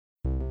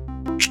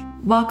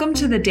Welcome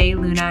to the De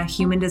Luna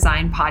Human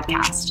Design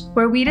Podcast,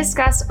 where we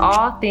discuss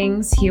all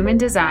things human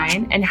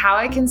design and how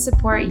it can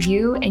support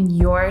you in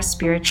your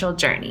spiritual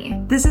journey.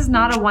 This is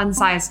not a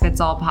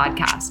one-size-fits-all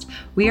podcast.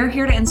 We are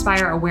here to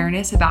inspire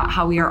awareness about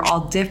how we are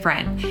all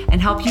different and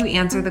help you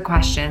answer the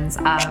questions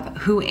of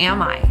who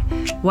am I?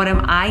 What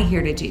am I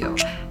here to do?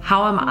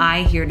 How am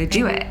I here to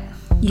do it?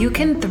 You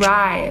can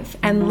thrive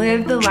and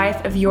live the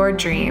life of your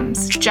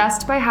dreams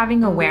just by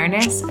having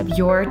awareness of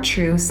your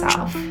true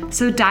self.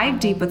 So dive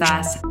deep with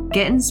us,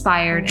 get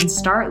inspired, and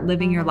start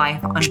living your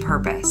life on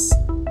purpose.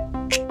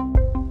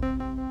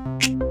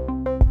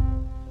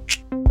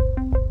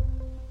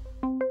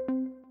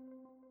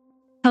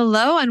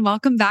 Hello, and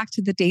welcome back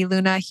to the De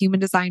Luna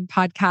Human Design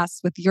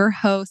Podcast with your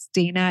hosts,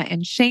 Dana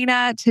and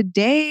Jana.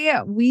 Today,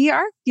 we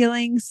are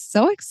feeling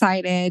so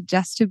excited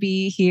just to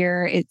be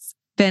here. It's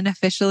been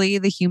officially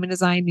the Human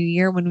Design New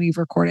Year when we've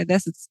recorded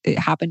this. It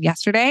happened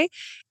yesterday,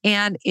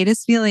 and it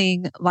is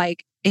feeling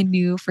like a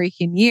new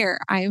freaking year.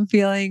 I am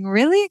feeling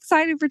really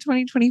excited for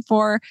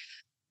 2024,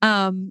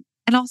 and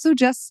also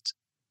just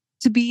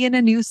to be in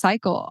a new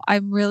cycle.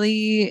 I'm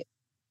really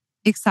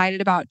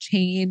excited about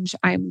change.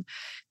 I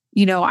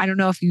don't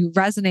know if you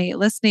resonate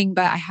listening,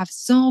 but I have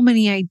so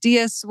many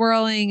ideas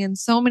swirling and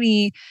so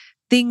many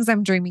things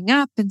I'm dreaming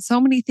up and so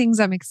many things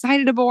I'm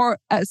excited about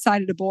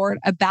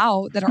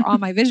that are on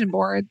my vision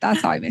board.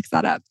 That's how I mix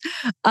that up.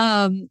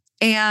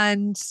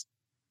 And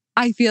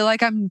I feel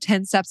like I'm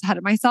 10 steps ahead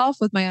of myself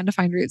with my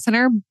undefined root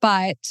center,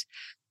 but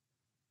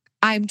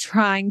I'm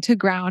trying to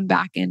ground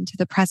back into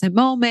the present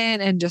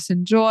moment and just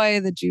enjoy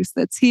the juice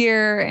that's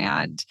here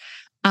and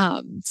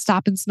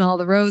stop and smell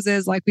the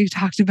roses like we've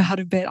talked about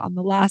a bit on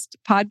the last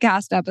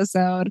podcast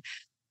episode.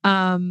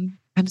 I'm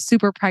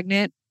super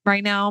pregnant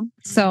right now.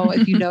 So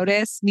if you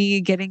notice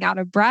me getting out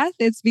of breath,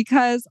 it's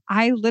because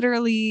I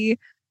literally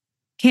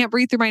can't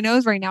breathe through my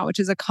nose right now, which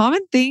is a common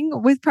thing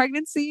with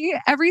pregnancy.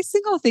 Every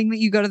single thing that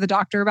you go to the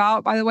doctor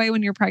about, by the way,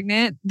 when you're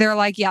pregnant, they're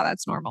like, yeah,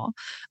 that's normal.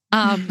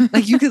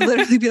 Like you could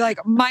literally be like,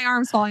 my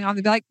arm's falling off.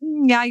 They'd be like,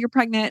 yeah, you're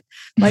pregnant.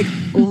 Like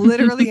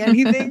literally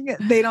anything,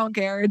 they don't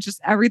care. It's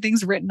just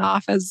everything's written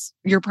off as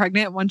you're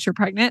pregnant once you're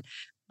pregnant.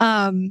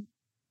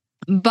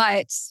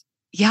 But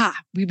yeah,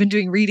 we've been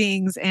doing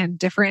readings and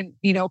different,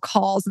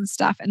 calls and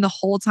stuff. And the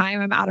whole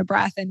time I'm out of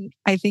breath. And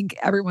I think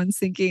everyone's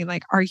thinking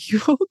like, are you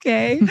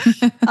okay?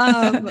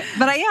 But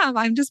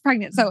I'm just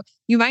pregnant. So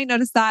you might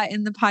notice that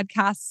in the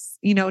podcasts,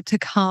 to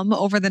come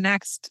over the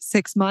next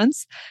 6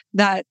 months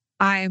that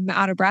I'm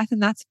out of breath,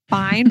 and that's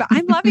fine. But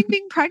I'm loving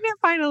being pregnant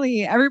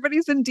finally.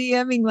 Everybody's been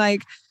DMing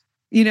like,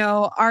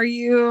 are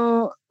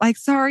you like,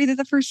 sorry that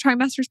the first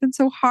trimester has been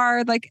so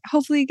hard? Like,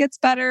 hopefully it gets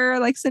better,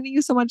 like sending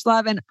you so much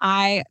love. And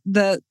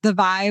the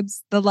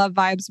love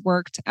vibes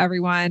worked,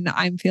 everyone.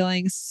 I'm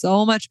feeling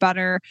so much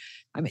better.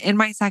 I'm in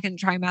my second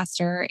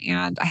trimester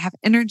and I have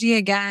energy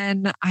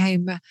again.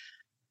 I'm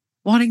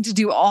wanting to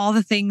do all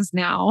the things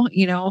now,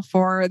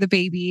 for the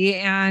baby,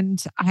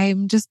 and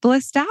I'm just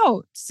blissed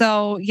out.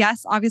 So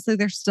yes, obviously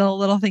there's still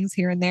little things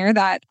here and there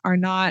that are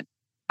not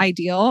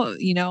ideal,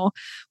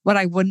 what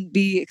I wouldn't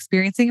be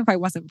experiencing if I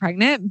wasn't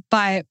pregnant.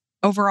 But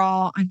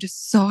overall, I'm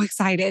just so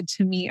excited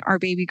to meet our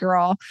baby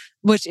girl,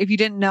 which if you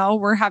didn't know,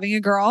 we're having a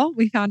girl.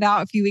 We found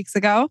out a few weeks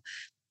ago.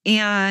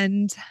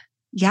 And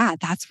yeah,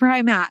 that's where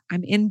I'm at.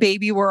 I'm in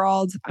baby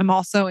world. I'm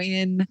also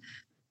in,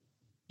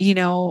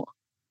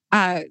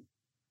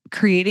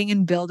 creating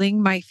and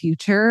building my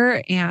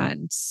future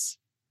and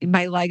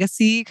my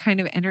legacy kind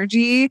of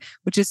energy,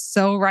 which is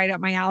so right up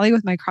my alley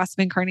with my cross of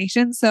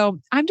incarnation. So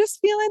I'm just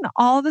feeling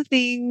all the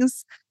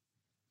things.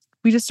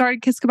 We just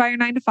started Kiss Goodbye Your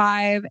 9 to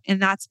 5, and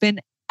that's been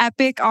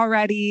epic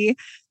already.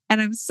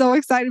 And I'm so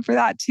excited for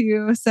that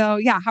too. So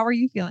yeah, how are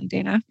you feeling,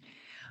 Dana?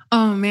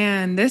 Oh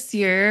man, this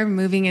year,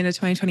 moving into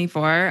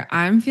 2024,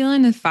 I'm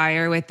feeling a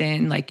fire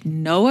within like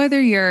no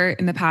other year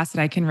in the past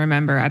that I can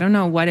remember. I don't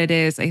know what it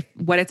is,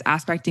 what it's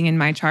aspecting in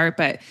my chart,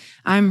 but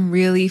I'm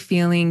really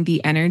feeling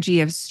the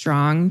energy of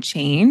strong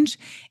change.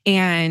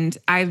 And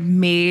I've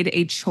made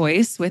a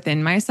choice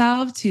within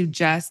myself to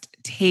just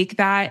take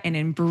that and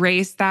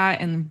embrace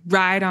that and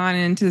ride on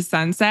into the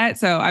sunset.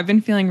 So I've been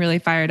feeling really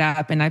fired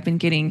up, and I've been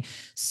getting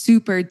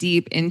super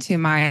deep into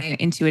my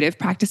intuitive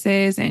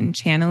practices and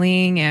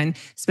channeling and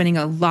spending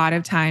a lot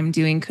of time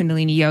doing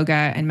Kundalini yoga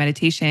and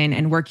meditation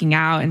and working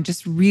out and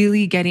just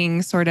really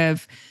getting sort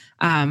of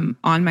on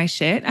my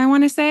shit, I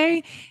want to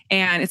say.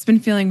 And it's been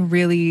feeling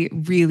really,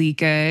 really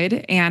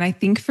good. And I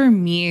think for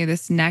me,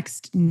 this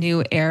next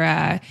new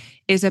era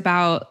is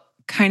about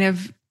kind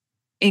of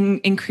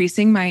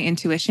increasing my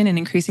intuition and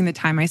increasing the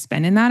time I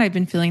spend in that. I've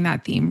been feeling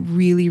that theme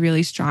really,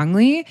 really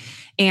strongly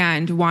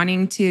and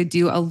wanting to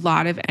do a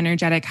lot of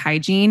energetic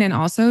hygiene and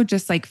also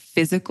just like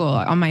physical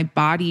on my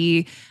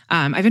body.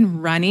 I've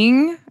been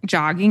running,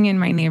 jogging in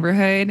my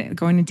neighborhood,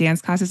 going to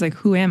dance classes. Like,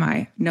 who am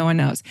I? No one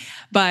knows,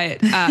 but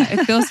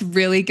it feels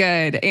really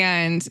good.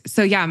 And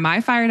so, yeah, my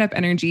fired up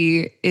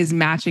energy is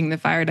matching the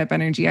fired up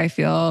energy I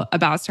feel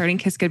about starting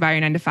Kiss Goodbye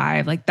Your 9 to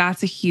 5. Like,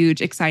 that's a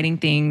huge, exciting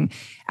thing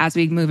as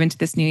we move into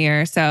this new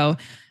year. So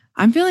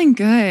I'm feeling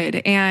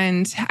good.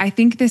 And I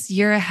think this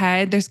year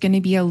ahead, there's going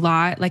to be a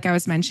lot, like I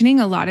was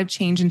mentioning, a lot of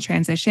change and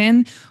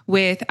transition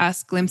with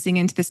us glimpsing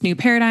into this new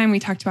paradigm. We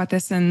talked about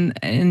this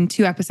in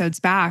 2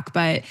 episodes back,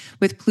 but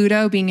with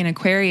Pluto being in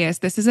Aquarius,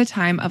 this is a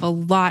time of a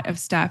lot of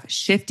stuff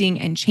shifting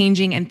and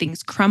changing and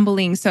things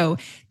crumbling. So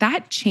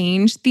that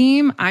change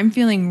theme, I'm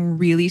feeling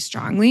really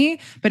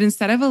strongly, but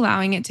instead of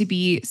allowing it to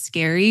be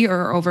scary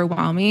or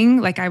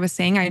overwhelming, like I was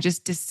saying, I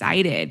just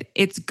decided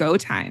it's go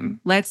time.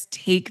 Let's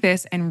take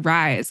this and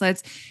rise.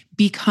 Let's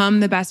become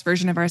the best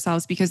version of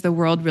ourselves because the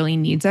world really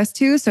needs us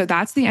to. So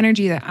that's the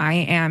energy that I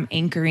am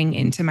anchoring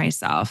into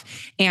myself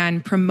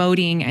and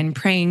promoting and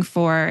praying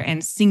for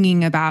and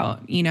singing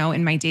about,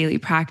 in my daily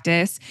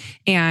practice.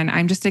 And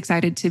I'm just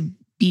excited to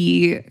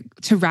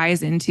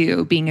rise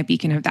into being a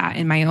beacon of that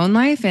in my own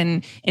life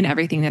and in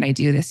everything that I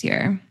do this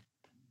year.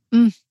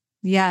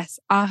 Yes.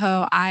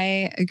 Aho,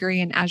 I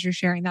agree. And as you're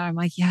sharing that, I'm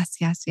like, yes,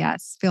 yes,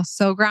 yes. Feels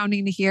so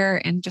grounding to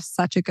hear and just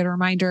such a good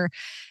reminder,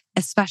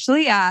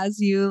 especially as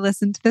you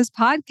listen to this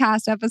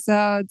podcast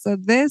episode. So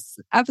this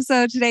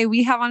episode today,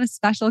 we have on a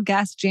special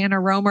guest, Jana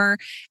Roemer,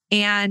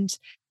 and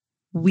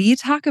we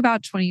talk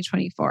about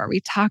 2024.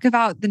 We talk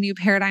about the new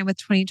paradigm with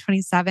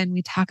 2027.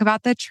 We talk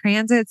about the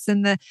transits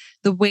and the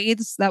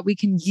ways that we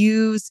can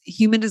use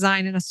human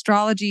design and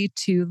astrology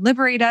to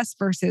liberate us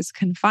versus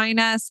confine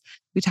us.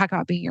 We talk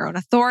about being your own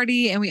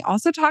authority. And we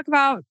also talk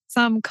about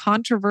some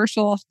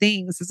controversial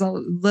things. It's a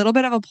little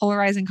bit of a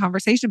polarizing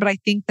conversation, but I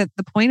think that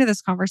the point of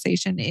this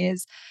conversation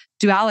is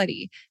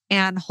duality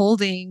and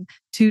holding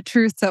 2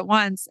 truths at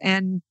once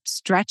and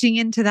stretching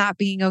into that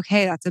being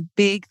okay. That's a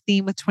big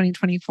theme with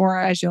 2024,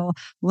 as you'll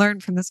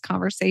learn from this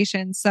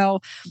conversation. So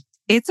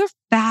it's a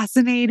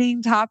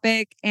fascinating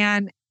topic,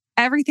 and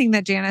everything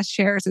that Jana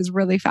shares is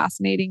really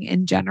fascinating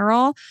in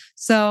general.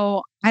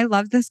 So I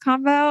love this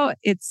convo.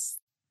 It's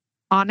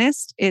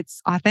honest,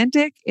 it's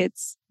authentic,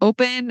 it's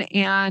open,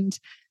 and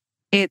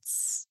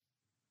it's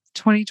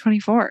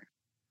 2024.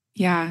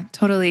 Yeah,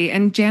 totally.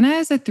 And Jana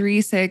is a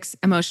 3/6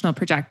 emotional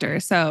projector.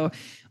 So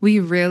we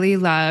really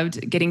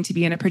loved getting to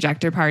be in a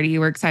projector party.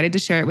 We're excited to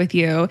share it with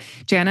you.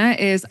 Jana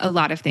is a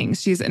lot of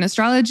things. She's an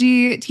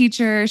astrology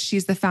teacher.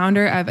 She's the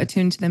founder of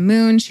Attuned to the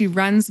Moon. She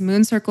runs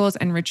moon circles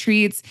and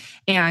retreats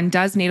and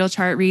does natal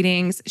chart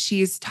readings.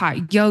 She's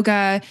taught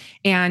yoga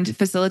and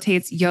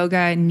facilitates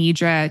yoga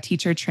nidra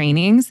teacher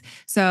trainings.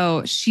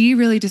 So she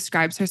really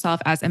describes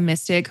herself as a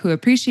mystic who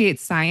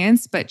appreciates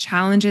science, but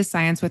challenges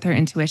science with her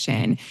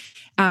intuition.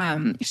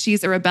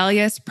 She's a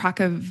rebellious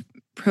provocateur,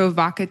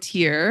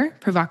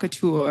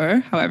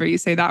 however you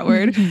say that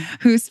word,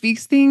 who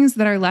speaks things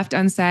that are left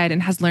unsaid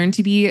and has learned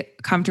to be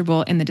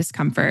comfortable in the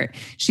discomfort.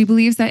 She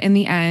believes that in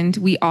the end,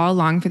 we all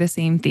long for the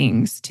same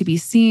things: to be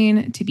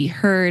seen, to be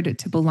heard,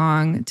 to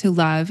belong, to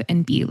love,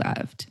 and be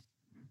loved.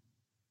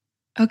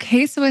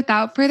 Okay, so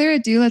without further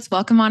ado, let's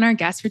welcome on our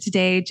guest for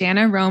today,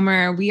 Jana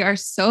Roemer. We are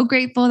so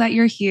grateful that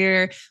you're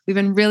here. We've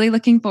been really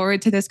looking forward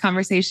to this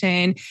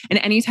conversation. And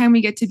anytime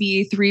we get to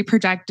be 3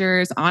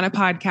 projectors on a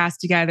podcast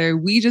together,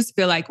 we just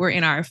feel like we're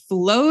in our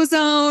flow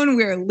zone.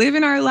 We're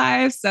living our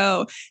lives.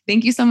 So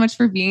thank you so much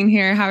for being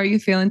here. How are you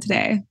feeling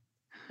today?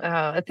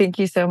 Oh, thank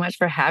you so much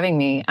for having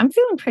me. I'm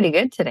feeling pretty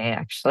good today,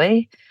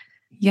 actually.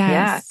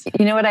 Yes. Yeah.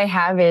 You know what I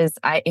have is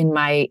in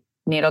my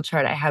natal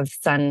chart, I have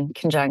Sun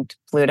conjunct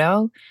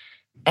Pluto.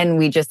 And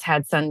we just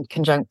had Sun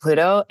conjunct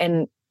Pluto.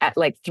 And at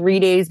like 3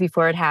 days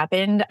before it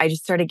happened, I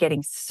just started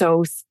getting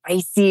so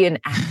spicy and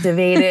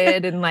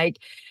activated and like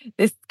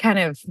this kind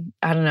of,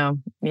 I don't know.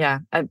 Yeah.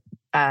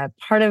 A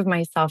part of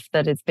myself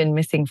that has been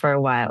missing for a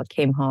while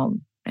came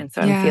home. And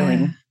so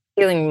I'm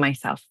feeling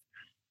myself.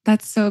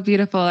 That's so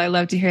beautiful. I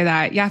love to hear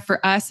that. Yeah,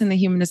 for us in the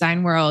human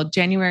design world,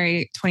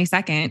 January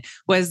 22nd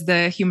was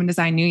the Human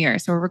Design New Year.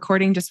 So we're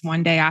recording just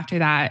one day after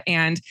that.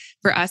 And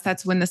for us,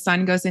 that's when the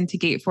sun goes into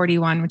gate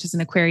 41, which is an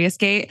Aquarius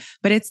gate.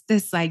 But it's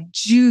this like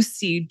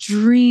juicy,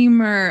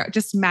 dreamer,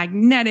 just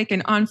magnetic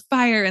and on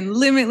fire and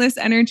limitless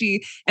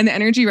energy. And the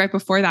energy right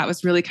before that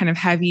was really kind of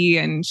heavy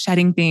and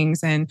shedding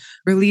things and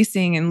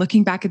releasing and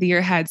looking back at the year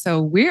ahead.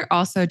 So we're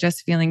also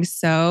just feeling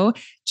so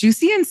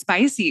juicy and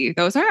spicy.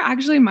 Those are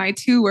actually my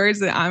 2 words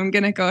that I'm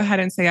going to go ahead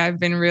and say I've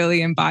been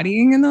really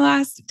embodying in the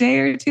last day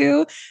or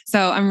 2.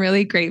 So I'm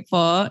really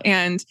grateful.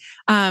 And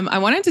I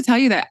wanted to tell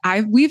you that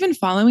we've been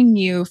following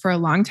you for a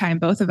long time,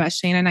 both of us,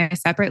 Shayna and I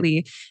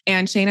separately.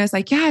 And Shayna's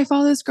like, yeah, I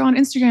follow this girl on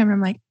Instagram. And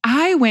I'm like,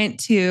 I went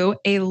to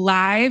a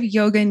live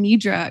yoga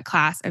nidra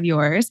class of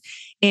yours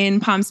in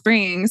Palm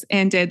Springs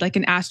and did like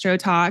an astro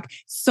talk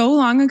so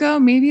long ago,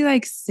 maybe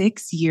like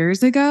 6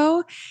 years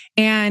ago.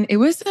 And it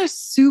was a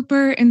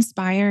super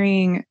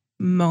inspiring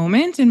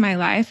moment in my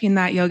life. In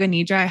that yoga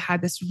nidra, I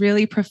had this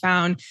really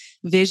profound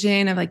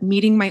vision of like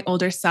meeting my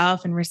older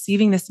self and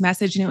receiving this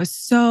message. And it was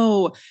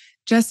so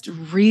just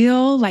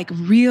real, like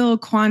real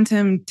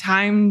quantum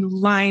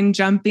timeline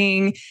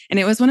jumping. And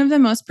it was one of the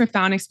most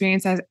profound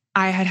experiences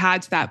I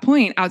had to that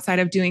point outside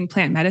of doing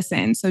plant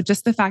medicine. So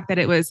just the fact that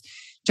it was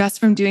just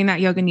from doing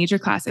that yoga nidra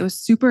class. It was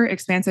super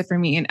expansive for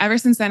me. And ever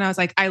since then, I was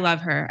like, I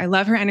love her. I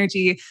love her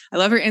energy. I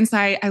love her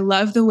insight. I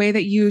love the way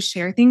that you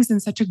share things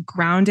in such a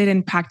grounded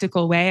and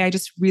practical way. I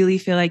just really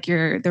feel like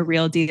you're the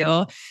real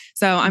deal.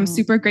 So I'm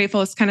super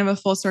grateful. It's kind of a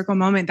full circle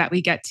moment that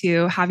we get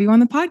to have you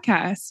on the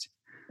podcast.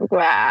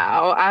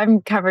 Wow.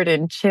 I'm covered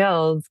in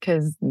chills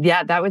because,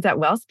 that was at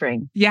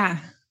Wellspring. Yeah.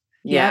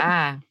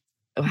 Yeah.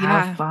 Yep.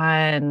 How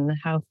fun.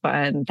 How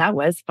fun. That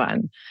was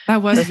fun.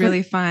 That was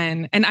really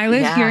fun. And I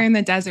live here Yeah. in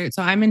the desert.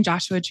 So I'm in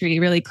Joshua Tree,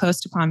 really close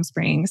to Palm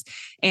Springs.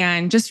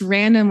 And just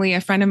randomly,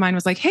 a friend of mine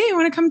was like, hey, you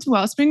want to come to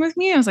Wellspring with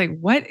me? I was like,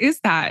 what is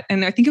that?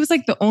 And I think it was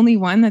like the only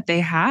one that they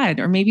had,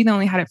 or maybe they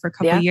only had it for a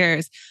couple of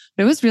years,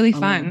 but it was really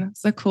fun.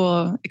 It's a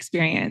cool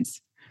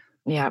experience.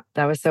 Yeah,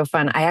 that was so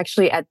fun. I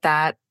actually, at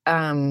that,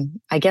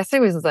 I guess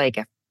it was like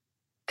a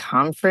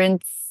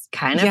conference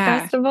kind of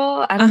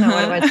festival. I don't know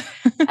what it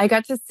was. I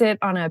got to sit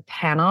on a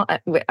panel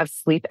of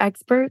sleep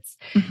experts.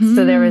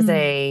 So there was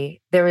a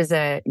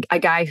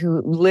guy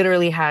who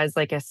literally has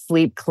like a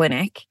sleep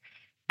clinic,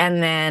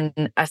 and then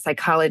a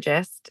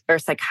psychologist or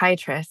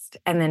psychiatrist,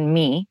 and then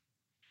me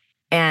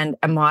and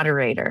a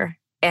moderator.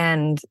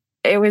 And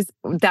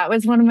that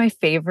was one of my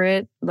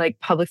favorite like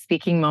public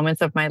speaking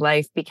moments of my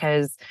life,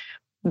 because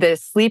the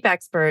sleep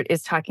expert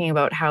is talking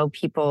about how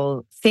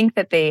people think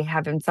that they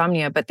have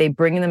insomnia, but they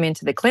bring them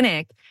into the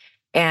clinic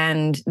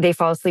and they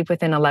fall asleep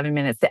within 11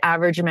 minutes. The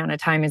average amount of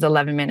time is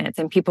 11 minutes.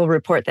 And people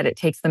report that it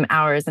takes them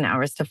hours and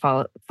hours to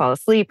fall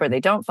asleep, or they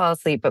don't fall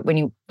asleep. But when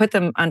you put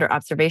them under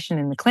observation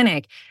in the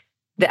clinic,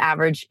 the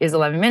average is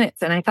 11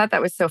 minutes. And I thought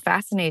that was so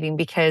fascinating,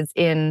 because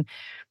in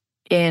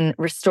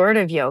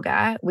restorative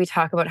yoga, we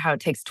talk about how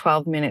it takes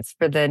 12 minutes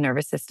for the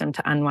nervous system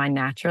to unwind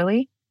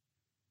naturally.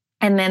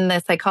 And then the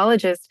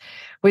psychologist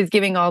was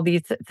giving all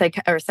these,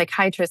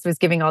 psychiatrist was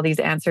giving all these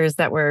answers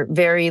that were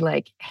very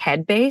like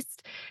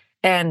head-based.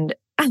 And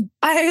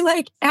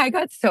I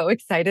got so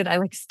excited. I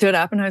like stood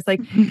up and I was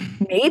like,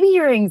 maybe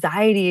your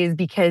anxiety is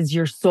because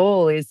your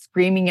soul is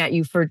screaming at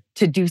you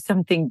to do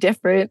something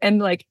different.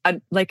 And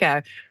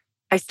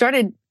I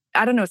started,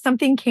 I don't know,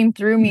 something came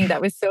through me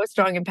that was so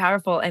strong and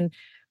powerful. And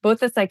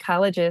both the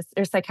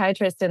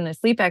psychiatrist and the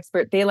sleep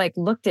expert, they like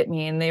looked at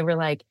me and they were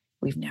like,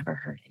 we've never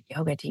heard a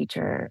yoga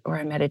teacher or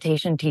a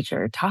meditation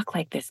teacher talk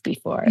like this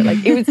before. Like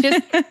it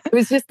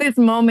was just this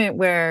moment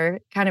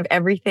where kind of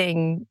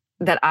everything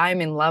that I'm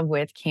in love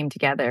with came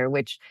together,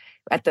 which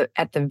at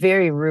the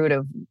very root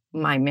of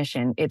my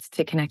mission, it's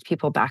to connect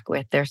people back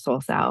with their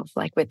soul self,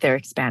 like with their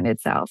expanded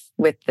self,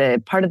 with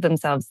the part of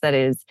themselves that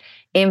is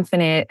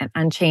infinite and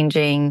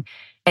unchanging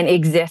and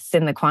exists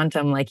in the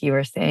quantum, like you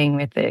were saying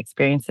with the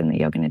experience in the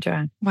Yoga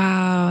Nidra.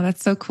 Wow,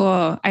 that's so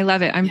cool. I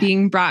love it. I'm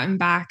being brought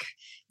back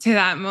to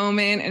that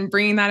moment and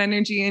bringing that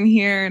energy in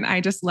here. And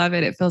I just love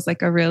it. It feels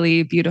like a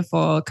really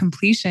beautiful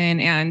completion.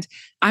 And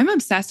I'm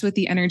obsessed with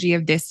the energy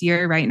of this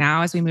year right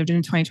now as we moved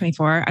into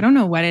 2024. I don't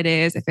know what it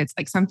is, if it's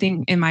like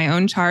something in my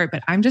own chart,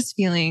 but I'm just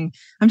feeling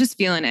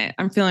it.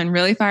 I'm feeling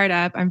really fired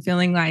up. I'm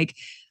feeling like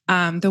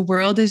the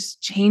world is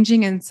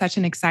changing in such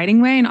an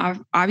exciting way.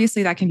 And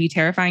obviously that can be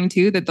terrifying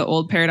too, that the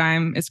old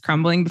paradigm is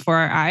crumbling before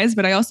our eyes.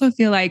 But I also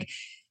feel like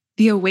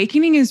the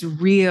awakening is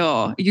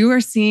real. You are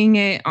seeing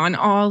it on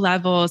all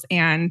levels.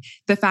 And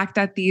the fact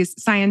that these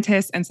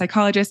scientists and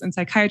psychologists and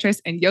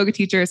psychiatrists and yoga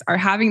teachers are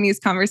having these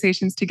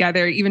conversations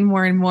together even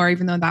more and more,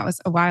 even though that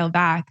was a while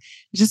back,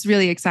 is just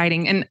really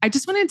exciting. And I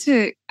just wanted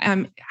to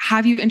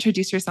have you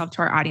introduce yourself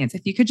to our audience.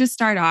 If you could just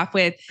start off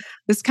with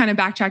this kind of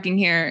backtracking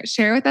here,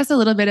 share with us a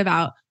little bit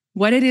about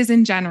what it is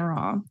in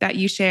general that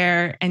you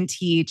share and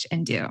teach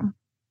and do.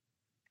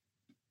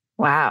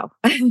 Wow.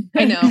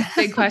 I know.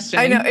 Big question.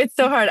 I know. It's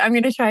so hard. I'm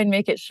going to try and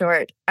make it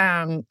short.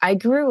 I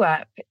grew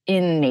up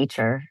in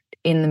nature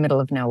in the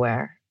middle of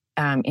nowhere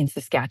in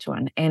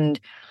Saskatchewan. And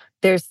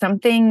there's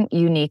something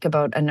unique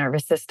about a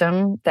nervous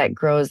system that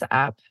grows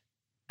up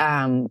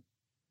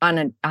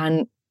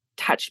untouched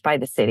by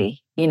the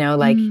city. You know,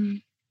 like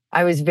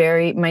I was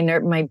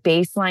my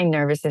baseline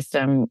nervous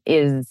system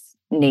is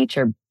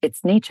nature.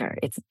 It's nature.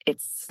 It's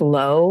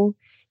slow.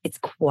 It's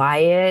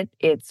quiet.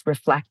 It's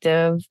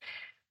reflective.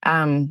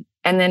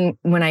 And then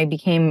when I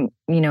became,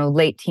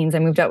 late teens, I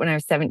moved out when I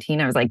was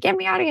 17. I was like, get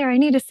me out of here. I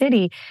need a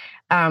city.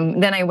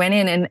 Then I went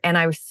in and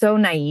I was so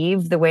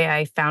naive the way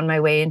I found my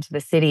way into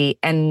the city.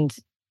 And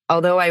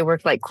although I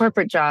worked like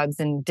corporate jobs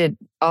and did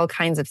all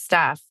kinds of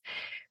stuff,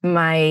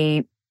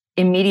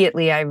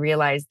 immediately I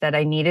realized that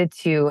I needed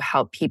to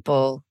help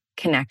people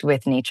connect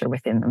with nature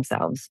within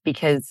themselves,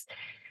 because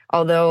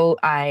although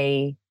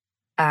I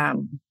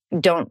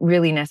don't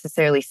really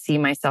necessarily see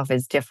myself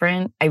as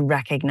different, I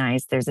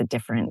recognize there's a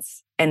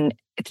difference. And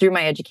through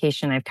my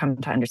education, I've come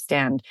to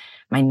understand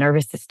my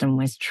nervous system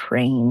was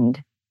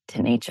trained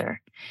to nature.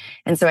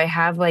 And so I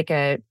have like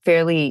a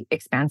fairly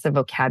expansive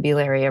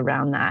vocabulary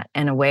around that,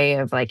 and a way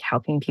of like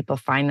helping people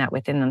find that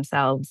within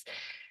themselves,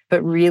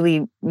 but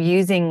really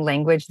using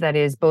language that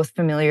is both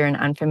familiar and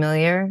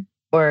unfamiliar,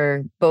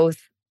 or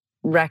both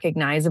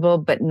recognizable,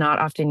 but not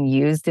often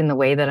used in the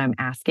way that I'm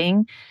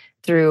asking,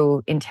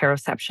 through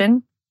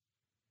interoception.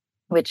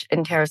 which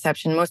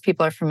interoception, most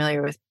people are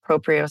familiar with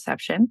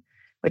proprioception,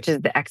 which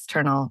is the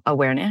external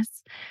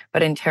awareness,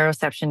 but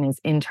interoception is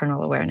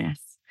internal awareness.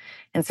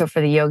 And so for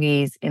the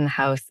yogis in the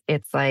house,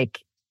 it's like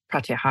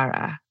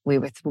pratyahara. We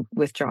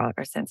withdraw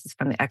our senses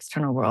from the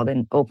external world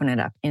and open it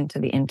up into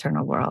the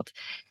internal world.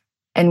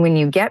 And when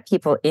you get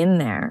people in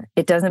there,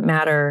 it doesn't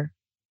matter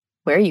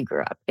where you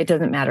grew up. It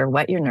doesn't matter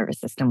what your nervous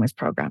system was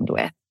programmed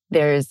with.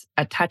 There's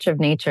a touch of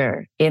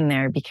nature in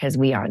there because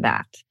we are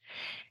that.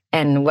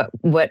 And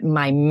what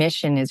my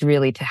mission is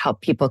really to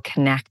help people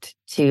connect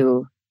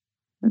to,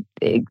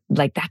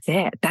 like, that's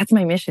it. That's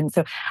my mission.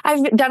 So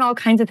I've done all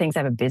kinds of things.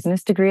 I have a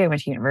business degree. I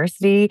went to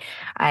university.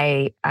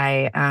 I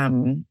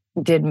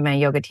did my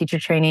yoga teacher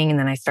training, and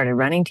then I started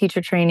running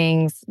teacher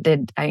trainings.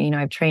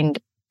 I've trained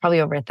probably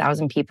over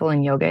 1,000 people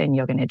in yoga and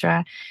yoga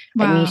nidra.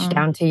 Wow. I niched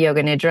down to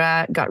yoga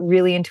nidra, got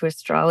really into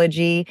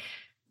astrology.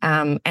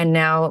 And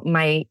now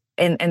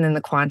and then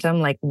the quantum,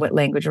 like what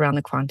language around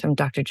the quantum,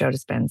 Dr. Joe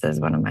Dispenza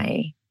is one of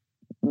my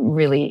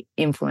really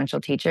influential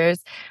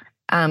teachers.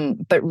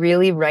 But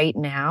really right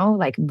now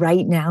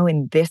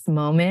in this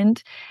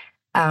moment,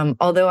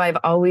 although I've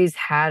always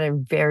had a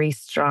very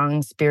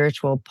strong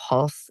spiritual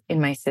pulse in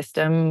my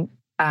system,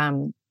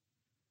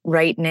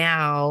 right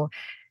now,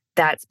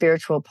 that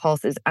spiritual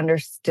pulse is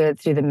understood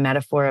through the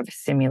metaphor of a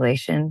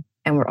simulation.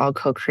 And we're all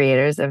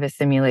co-creators of a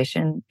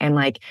simulation. And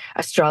like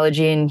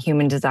astrology and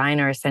human design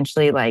are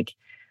essentially like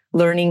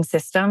learning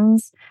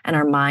systems, and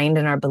our mind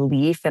and our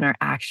belief and our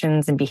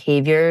actions and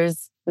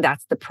behaviors,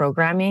 that's the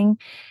programming.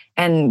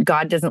 And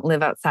God doesn't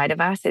live outside of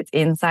us, it's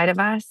inside of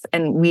us.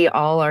 And we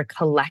all are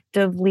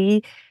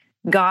collectively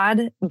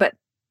God, but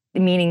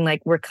meaning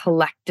like we're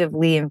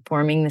collectively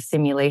informing the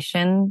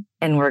simulation,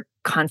 and we're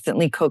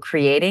constantly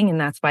co-creating. And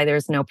that's why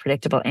there's no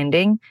predictable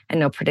ending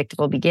and no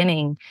predictable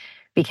beginning,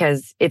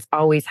 because it's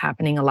always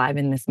happening alive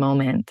in this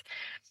moment.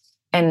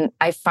 And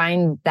I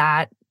find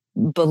that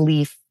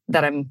belief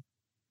that I'm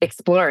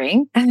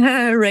exploring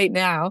right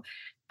now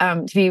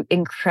to be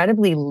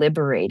incredibly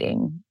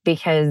liberating,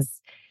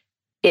 because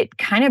it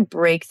kind of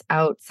breaks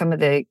out some of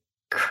the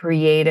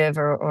creative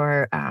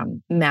or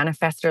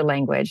manifestor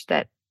language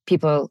that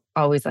people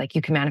always like,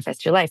 you can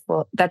manifest your life.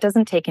 Well, that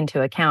doesn't take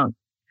into account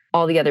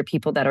all the other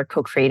people that are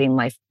co-creating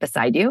life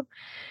beside you.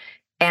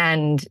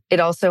 And it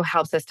also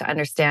helps us to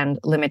understand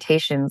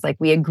limitations. Like,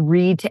 we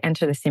agreed to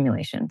enter the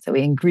simulation. So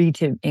we agreed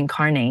to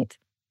incarnate.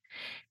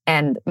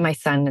 And my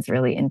son is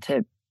really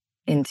into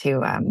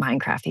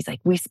Minecraft. He's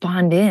like, we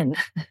spawned in.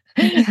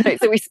 Right?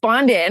 So we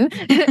spawned in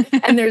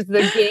and there's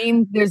the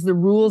game, there's the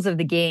rules of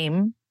the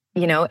game,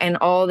 and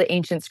all the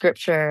ancient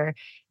scripture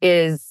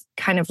is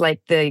kind of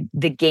like the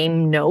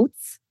game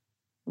notes,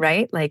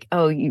 right? Like,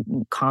 oh,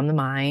 you calm the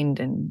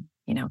mind and,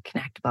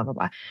 connect, blah, blah,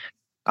 blah.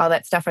 All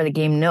that stuff are the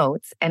game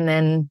notes. And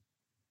then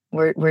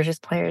we're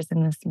just players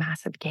in this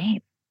massive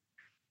game.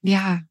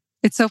 Yeah.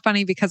 It's so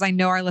funny because I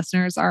know our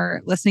listeners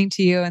are listening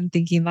to you and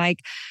thinking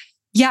like,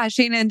 yeah,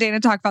 Shana and Dana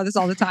talk about this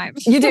all the time.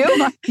 You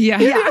do? Yeah.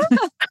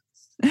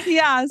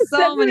 Yeah.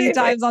 So many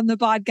times on the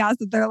podcast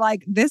that they're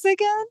like, this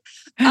again?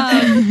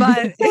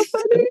 But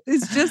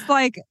it's just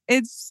like,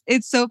 it's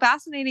so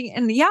fascinating.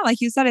 And yeah, like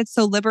you said, it's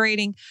so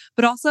liberating,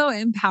 but also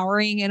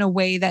empowering in a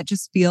way that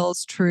just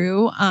feels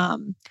true.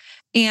 And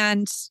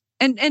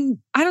I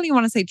don't even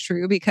want to say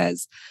true,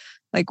 because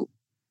like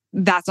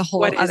that's a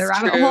whole other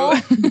rabbit hole.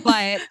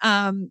 But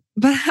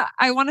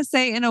I want to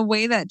say in a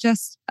way that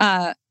just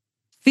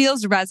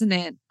feels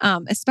resonant,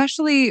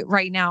 especially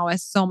right now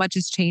as so much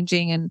is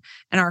changing and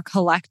our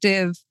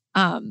collective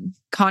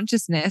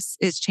consciousness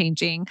is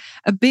changing.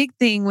 A big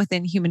thing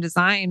within human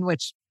design,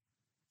 which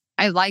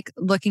I like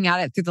looking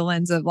at it through the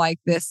lens of like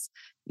this,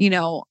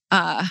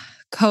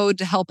 code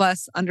to help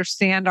us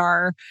understand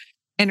our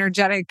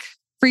energetic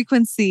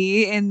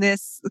frequency in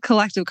this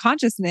collective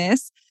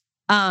consciousness,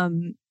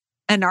 and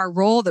our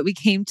role that we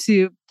came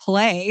to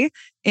play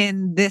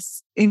in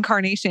this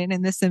incarnation,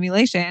 in this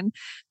simulation.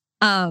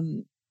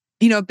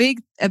 A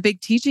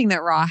big teaching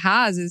that Ra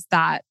has is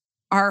that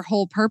our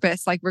whole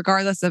purpose, like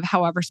regardless of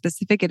however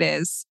specific it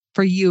is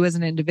for you as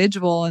an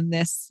individual in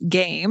this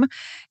game,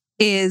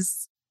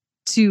 is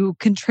to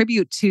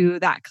contribute to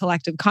that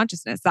collective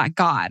consciousness, that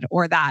God,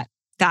 or that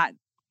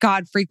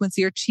God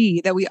frequency or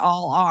chi that we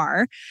all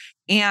are.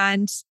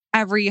 And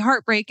every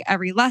heartbreak,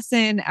 every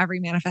lesson, every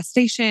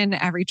manifestation,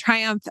 every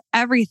triumph,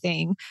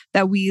 everything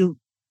that we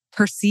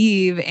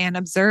perceive and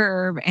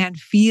observe and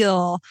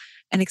feel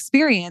and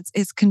experience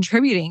is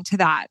contributing to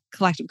that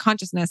collective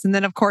consciousness. And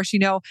then, of course,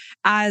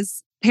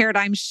 as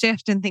paradigms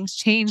shift and things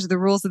change, the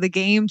rules of the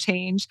game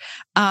change,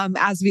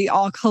 as we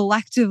all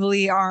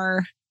collectively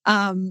are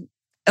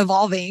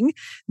evolving,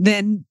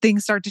 then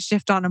things start to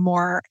shift on a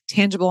more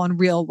tangible and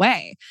real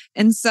way.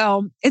 And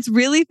so it's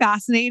really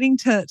fascinating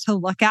to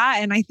look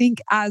at. And I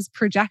think as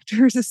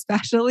projectors,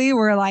 especially,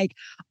 we're like,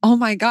 oh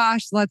my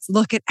gosh, let's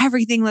look at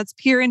everything. Let's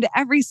peer into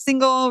every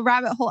single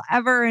rabbit hole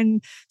ever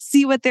and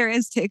see what there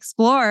is to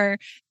explore.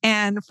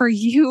 And for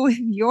you with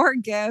your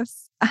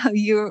gifts,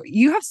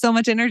 you have so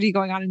much energy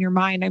going on in your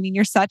mind. I mean,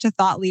 you're such a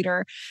thought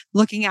leader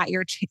looking at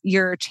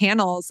your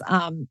channels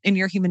in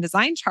your human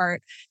design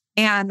chart.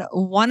 And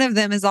one of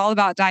them is all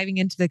about diving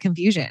into the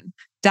confusion,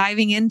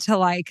 diving into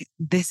like,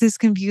 this is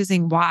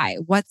confusing. Why?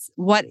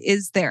 What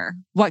is there?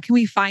 What can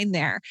we find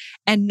there?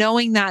 And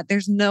knowing that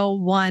there's no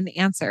one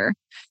answer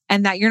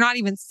and that you're not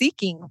even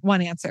seeking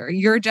one answer.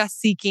 You're just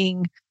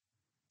seeking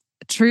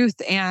truth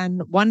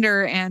and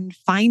wonder and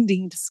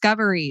finding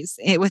discoveries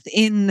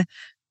within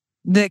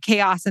the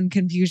chaos and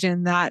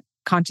confusion that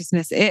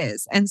consciousness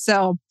is. And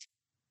so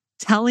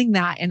telling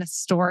that in a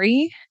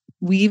story,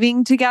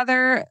 weaving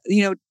together,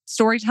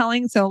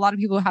 storytelling. So a lot of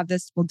people have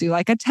this, will do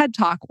like a TED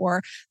talk,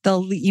 or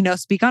they'll,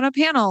 speak on a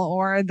panel,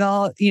 or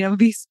they'll,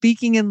 be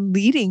speaking and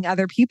leading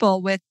other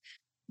people with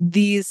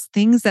these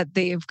things that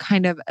they've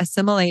kind of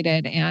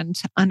assimilated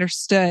and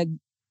understood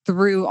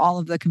through all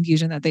of the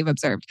confusion that they've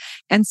observed.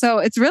 And so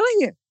it's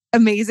really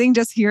amazing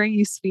just hearing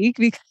you speak,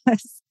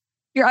 because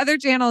your other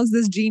channel is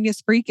this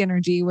genius freak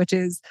energy, which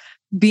is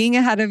being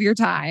ahead of your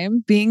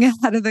time, being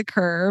ahead of the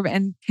curve,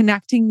 and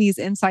connecting these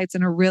insights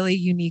in a really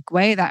unique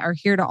way that are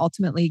here to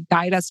ultimately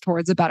guide us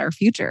towards a better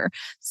future.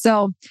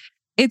 So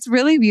it's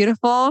really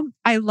beautiful.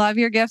 I love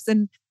your gifts.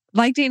 And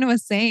like Jana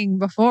was saying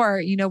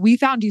before, we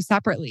found you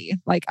separately,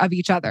 like of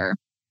each other.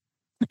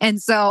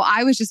 And so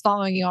I was just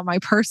following you on my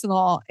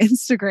personal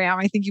Instagram.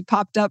 I think you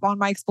popped up on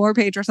my Explore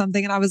page or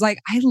something. And I was like,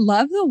 I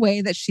love the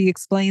way that she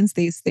explains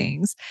these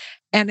things.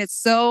 And it's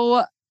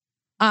so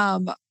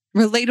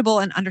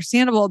relatable and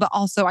understandable, but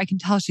also I can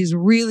tell she's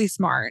really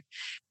smart.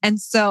 And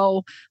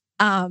so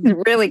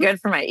really good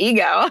for my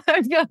ego.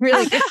 I feel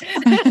really good.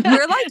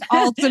 We're like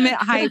ultimate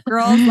hype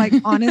girls. Like,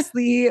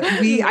 honestly,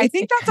 I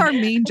think that's our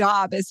main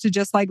job, is to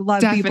just like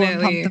love people and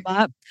pump them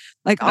up.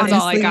 Like, that's honestly,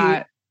 all I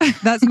got.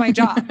 That's my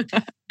job.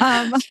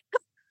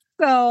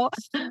 So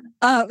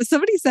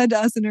somebody said to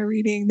us in a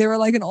reading, they were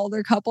like an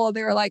older couple.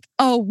 They were like,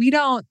 oh, we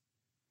don't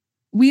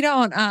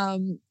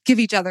give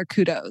each other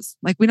kudos.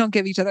 Like, we don't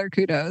give each other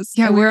kudos.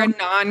 Yeah, we're a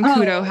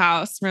non-kudo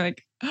house. We're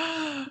like,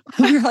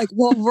 we're like,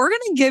 well, we're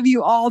going to give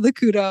you all the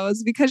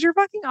kudos because you're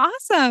fucking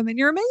awesome and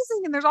you're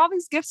amazing. And there's all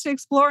these gifts to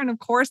explore. And of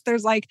course,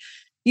 there's like,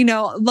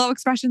 low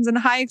expressions and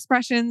high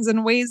expressions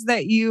and ways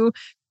that you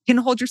can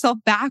hold yourself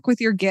back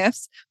with your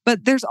gifts.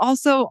 But there's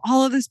also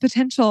all of this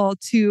potential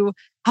to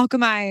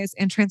alchemize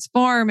and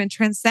transform and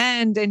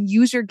transcend and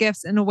use your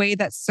gifts in a way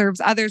that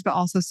serves others, but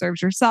also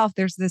serves yourself.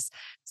 There's this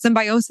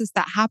symbiosis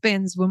that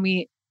happens when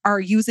we are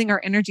using our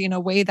energy in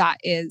a way that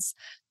is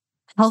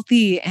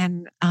healthy.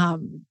 And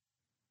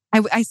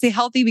I say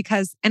healthy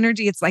because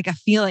energy, it's like a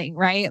feeling,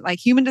 right? Like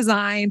human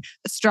design,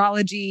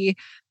 astrology,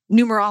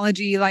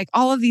 numerology, like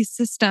all of these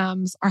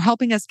systems are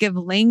helping us give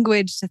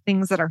language to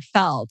things that are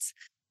felt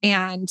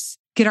and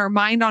get our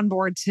mind on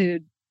board to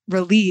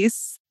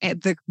release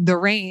the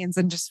reins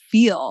and just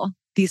feel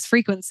these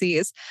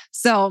frequencies.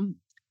 So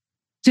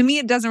to me,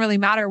 it doesn't really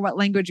matter what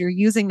language you're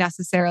using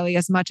necessarily,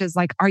 as much as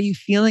like, are you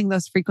feeling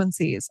those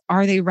frequencies?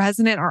 Are they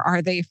resonant, or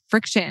are they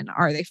friction?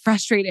 Are they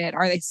frustrated?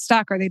 Are they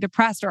stuck? Are they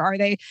depressed? Or are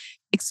they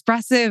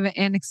expressive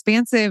and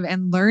expansive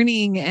and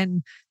learning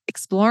and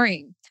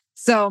exploring?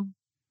 So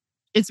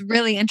it's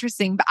really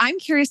interesting. But I'm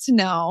curious to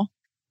know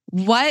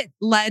what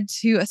led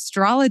to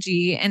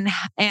astrology, and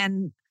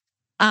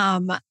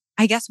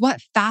I guess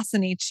what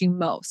fascinates you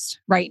most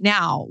right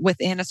now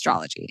within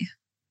astrology?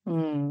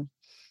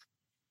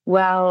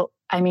 Well,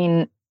 I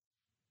mean,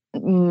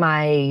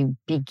 my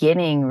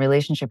beginning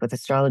relationship with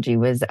astrology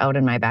was out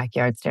in my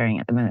backyard staring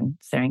at the moon,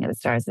 staring at the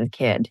stars as a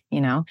kid,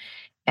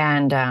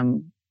 and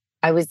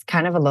I was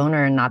kind of a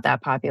loner and not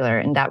that popular.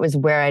 And that was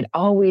where I'd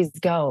always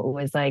go,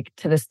 was like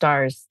to the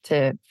stars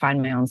to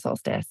find my own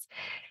solstice.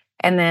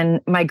 And then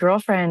my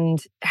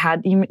girlfriend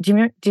had, do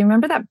you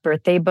remember that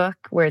birthday book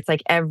where it's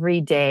like every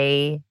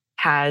day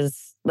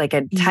has like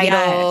a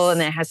title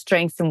and then it has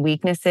strengths and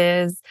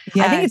weaknesses?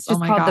 Yes. I think it's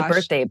just called the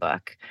birthday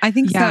book. I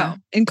think so.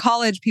 In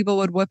college, people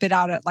would whip it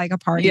out at like a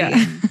party.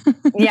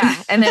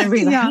 Yeah. And then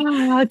everybody's like,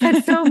 oh,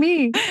 that's so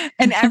me.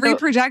 And every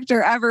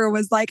projector ever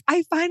was like,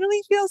 I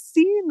finally feel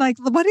seen. Like,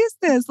 what is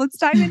this? Let's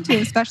dive into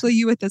it. Especially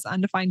you with this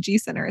undefined G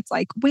center. It's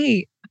like,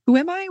 wait, who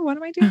am I? What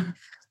am I doing?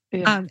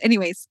 Yeah.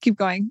 Anyways, keep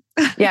going.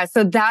 Yeah.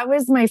 So that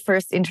was my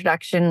first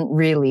introduction,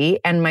 really.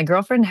 And my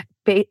girlfriend,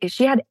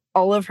 she had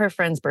all of her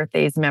friends'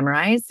 birthdays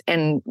memorized,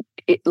 and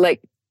it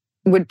like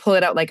would pull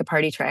it out like a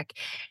party trick.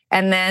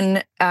 And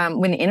then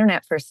when the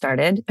internet first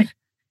started,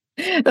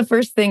 the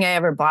first thing I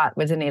ever bought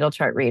was a natal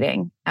chart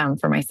reading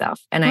for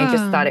myself. And I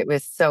just thought it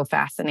was so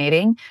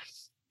fascinating.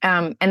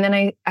 And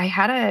then I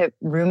had a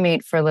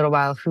roommate for a little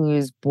while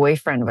whose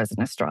boyfriend was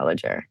an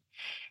astrologer.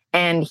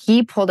 And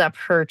he pulled up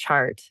her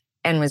chart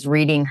and was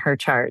reading her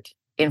chart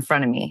in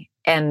front of me.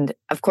 And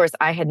of course,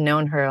 I had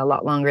known her a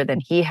lot longer than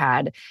he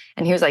had.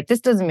 And he was like, this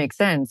doesn't make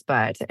sense,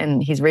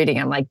 and he's reading.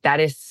 I'm like, that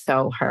is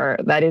so her.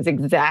 That is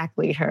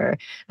exactly her. And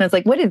I was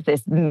like, what is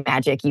this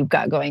magic you've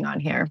got going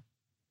on here?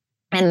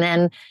 And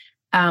then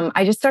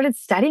I just started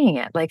studying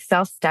it, like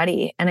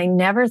self-study. And I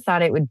never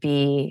thought it would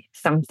be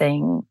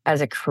something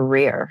as a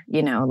career,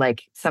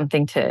 like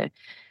something to,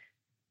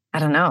 I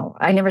don't know.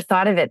 I never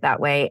thought of it that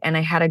way. And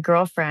I had a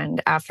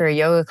girlfriend after a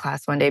yoga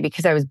class one day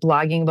because I was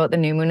blogging about the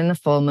new moon and the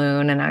full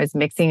moon, and I was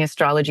mixing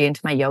astrology into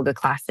my yoga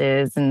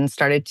classes and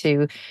started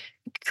to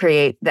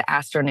create the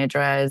astro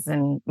nidras.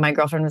 And my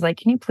girlfriend was like,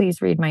 can you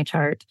please read my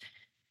chart?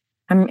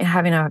 I'm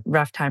having a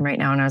rough time right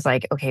now. And I was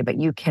like, okay, but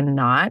you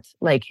cannot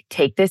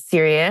take this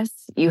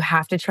serious. You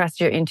have to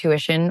trust your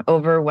intuition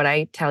over what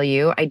I tell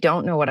you. I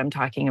don't know what I'm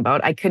talking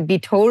about. I could be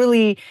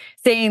totally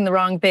saying the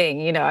wrong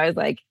thing. I was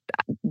like,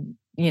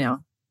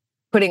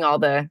 putting all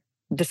the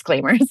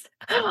disclaimers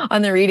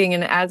on the reading.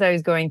 And as I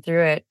was going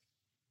through it,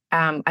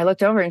 I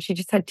looked over and she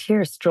just had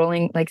tears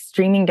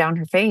streaming down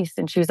her face.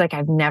 And she was like,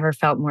 I've never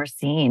felt more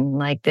seen.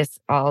 Like, this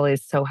all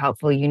is so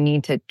helpful. You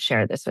need to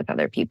share this with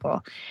other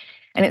people.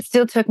 And it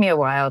still took me a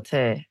while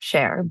to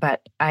share,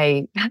 but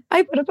I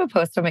put up a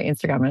post on my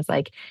Instagram. I was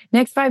like,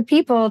 next 5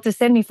 people to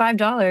send me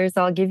 $5,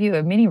 I'll give you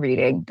a mini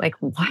reading. Like,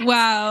 what?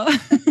 Wow.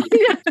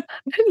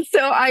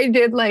 So I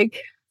did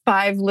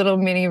 5 little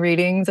mini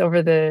readings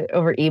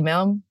over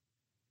email.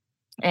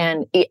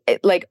 And I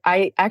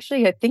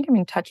think I'm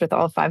in touch with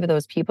all 5 of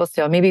those people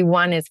still. Maybe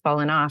one has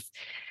fallen off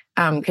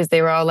because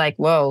they were all like,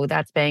 whoa,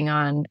 that's bang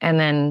on. And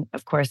then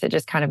of course it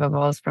just kind of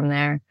evolves from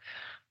there.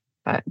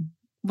 But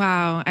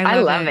wow, I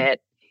love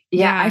it.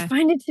 Yeah, I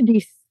find it to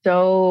be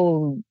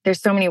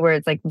there's so many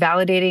words, like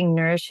validating,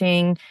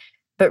 nourishing,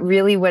 but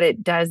really what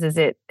it does is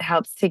it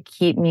helps to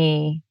keep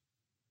me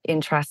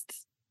in trust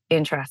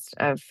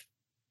of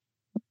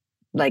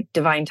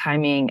divine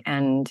timing,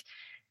 and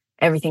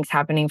everything's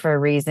happening for a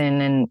reason,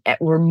 and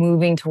we're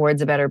moving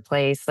towards a better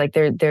place.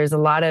 There's a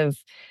lot of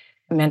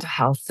mental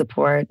health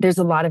support. There's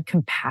a lot of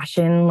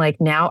compassion.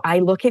 Now I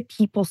look at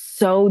people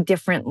so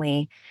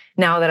differently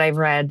now that I've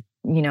read,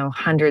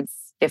 hundreds,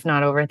 if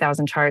not over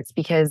 1,000 charts,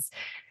 because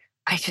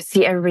I just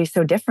see everybody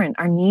so different.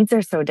 Our needs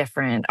are so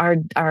different.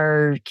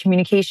 Our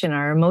communication,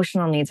 our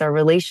emotional needs, our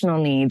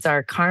relational needs,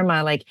 our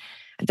karma,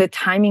 the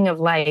timing of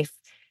life,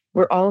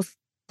 we're all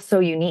so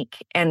unique.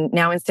 And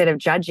now instead of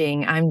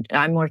judging,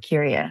 I'm more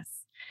curious.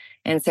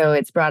 And so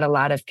it's brought a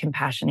lot of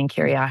compassion and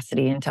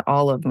curiosity into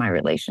all of my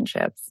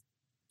relationships.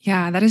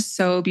 Yeah, that is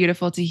so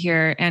beautiful to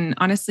hear. And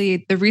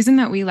honestly, the reason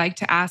that we like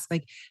to ask,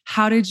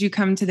 how did you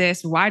come to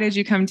this? Why did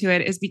you come to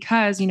it? Is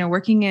because,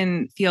 working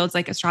in fields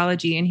like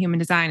astrology and human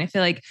design, I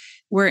feel like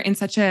we're in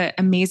such an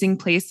amazing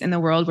place in the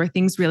world where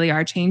things really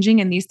are changing.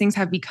 And these things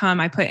have become,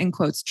 I put in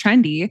quotes,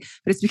 trendy,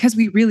 but it's because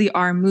we really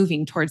are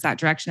moving towards that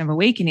direction of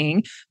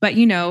awakening. But,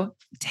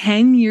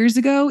 10 years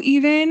ago,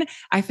 even,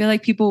 I feel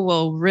like people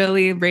will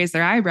really raise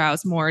their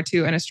eyebrows more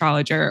to an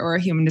astrologer or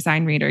a human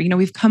design reader.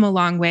 We've come a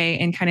long way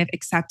in kind of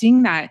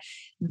accepting that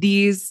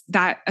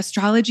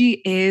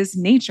astrology is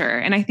nature.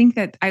 And I think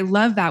that I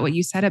love that what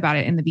you said about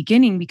it in the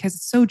beginning, because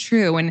it's so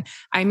true. When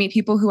I meet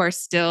people who are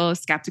still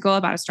skeptical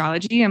about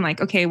astrology, I'm like,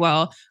 okay,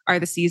 well, are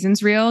the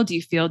seasons real? Do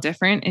you feel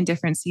different in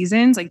different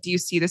seasons? Do you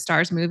see the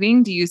stars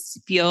moving? Do you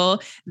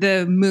feel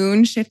the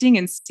moon shifting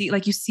and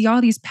you see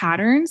all these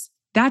patterns?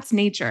 That's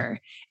nature.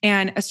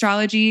 And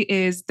astrology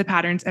is the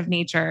patterns of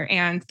nature.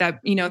 And that,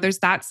 there's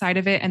that side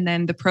of it. And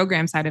then the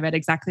program side of it,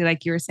 exactly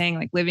like you were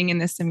saying, living in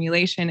this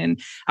simulation and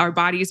our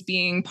bodies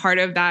being part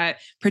of that,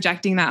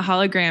 projecting that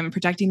hologram,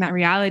 projecting that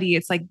reality.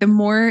 It's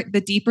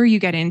the deeper you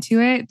get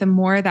into it, the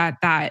more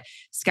that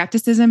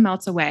skepticism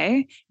melts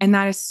away. And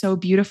that is so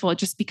beautiful. It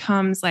just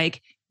becomes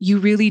you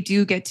really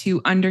do get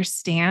to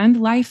understand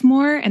life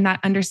more. And that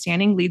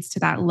understanding leads to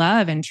that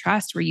love and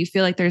trust where you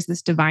feel like there's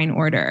this divine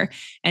order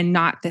and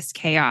not this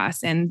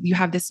chaos. And you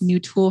have this new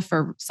tool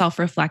for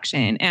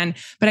self-reflection.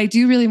 But I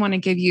do really want to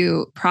give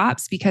you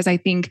props, because I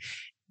think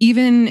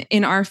even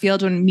in our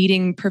field, when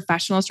meeting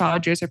professional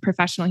astrologers or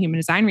professional human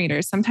design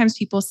readers, sometimes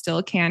people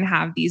still can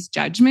have these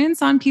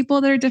judgments on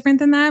people that are different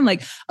than them.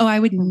 Oh, I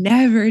would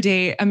never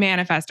date a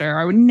manifestor, or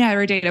I would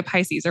never date a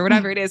Pisces, or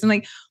whatever it is.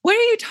 And what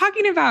are you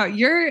talking about?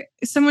 You're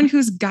someone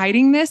who's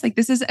guiding this.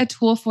 This is a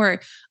tool for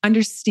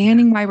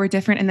understanding why we're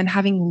different, and then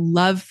having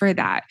love for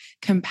that,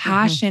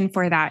 compassion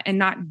for that, and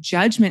not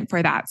judgment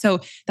for that. So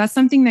that's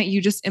something that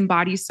you just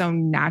embody so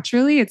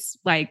naturally. It's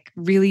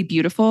really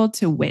beautiful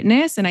to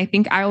witness. And I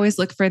think I always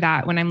look for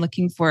that when I'm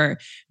looking for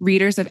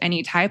readers of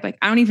any type.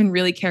 I don't even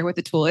really care what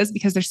the tool is,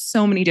 because there's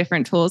so many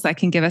different tools that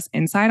can give us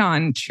insight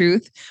on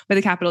truth with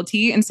a capital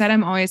T. Instead,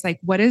 I'm always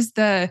what is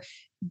the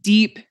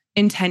deep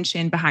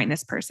intention behind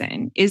this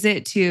person? Is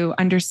it to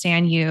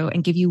understand you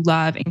and give you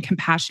love and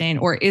compassion,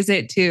 or is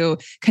it to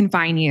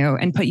confine you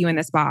and put you in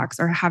this box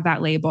or have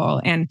that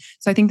label? And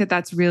so I think that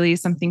that's really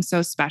something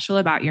so special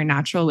about your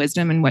natural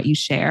wisdom and what you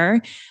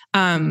share.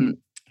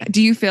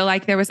 Do you feel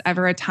like there was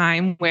ever a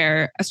time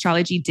where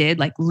astrology did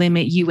like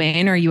limit you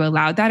in, or you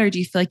allowed that? Or do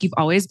you feel like you've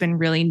always been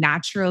really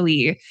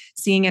naturally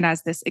seeing it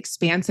as this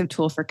expansive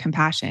tool for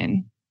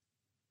compassion?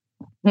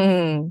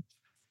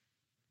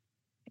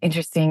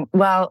 Interesting.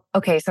 Well,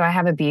 okay, so I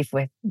have a beef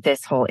with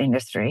this whole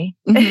industry.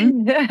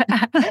 Same.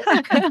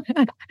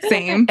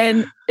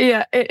 And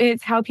yeah,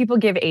 it's how people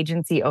give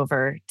agency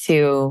over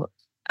to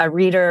a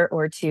reader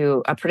or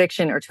to a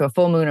prediction or to a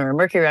full moon or a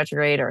Mercury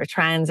retrograde or a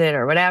transit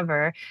or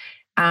whatever.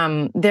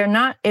 They're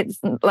not, it's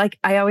like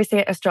I always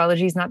say,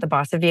 astrology is not the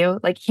boss of you.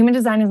 Like human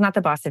design is not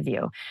the boss of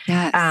you.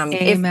 Yes.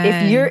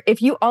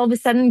 If you all of a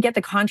sudden get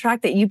the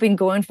contract that you've been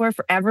going for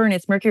forever and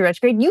it's Mercury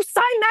retrograde, you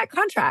sign that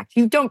contract.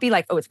 You don't be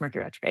like, oh, it's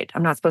Mercury retrograde,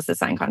 I'm not supposed to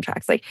sign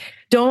contracts. Like,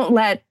 don't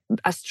let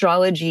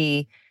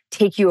astrology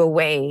take you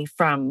away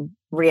from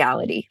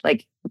reality.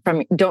 Like,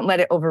 don't let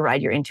it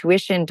override your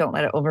intuition. Don't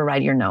let it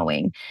override your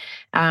knowing.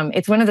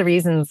 It's one of the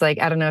reasons, like,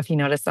 I don't know if you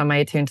noticed on my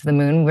Attune to the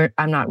Moon,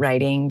 I'm not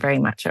writing very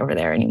much over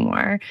there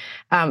anymore.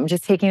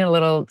 Just taking a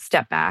little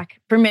step back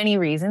for many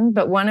reasons.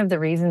 But one of the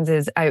reasons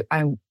is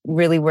I'm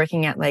really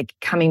working at like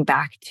coming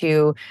back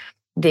to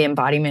the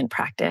embodiment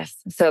practice.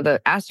 So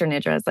the Astro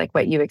Nidra is like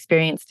what you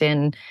experienced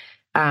in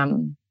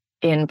Palm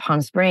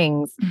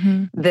Springs.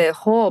 The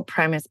whole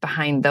premise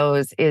behind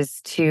those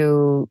is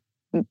to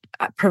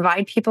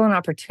provide people an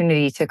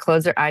opportunity to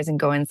close their eyes and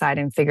go inside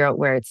and figure out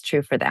where it's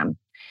true for them.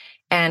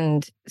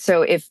 And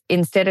so if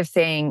instead of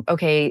saying,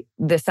 okay,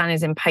 the sun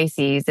is in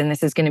Pisces and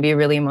this is going to be a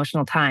really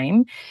emotional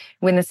time,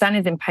 when the sun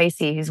is in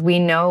Pisces, we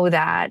know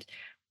that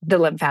the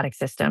lymphatic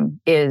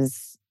system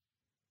is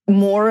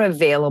more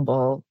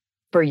available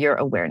for your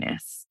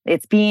awareness.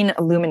 It's being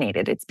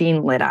illuminated. It's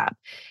being lit up.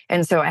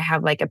 And so I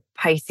have like a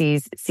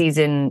Pisces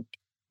season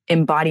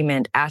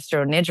embodiment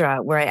Astro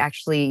Nidra where I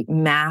actually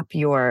map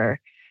your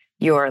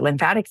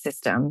lymphatic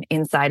system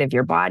inside of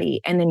your body.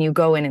 And then you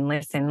go in and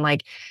listen.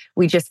 Like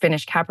we just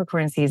finished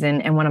Capricorn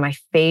season. And one of my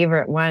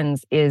favorite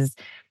ones is,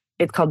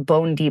 it's called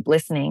bone deep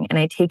listening. And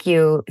I take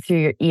you through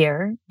your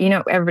ear. You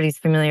know, everybody's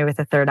familiar with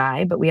the third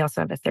eye, but we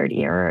also have a third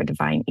ear or a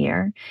divine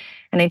ear.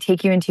 And I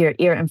take you into your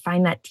ear and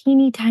find that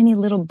teeny tiny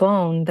little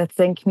bone that's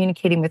then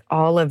communicating with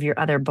all of your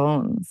other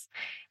bones.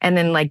 And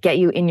then like get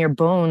you in your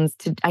bones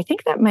to, I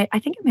think I might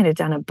have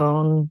done a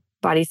bone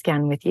body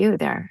scan with you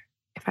there,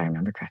 if I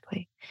remember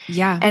correctly.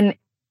 Yeah. And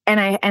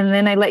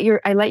then I let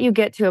you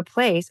get to a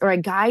place, or I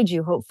guide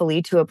you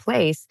hopefully to a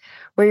place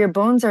where your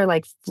bones are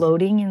like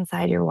floating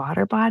inside your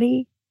water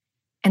body.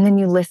 And then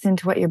you listen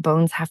to what your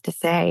bones have to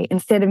say.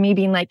 Instead of me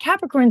being like,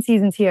 Capricorn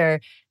season's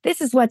here,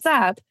 this is what's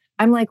up.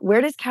 I'm like,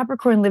 where does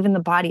Capricorn live in the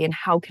body? And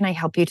how can I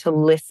help you to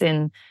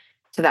listen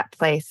to that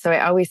place? So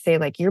I always say,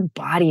 like, your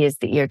body is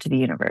the ear to the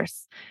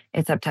universe.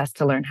 It's up to us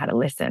to learn how to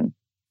listen.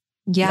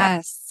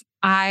 Yes.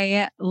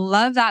 I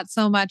love that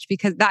so much,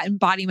 because that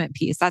embodiment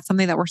piece, that's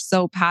something that we're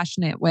so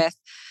passionate with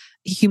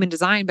human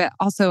design, but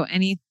also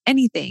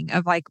anything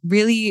of like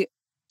really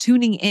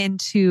tuning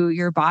into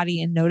your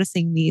body and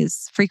noticing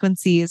these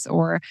frequencies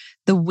or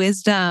the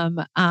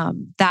wisdom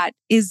that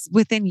is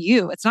within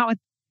you. It's not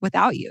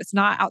without you. It's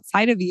not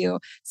outside of you,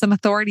 some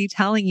authority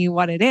telling you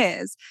what it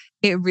is.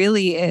 It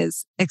really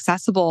is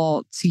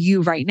accessible to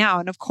you right now.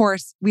 And of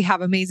course, we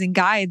have amazing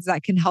guides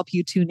that can help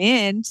you tune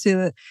in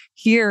to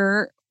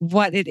hear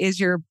what it is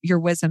your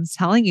wisdom's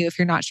telling you if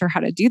you're not sure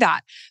how to do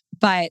that.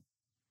 But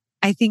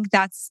I think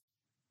that's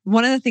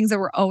one of the things that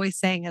we're always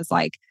saying is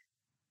like,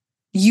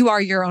 you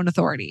are your own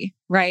authority,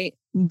 right?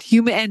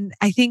 And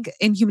I think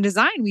in human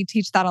design, we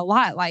teach that a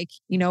lot. Like,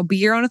 you know, be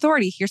your own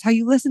authority. Here's how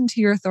you listen to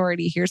your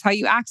authority. Here's how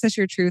you access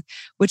your truth,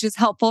 which is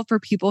helpful for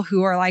people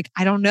who are like,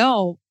 I don't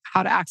know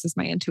how to access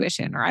my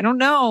intuition, or I don't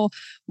know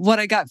what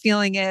a gut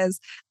feeling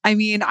is. I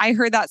mean, I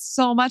heard that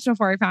so much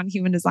before I found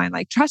human design,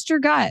 like trust your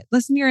gut,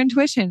 listen to your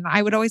intuition.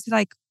 I would always be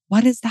like,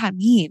 what does that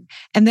mean?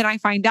 And then I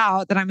find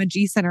out that I'm a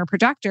G center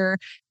projector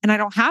and I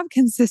don't have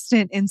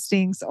consistent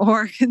instincts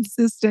or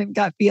consistent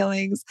gut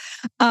feelings.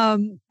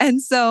 And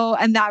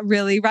that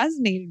really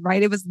resonated,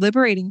 right? It was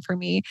liberating for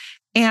me.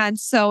 And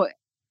so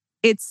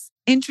it's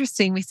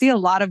interesting. We see a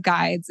lot of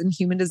guides in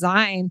human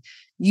design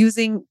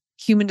using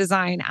human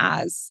design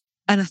as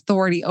an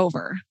authority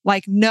over,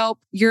 like, nope,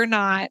 you're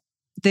not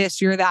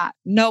this, you're that.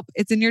 Nope,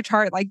 it's in your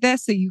chart like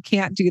this, so you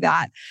can't do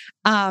that.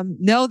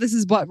 No, this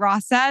is what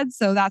Ross said,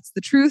 so that's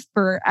the truth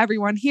for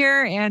everyone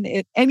here. And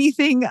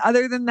anything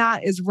other than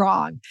that is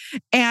wrong.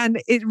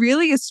 And it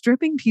really is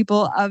stripping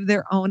people of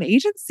their own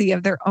agency,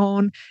 of their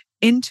own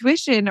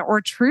intuition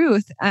or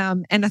truth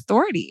and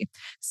authority.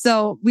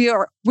 So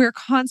we're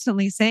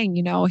constantly saying,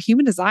 you know,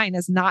 human design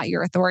is not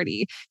your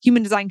authority.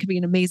 Human design can be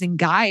an amazing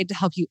guide to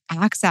help you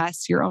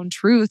access your own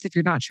truth if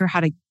you're not sure how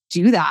to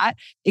do that.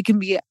 It can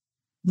be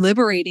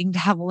liberating to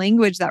have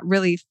language that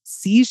really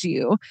sees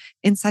you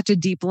in such a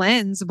deep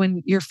lens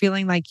when you're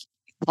feeling like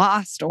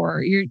lost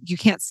or you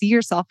can't see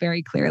yourself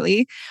very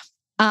clearly.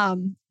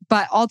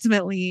 But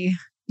ultimately,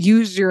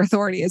 use your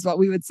authority is what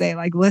we would say.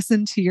 Like,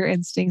 listen to your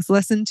instincts,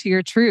 listen to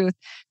your truth,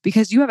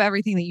 because you have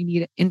everything that you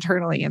need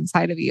internally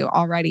inside of you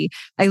already.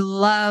 I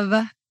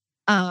love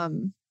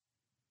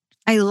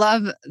I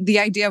love the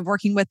idea of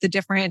working with the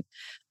different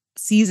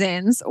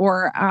seasons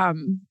or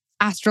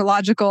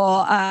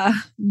astrological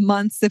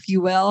months, if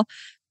you will,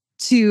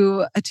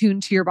 to attune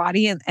to your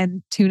body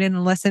and tune in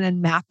and listen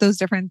and map those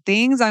different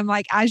things. I'm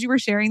like, as you were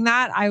sharing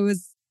that,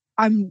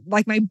 I'm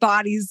like, my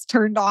body's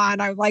turned on.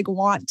 I like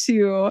want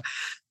to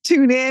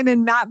tune in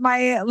and map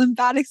my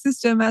lymphatic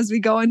system as we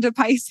go into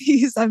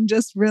Pisces. I'm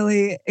just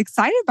really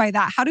excited by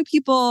that. How do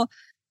people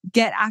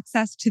get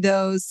access to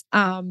those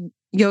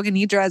yoga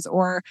nidras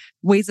or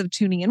ways of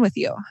tuning in with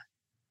you?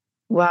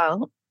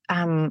 Well,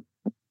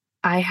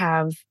 I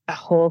have a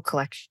whole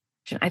collection.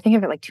 I think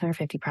I've got like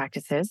 250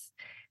 practices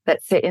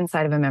that sit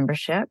inside of a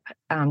membership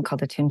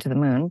called Attune to the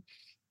Moon.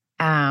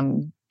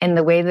 And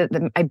the way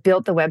that I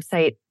built the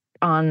website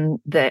on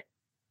the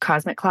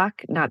cosmic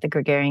clock, not the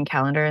Gregorian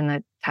calendar and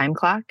the time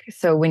clock.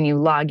 So when you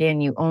log in,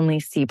 you only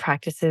see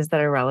practices that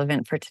are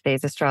relevant for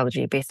today's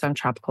astrology based on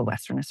tropical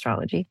Western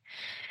astrology.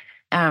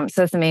 So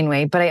that's the main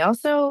way. But I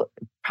also,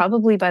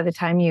 probably by the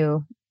time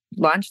you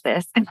launch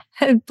this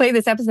and play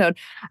this episode,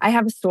 I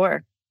have a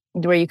store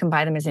where you can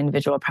buy them as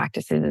individual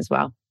practices as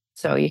well.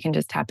 So you can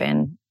just tap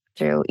in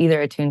through either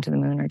Attune to the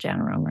Moon or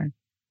Jana Roemer.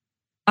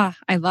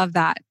 I love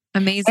that.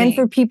 Amazing. And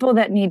for people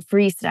that need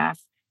free stuff,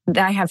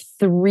 I have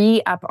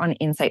 3 up on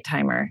Insight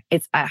Timer.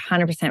 It's a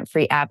 100%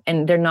 free app,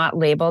 and they're not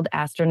labeled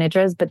Astro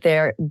Nidras, but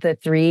they're the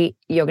 3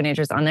 yoga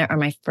nidras on there are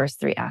my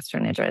first 3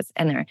 Astro Nidras,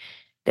 and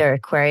they're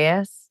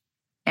Aquarius,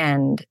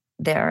 and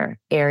they're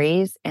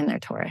Aries, and they're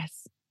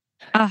Taurus.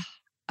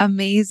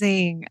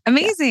 Amazing. Yeah.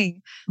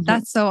 Mm-hmm.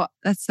 That's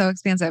so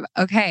expansive.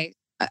 Okay.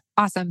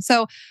 Awesome.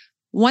 So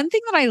one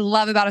thing that I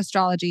love about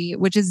astrology,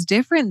 which is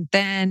different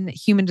than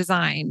human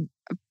design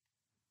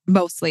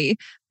mostly,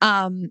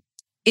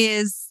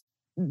 is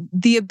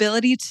the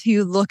ability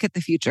to look at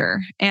the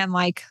future and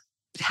like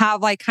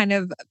have like kind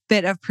of a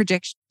bit of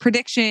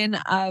prediction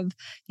of,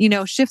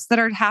 shifts that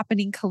are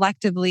happening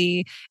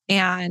collectively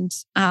and,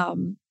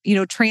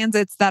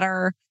 transits that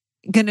are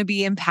going to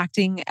be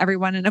impacting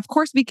everyone. And of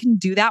course, we can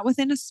do that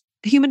within a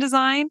human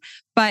design,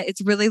 but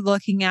it's really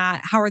looking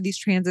at how are these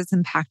transits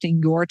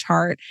impacting your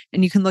chart.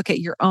 And you can look at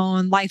your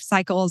own life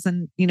cycles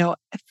and,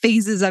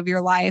 phases of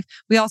your life.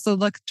 We also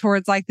look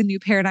towards like the new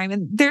paradigm.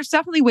 And there's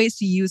definitely ways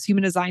to use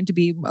human design to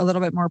be a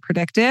little bit more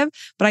predictive.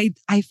 But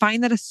I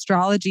find that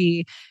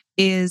astrology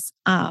is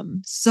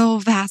so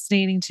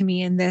fascinating to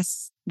me in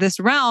this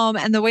realm.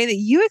 And the way that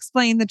you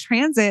explain the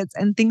transits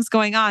and things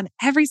going on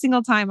every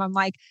single time, I'm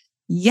like,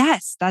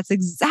 yes, that's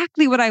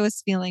exactly what I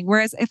was feeling.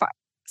 Whereas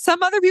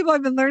some other people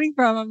I've been learning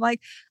from, I'm like,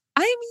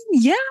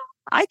 yeah,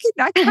 I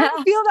kind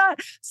of feel that.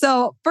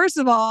 So first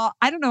of all,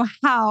 I don't know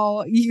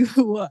how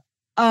you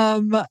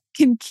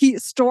can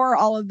store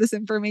all of this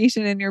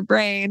information in your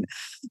brain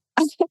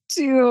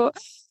to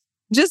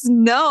just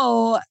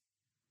know,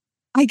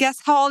 I guess,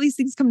 how all these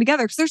things come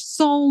together. Because there's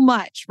so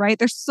much, right?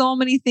 There's so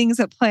many things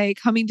at play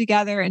coming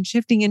together and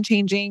shifting and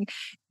changing.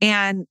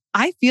 And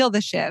I feel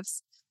the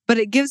shifts, but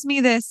it gives me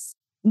this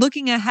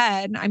looking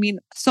ahead. I mean,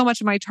 so much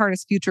of my chart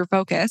is future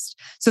focused.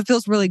 So it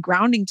feels really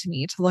grounding to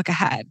me to look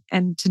ahead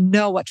and to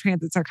know what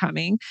transits are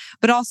coming.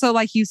 But also,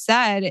 like you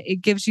said, it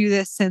gives you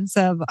this sense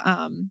of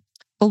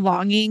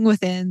belonging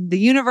within the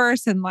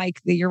universe and like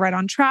that you're right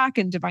on track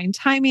and divine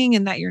timing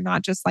and that you're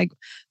not just like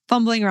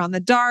fumbling around the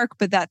dark,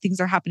 but that things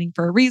are happening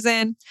for a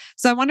reason.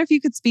 So I wonder if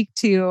you could speak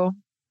to,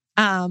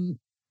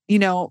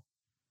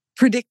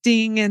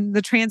 predicting and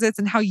the transits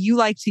and how you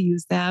like to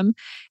use them.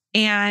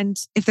 And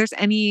if there's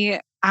any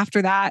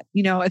after that,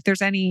 if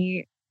there's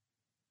any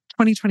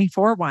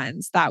 2024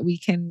 ones that we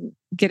can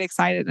get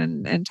excited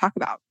and talk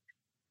about.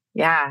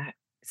 Yeah.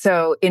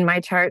 So in my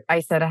chart, I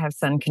said I have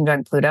Sun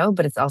conjunct Pluto,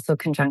 but it's also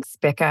conjunct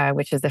Spica,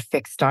 which is a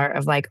fixed star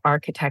of like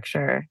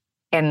architecture.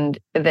 And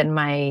then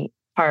my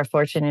Power of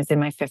Fortune is in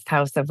my 5th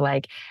house of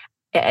like,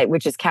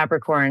 which is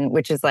Capricorn,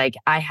 which is like,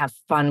 I have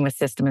fun with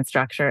system and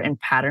structure and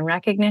pattern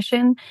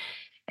recognition.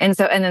 And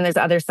then there's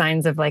other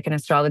signs of like an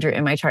astrologer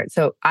in my chart.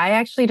 So I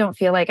actually don't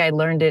feel like I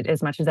learned it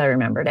as much as I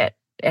remembered it.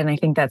 And I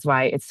think that's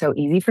why it's so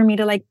easy for me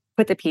to like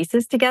put the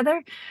pieces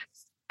together.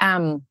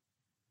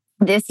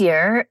 This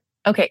year,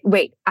 okay,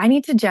 wait, I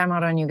need to jam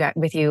out on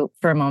with you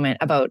for a moment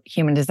about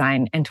human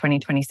design in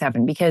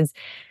 2027, because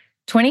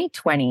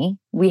 2020,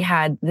 we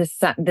had this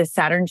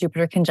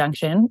Saturn-Jupiter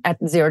conjunction at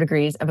 0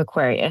 degrees of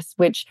Aquarius,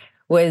 which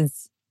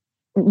was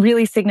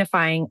really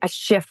signifying a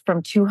shift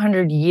from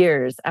 200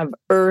 years of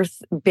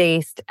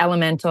earth-based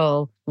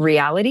elemental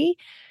reality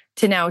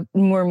to now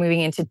we're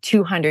moving into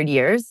 200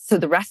 years. So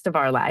the rest of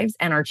our lives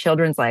and our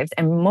children's lives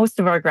and most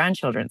of our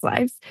grandchildren's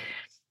lives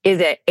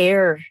is an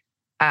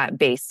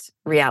air-based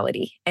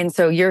reality. And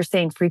so you're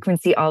saying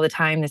frequency all the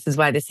time. This is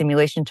why the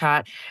simulation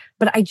taught.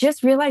 But I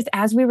just realized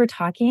as we were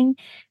talking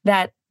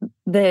that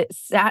the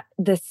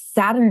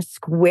Saturn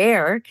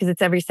square, because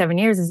it's every 7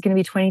 years, is going to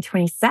be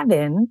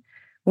 2027.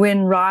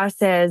 When Ra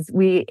says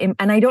and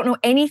I don't know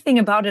anything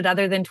about it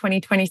other than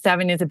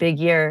 2027 is a big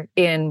year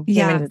in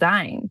human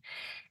design.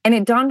 And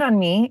it dawned on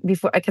me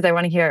before, because I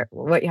want to hear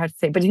what you have to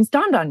say, but it's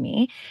dawned on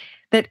me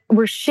that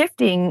we're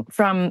shifting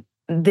from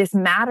this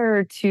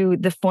matter to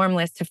the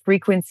formless, to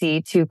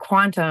frequency, to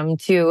quantum,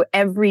 to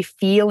every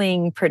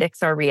feeling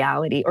predicts our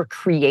reality or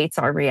creates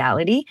our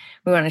reality.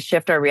 We want to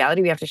shift our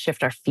reality. We have to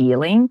shift our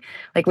feeling.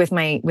 Like with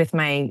my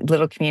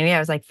little community, I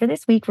was like, for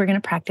this week, we're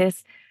going to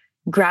practice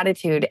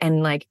gratitude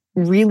and like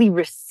really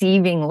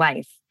receiving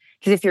life.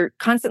 Because if you're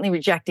constantly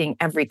rejecting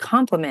every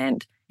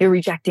compliment, you're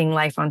rejecting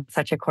life on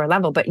such a core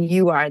level, but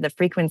you are the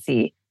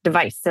frequency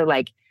device. So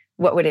like,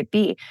 what would it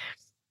be?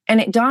 And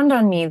it dawned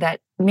on me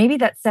that maybe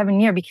that's 7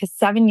 years, because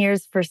 7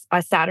 years for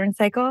a Saturn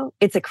cycle,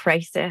 it's a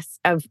crisis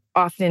of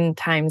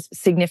oftentimes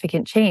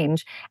significant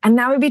change. And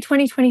that would be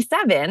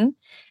 2027.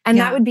 And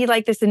that would be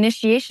like this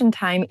initiation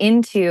time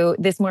into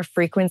this more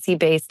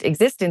frequency-based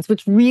existence,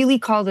 which really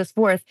calls us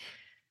forth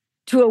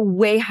to a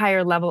way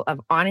higher level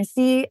of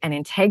honesty and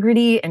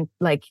integrity. And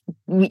like,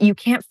 you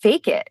can't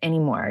fake it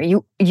anymore.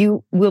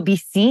 You will be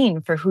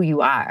seen for who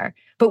you are.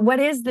 But what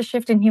is the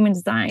shift in human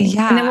design?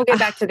 Yeah. And then we'll get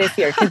back to this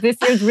year, because this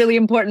year is really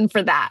important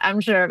for that.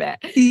 I'm sure of it.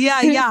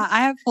 Yeah.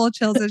 I have full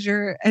chills as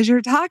you're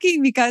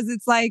talking, because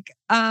it's like,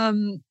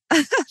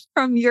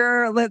 from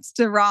your lips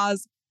to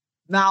Ra's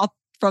mouth,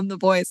 from the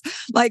voice,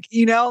 like,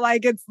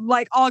 like it's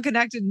like all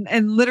connected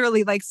and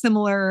literally like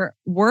similar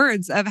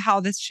words of how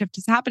this shift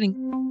is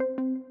happening.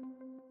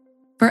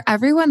 For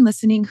everyone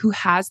listening who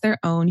has their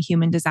own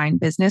human design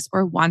business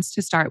or wants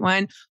to start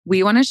one,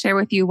 we want to share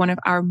with you one of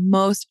our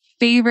most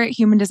favorite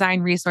human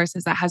design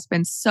resources that has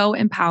been so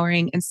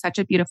empowering and such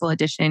a beautiful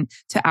addition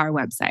to our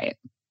website.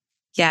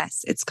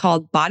 Yes, it's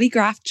called Body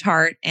Graph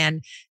Chart.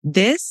 And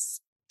this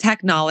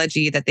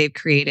technology that they've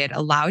created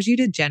allows you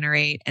to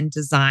generate and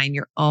design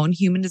your own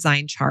human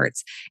design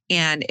charts.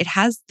 And it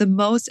has the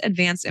most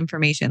advanced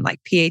information like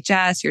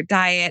PHS, your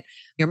diet,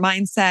 your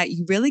mindset.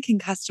 You really can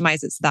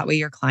customize it so that way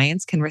your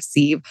clients can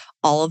receive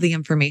all of the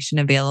information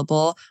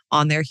available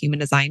on their human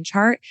design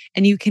chart.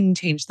 And you can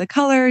change the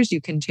colors,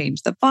 you can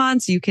change the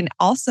fonts, you can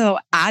also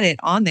add it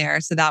on there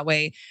so that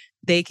way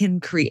they can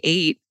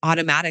create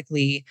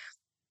automatically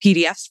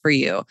PDFs for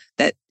you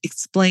that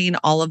explain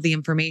all of the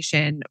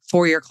information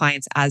for your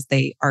clients as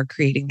they are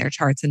creating their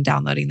charts and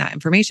downloading that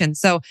information.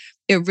 So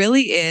it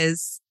really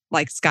is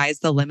like sky's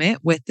the limit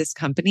with this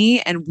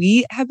company. And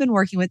we have been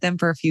working with them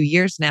for a few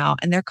years now,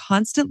 and they're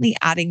constantly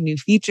adding new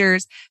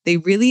features. They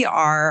really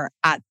are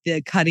at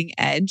the cutting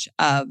edge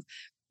of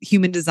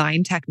human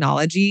design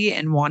technology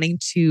and wanting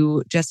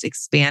to just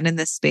expand in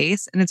this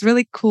space. And it's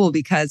really cool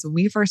because when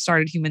we first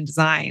started human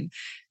design,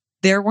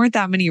 there weren't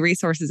that many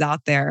resources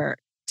out there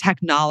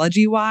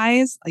technology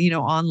wise,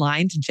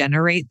 online to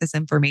generate this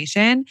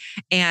information.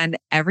 And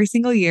every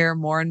single year,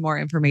 more and more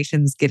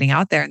information is getting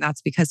out there. And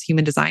that's because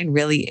human design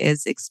really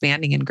is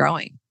expanding and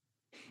growing.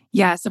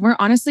 Yes. And we're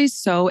honestly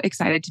so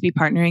excited to be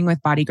partnering with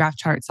Body Graph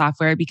Chart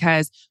software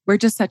because we're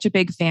just such a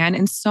big fan.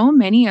 And so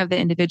many of the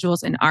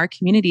individuals in our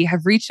community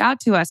have reached out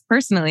to us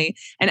personally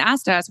and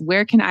asked us,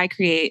 where can I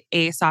create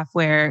a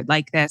software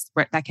like this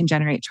that can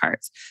generate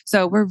charts?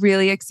 So we're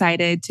really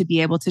excited to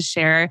be able to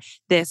share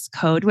this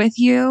code with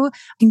you. You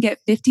can get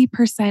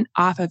 50%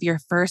 off of your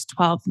first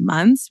 12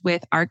 months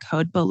with our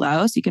code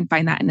below. So you can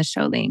find that in the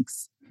show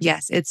links.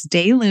 Yes, it's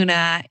Day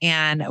Luna,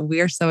 and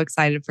we are so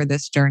excited for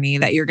this journey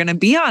that you're going to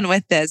be on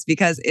with this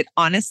because it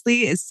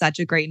honestly is such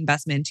a great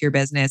investment into your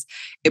business.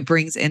 It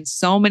brings in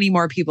so many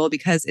more people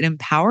because it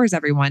empowers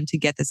everyone to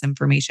get this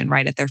information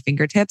right at their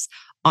fingertips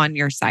on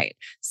your site.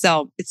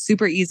 So it's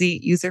super easy,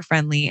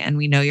 user-friendly, and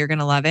we know you're going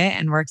to love it.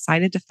 And we're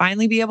excited to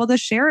finally be able to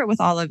share it with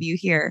all of you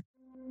here.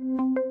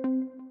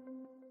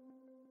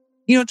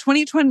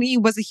 2020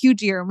 was a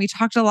huge year, and we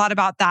talked a lot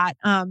about that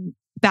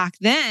back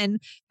then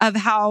of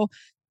how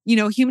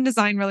human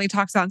design really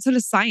talks about, and so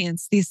does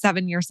science, these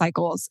 7-year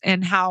cycles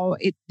and how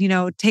it,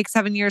 takes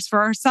 7 years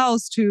for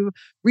ourselves to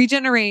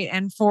regenerate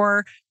and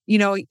for,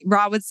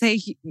 Ra would say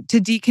to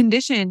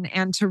decondition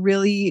and to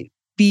really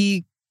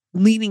be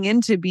leaning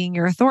into being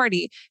your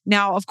authority.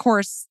 Now, of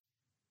course,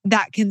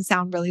 that can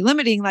sound really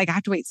limiting. Like I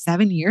have to wait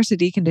 7 years to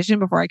decondition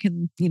before I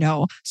can,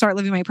 start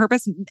living my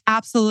purpose.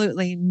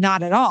 Absolutely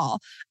not at all.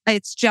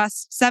 It's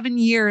just 7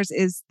 years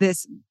is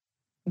this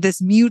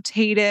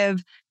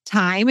mutative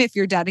time if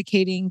you're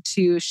dedicating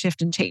to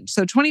shift and change.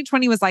 So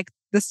 2020 was like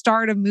the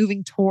start of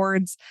moving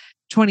towards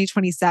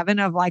 2027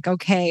 of like,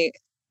 okay,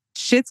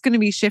 shit's going to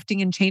be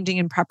shifting and changing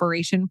in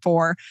preparation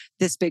for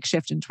this big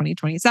shift in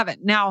 2027.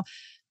 Now,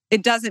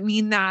 it doesn't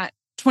mean that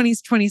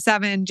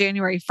 2027,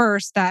 January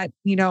 1st, that,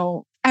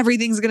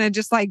 everything's going to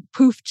just like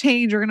poof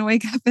change. We're going to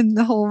wake up and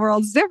the whole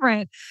world's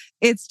different.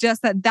 It's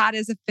just that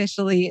is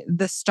officially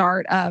the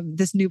start of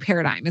this new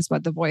paradigm is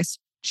what the voice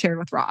shared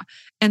with Ra.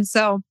 And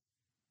so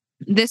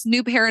this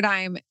new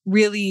paradigm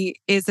really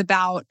is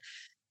about,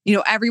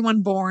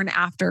 everyone born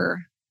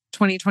after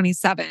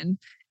 2027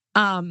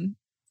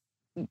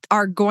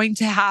 are going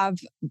to have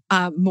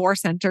more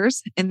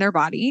centers in their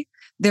body.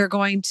 They're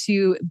going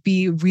to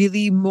be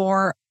really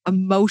more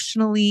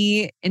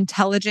emotionally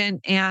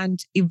intelligent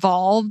and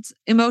evolved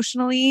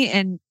emotionally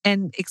and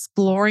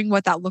exploring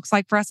what that looks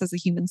like for us as a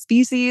human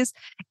species.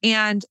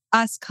 And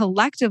us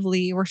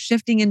collectively, we're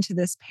shifting into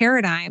this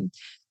paradigm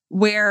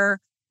where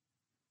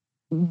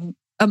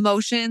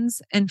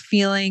emotions and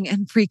feeling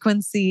and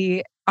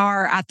frequency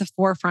are at the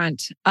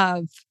forefront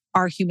of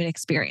our human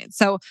experience.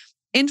 So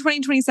in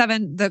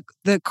 2027,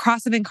 the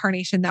cross of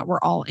incarnation that we're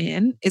all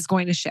in is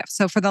going to shift.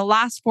 So for the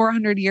last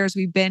 400 years,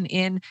 we've been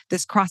in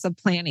this cross of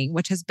planning,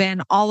 which has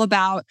been all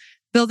about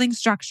building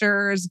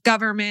structures,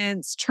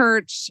 governments,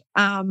 church,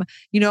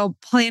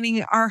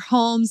 planning our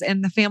homes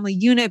and the family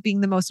unit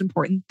being the most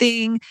important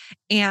thing.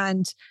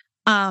 And,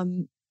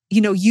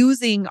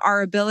 using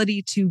our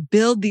ability to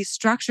build these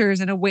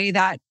structures in a way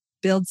that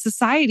builds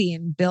society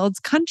and builds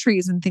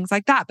countries and things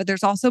like that. But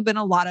there's also been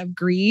a lot of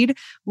greed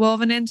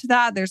woven into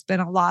that. There's been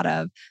a lot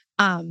of,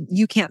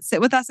 you can't sit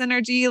with us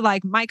energy.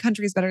 Like my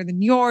country's better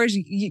than yours.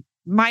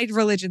 My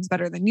religion's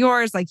better than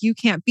yours. Like you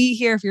can't be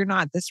here if you're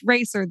not this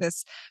race or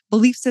this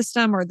belief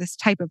system or this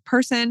type of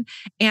person.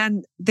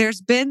 And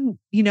there's been,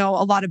 a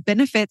lot of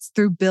benefits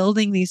through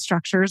building these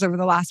structures over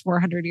the last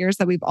 400 years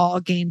that we've all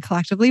gained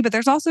collectively, but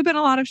there's also been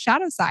a lot of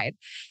shadow side.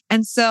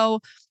 And so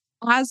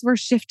as we're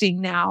shifting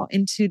now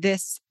into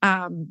this,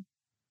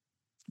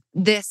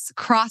 this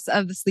cross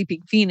of the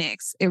sleeping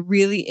phoenix, it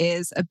really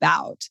is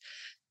about,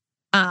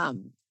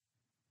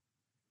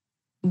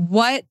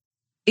 what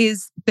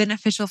is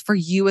beneficial for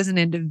you as an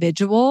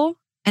individual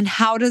and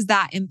how does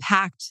that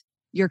impact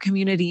your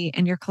community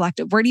and your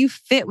collective? Where do you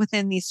fit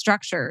within these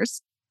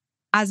structures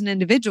as an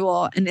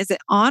individual? And is it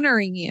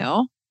honoring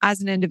you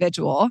as an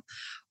individual?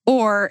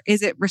 Or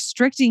is it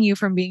restricting you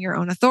from being your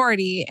own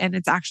authority and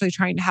it's actually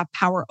trying to have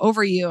power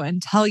over you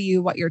and tell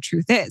you what your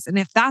truth is? And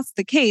if that's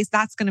the case,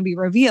 that's going to be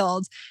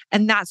revealed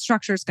and that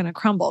structure is going to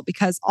crumble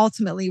because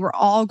ultimately we're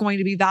all going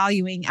to be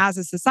valuing as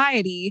a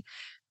society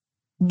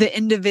the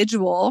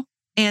individual.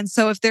 And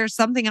so if there's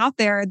something out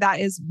there that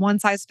is one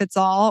size fits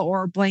all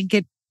or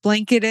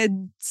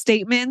blanketed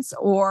statements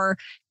or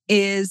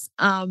is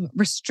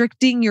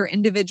restricting your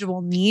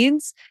individual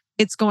needs,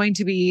 it's going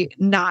to be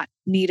not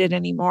needed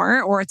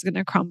anymore, or it's going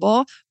to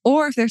crumble.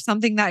 Or if there's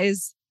something that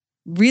is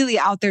really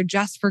out there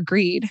just for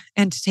greed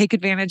and to take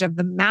advantage of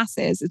the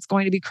masses, it's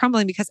going to be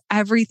crumbling because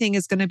everything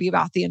is going to be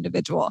about the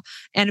individual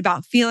and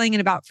about feeling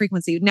and about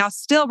frequency. Now,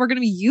 still, we're going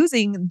to be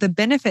using the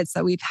benefits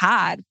that we've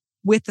had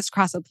with this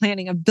cross of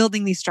planning of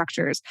building these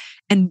structures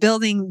and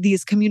building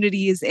these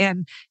communities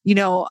and,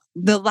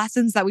 the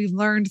lessons that we've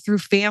learned through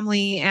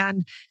family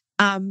and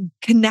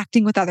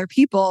connecting with other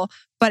people,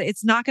 but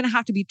it's not going to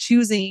have to be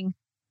choosing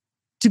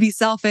to be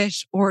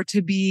selfish or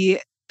to be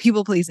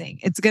people pleasing.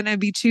 It's going to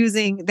be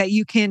choosing that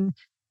you can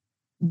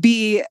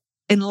be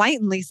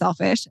enlightenedly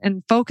selfish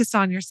and focused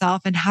on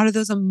yourself and how do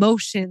those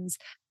emotions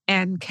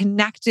and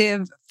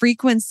connective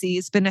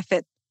frequencies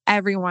benefit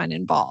everyone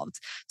involved.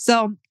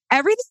 So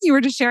everything you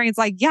were just sharing, it's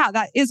like, yeah,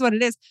 that is what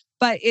it is.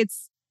 But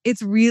it's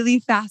really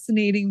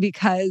fascinating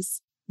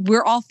because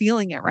we're all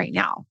feeling it right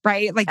now,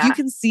 right? Like you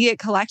can see it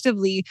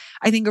collectively.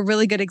 I think a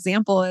really good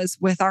example is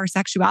with our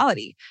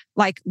sexuality.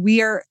 Like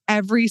we are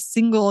every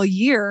single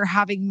year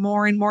having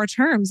more and more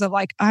terms of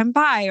like, I'm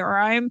bi or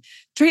I'm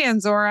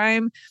trans or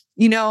I'm,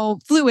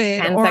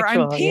 fluid or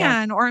I'm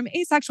pan or I'm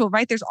asexual,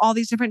 right? There's all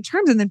these different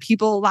terms. And then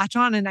people latch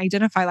on and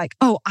identify like,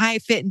 oh, I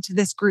fit into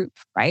this group,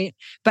 right?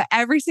 But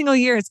every single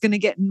year it's going to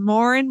get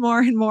more and more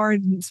and more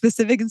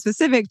specific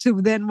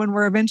to then when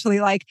we're eventually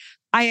like,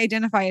 I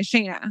identify as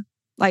Shana.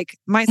 Like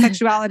my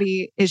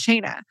sexuality is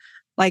Shana.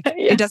 Like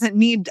It doesn't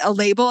need a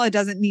label. It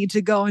doesn't need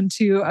to go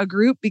into a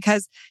group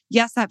because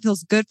yes, that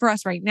feels good for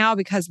us right now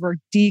because we're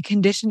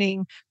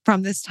deconditioning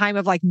from this time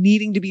of like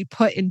needing to be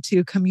put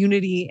into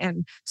community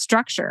and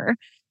structure.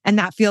 And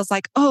that feels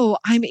like, oh,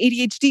 I'm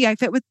ADHD. I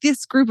fit with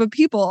this group of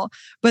people.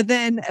 But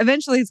then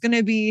eventually it's going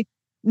to be,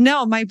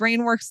 no, my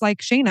brain works like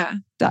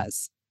Shana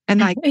does. And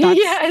like,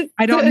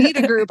 I don't need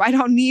a group. I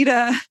don't need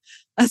a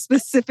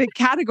specific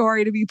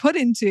category to be put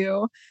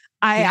into.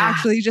 I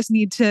actually just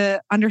need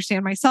to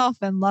understand myself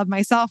and love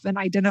myself and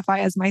identify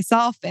as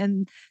myself.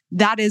 And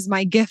that is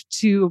my gift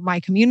to my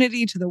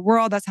community, to the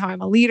world. That's how I'm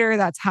a leader.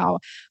 That's how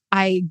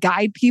I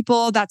guide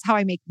people. That's how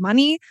I make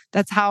money.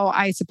 That's how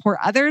I support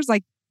others.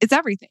 Like it's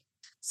everything.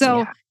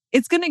 So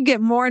it's going to get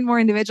more and more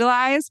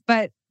individualized,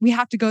 but we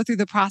have to go through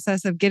the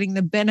process of getting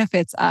the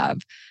benefits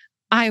of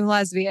I'm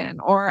lesbian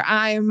or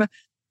I'm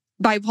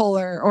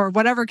bipolar or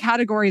whatever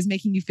category is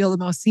making you feel the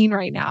most seen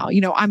right now.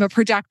 I'm a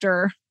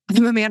projector.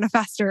 I'm a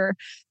manifester.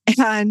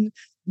 And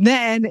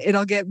then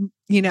it'll get,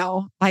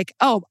 like,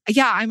 oh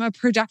yeah, I'm a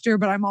projector,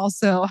 but I'm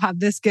also have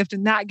this gift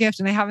and that gift.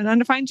 And I have an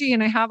undefined G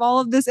and I have all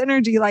of this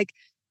energy. Like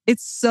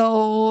it's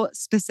so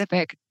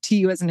specific to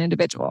you as an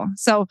individual.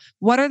 So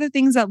what are the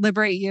things that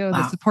liberate you,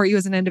 that support you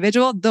as an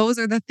individual? Those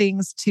are the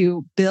things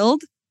to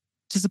build,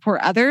 to support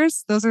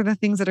others. Those are the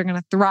things that are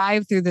going to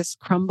thrive through this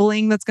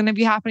crumbling that's going to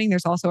be happening.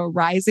 There's also a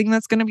rising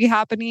that's going to be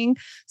happening.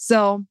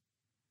 So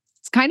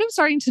it's kind of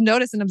starting to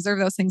notice and observe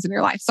those things in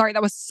your life. Sorry,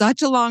 that was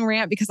such a long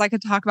rant because I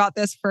could talk about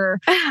this for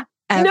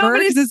ever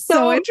because it's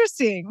so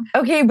interesting.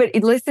 Okay, but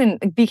listen,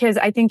 because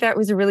I think that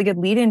was a really good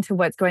lead into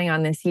what's going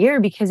on this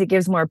year because it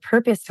gives more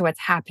purpose to what's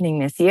happening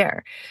this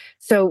year.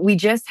 So we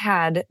just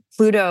had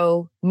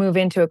Pluto move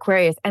into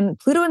Aquarius and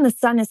Pluto and the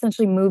sun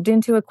essentially moved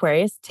into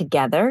Aquarius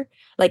together.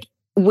 Like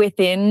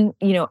within,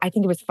 I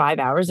think it was 5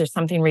 hours or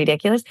something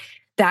ridiculous.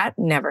 That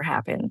never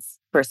happens.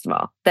 First of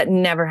all, that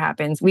never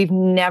happens. We've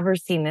never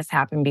seen this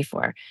happen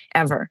before,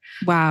 ever.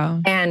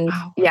 Wow. And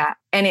yeah,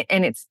 and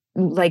it's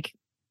like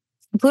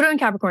Pluto in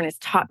Capricorn is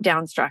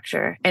top-down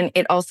structure, and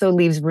it also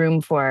leaves room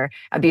for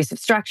abusive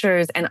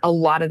structures and a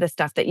lot of the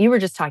stuff that you were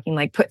just talking,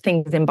 like put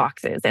things in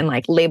boxes and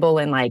like label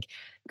and like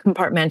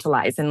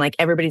compartmentalize and like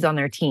everybody's on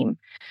their team,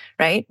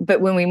 right? But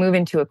when we move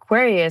into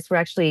Aquarius, we're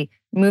actually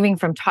moving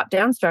from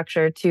top-down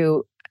structure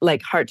to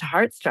like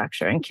heart-to-heart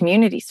structure and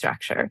community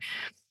structure.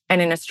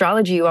 And in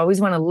astrology, you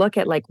always want to look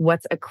at like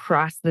what's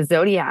across the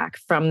zodiac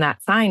from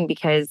that sign,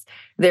 because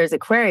there's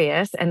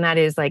Aquarius and that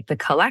is like the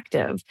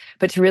collective.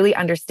 But to really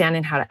understand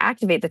and how to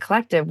activate the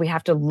collective, we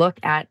have to look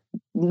at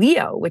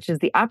Leo, which is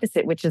the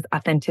opposite, which is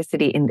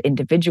authenticity in the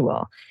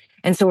individual.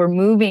 And so we're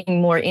moving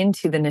more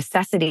into the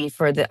necessity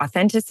for the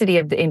authenticity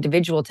of the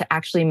individual to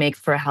actually make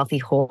for a healthy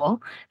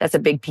whole. That's a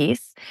big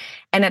piece.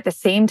 And at the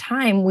same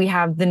time, we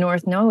have the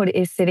North Node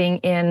is sitting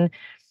in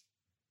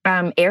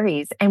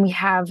Aries. And we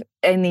have,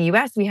 in the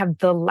US, we have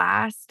the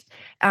last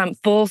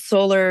full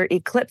solar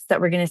eclipse that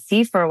we're going to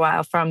see for a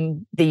while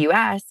from the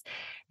US.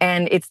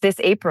 And it's this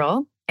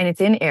April and it's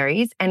in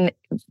Aries. And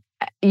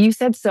you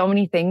said so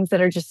many things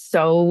that are just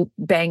so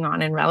bang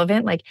on and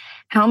relevant. Like,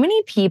 how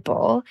many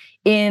people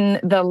in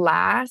the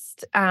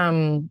last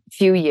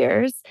few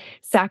years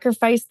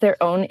sacrificed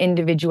their own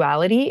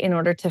individuality in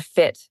order to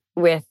fit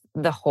with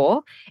the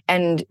whole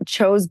and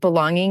chose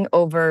belonging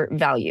over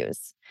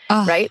values?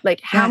 Right?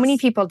 Like, how many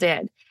people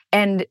did?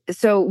 And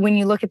so when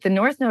you look at the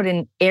North Node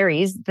in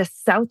Aries, the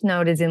South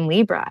Node is in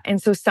Libra. And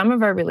so some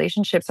of our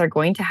relationships are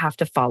going to have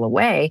to fall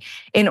away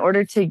in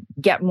order to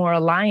get more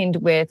aligned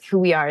with who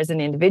we are as an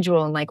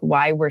individual and like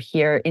why we're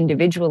here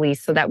individually,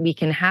 so that we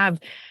can have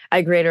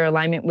a greater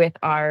alignment with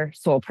our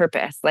soul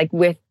purpose, like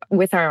with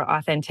our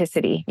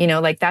authenticity.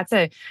 Like that's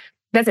a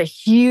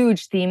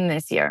huge theme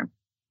this year.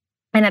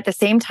 And at the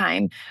same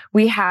time,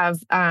 we have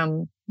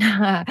Saturn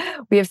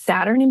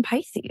in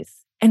Pisces.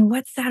 And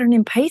what's Saturn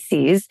in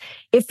Pisces?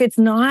 If it's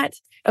not,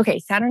 okay,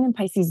 Saturn in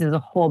Pisces is a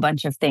whole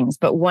bunch of things,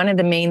 but one of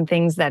the main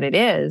things that it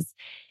is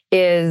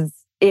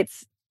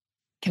it's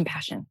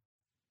compassion.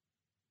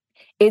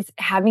 It's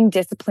having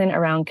discipline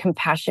around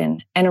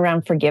compassion and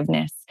around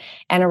forgiveness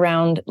and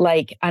around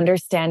like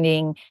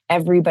understanding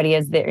everybody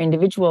as their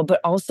individual, but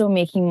also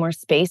making more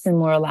space and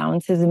more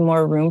allowances and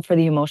more room for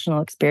the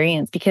emotional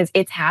experience, because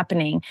it's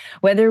happening.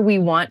 Whether we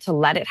want to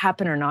let it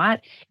happen or not,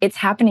 it's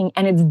happening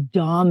and it's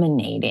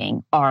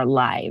dominating our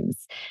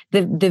lives.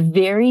 The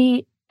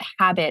very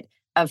habit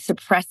of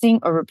suppressing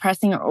or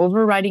repressing or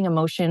overriding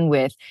emotion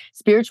with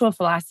spiritual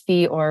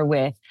philosophy or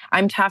with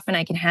I'm tough and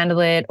I can handle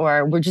it,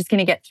 or we're just going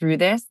to get through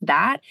this,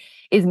 that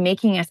is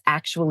making us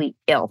actually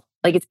ill.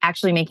 Like, it's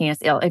actually making us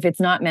ill. If it's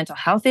not mental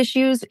health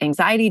issues,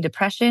 anxiety,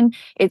 depression,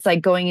 it's like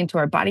going into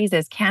our bodies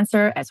as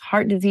cancer, as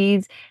heart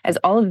disease, as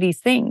all of these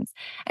things.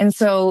 And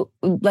so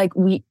like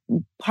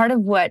part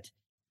of what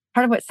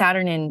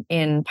Saturn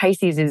in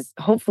Pisces is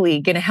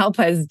hopefully going to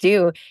help us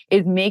do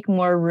is make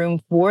more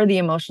room for the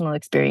emotional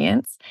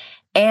experience.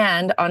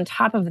 And on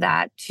top of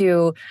that,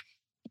 to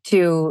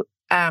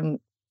allow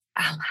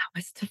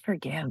us to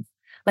forgive.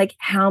 Like,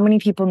 how many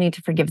people need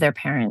to forgive their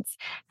parents?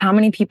 How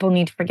many people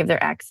need to forgive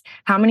their ex?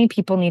 How many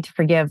people need to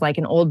forgive like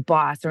an old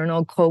boss or an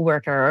old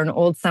coworker or an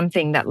old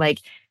something that like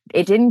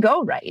it didn't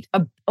go right?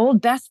 An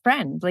old best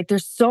friend. Like,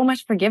 there's so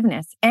much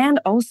forgiveness. And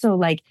also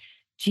like,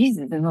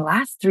 Jesus, in the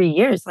last 3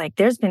 years, like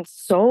there's been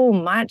so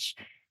much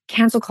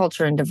cancel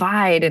culture and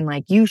divide and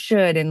like you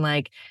should and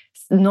like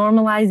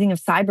normalizing of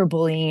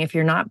cyberbullying if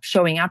you're not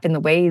showing up in the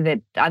way that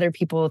other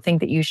people think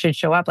that you should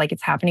show up. Like,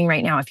 it's happening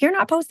right now. If you're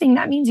not posting,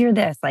 that means you're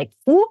this. Like,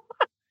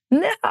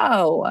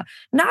 no,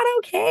 not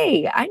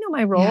okay. I know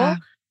my role. Yeah.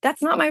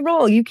 That's not my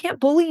role. You can't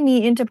bully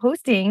me into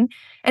posting.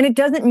 And it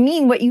doesn't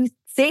mean what you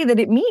say that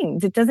it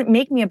means. It doesn't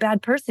make me a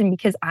bad person,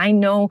 because I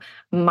know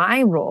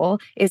my role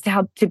is to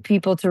help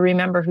people to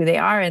remember who they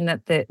are, and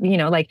that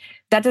like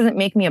that doesn't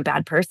make me a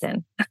bad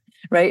person,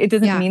 right? It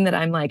doesn't mean that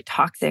I'm like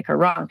toxic or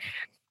wrong.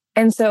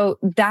 And so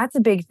that's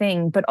a big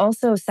thing. But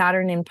also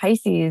Saturn in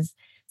Pisces,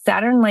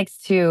 Saturn likes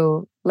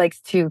to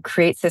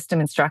create system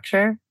and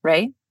structure,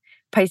 right?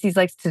 Pisces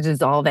likes to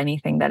dissolve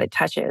anything that it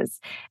touches.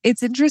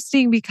 It's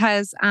interesting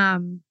because,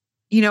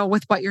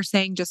 with what you're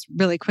saying, just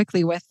really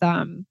quickly with,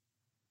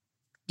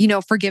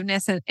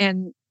 forgiveness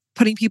and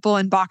putting people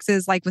in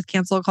boxes, like with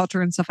cancel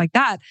culture and stuff like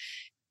that.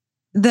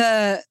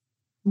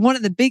 One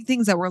of the big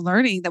things that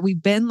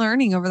we've been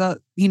learning over the,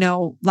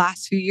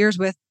 last few years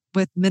with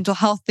mental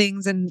health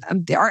things and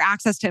our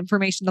access to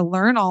information to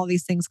learn all of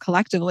these things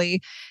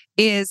collectively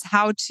is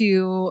how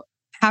to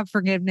have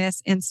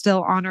forgiveness and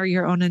still honor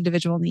your own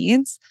individual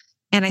needs.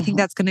 And I think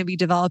that's going to be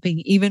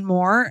developing even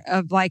more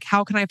of like,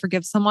 how can I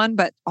forgive someone,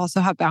 but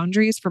also have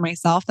boundaries for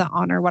myself that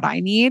honor what I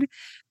need.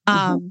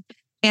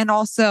 And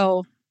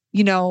also,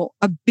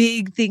 a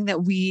big thing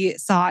that we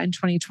saw in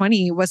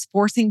 2020 was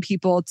forcing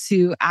people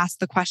to ask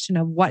the question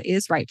of what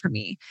is right for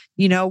me,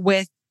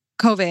 with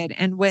COVID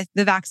and with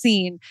the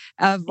vaccine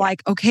of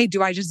like, okay,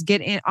 do I just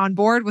get on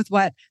board with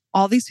what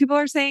all these people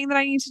are saying that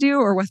I need to do,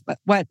 or with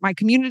what my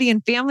community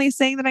and family is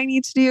saying that I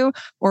need to do,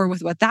 or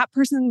with what that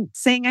person's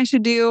saying I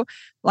should do?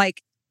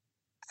 Like,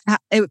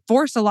 it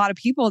forced a lot of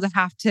people to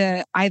have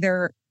to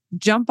either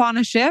jump on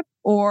a ship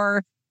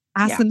or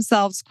ask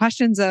themselves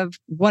questions of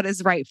what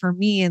is right for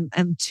me,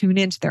 and tune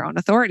into their own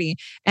authority.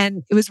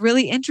 And it was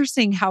really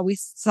interesting how we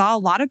saw a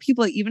lot of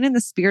people, even in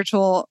the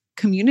spiritual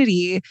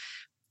community,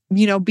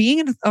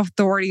 being an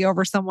authority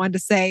over someone to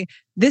say,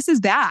 this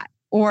is bad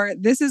or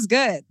this is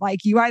good. Like,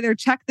 you either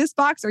check this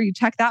box or you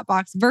check that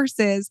box,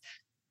 versus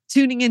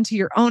tuning into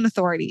your own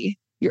authority,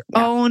 your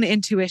own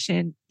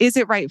intuition. Is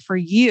it right for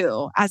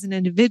you as an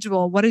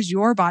individual? What is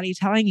your body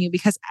telling you?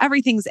 Because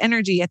everything's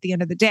energy at the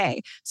end of the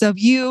day. So if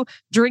you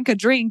drink a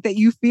drink that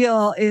you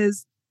feel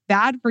is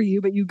bad for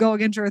you, but you go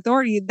against your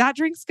authority, that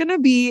drink's going to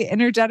be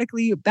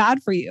energetically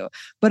bad for you.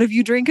 But if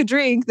you drink a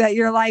drink that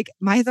you're like,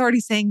 my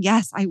authority's saying,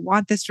 yes, I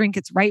want this drink,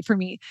 it's right for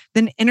me,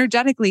 then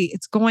energetically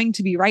it's going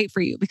to be right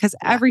for you, because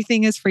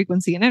everything is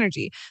frequency and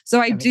energy. So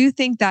I do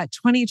think that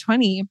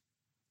 2020,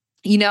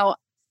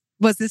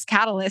 was this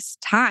catalyst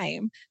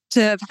time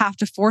to have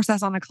to force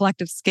us on a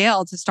collective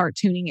scale to start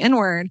tuning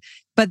inward.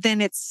 But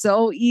then it's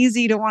so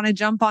easy to want to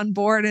jump on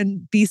board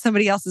and be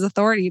somebody else's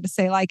authority, to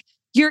say like,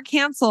 you're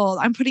canceled.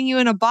 I'm putting you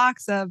in a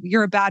box of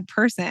you're a bad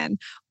person,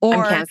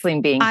 or I'm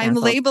canceling being canceled.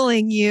 I'm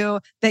labeling you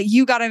that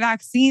you got a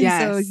vaccine,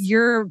 so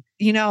you're,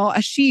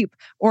 a sheep,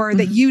 or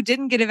that you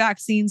didn't get a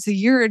vaccine, so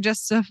you're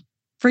just a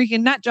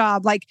freaking nut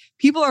job. Like,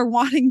 people are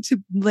wanting to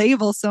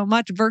label so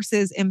much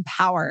versus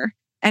empower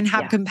and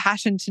have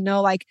compassion to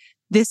know, like,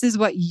 this is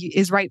what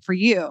is right for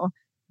you.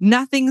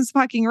 Nothing's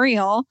fucking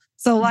real.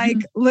 So like,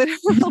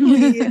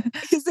 literally,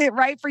 is it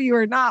right for you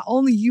or not?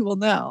 Only you will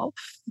know.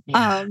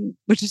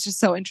 Which is just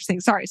so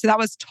interesting. Sorry. So that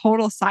was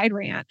total side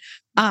rant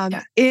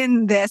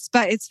in this,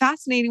 but it's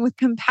fascinating with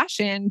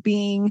compassion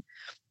being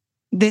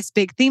this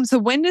big theme. So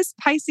when does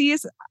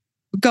Pisces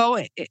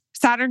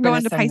Saturn go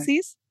into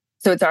Pisces?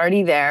 So it's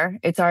already there.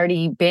 It's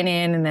already been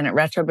in, and then it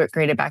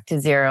retrograded back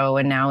to 0.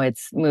 And now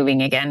it's moving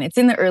again. It's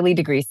in the early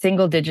degrees,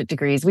 single digit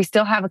degrees. We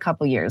still have a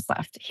couple years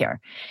left here.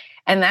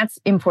 And that's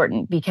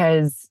important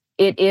because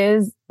it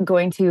is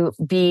going to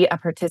be a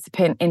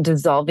participant in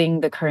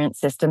dissolving the current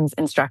systems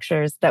and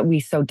structures that we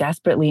so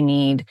desperately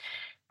need.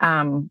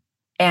 And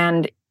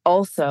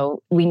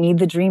also, we need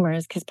the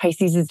dreamers, because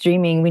Pisces is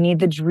dreaming. We need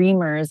the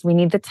dreamers. We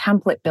need the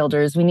template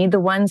builders. We need the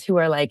ones who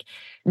are like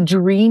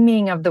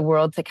dreaming of the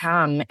world to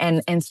come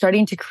and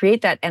starting to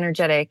create that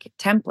energetic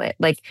template.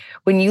 Like,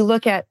 when you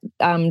look at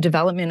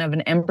development of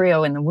an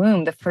embryo in the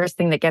womb, the first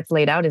thing that gets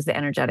laid out is the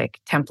energetic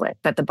template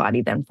that the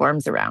body then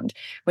forms around.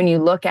 When you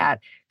look at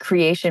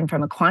creation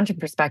from a quantum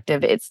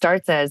perspective, it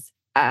starts as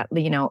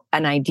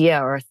an idea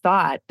or a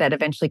thought that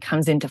eventually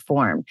comes into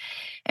form.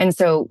 And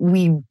so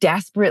we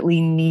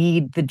desperately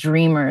need the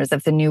dreamers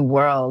of the new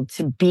world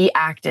to be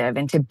active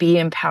and to be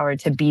empowered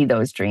to be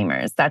those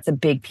dreamers. That's a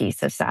big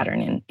piece of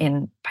Saturn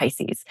in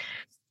Pisces.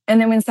 And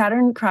then when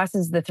Saturn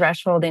crosses the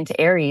threshold into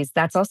Aries,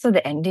 that's also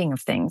the ending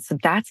of things. So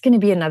that's going to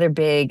be another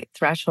big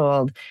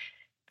threshold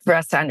for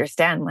us to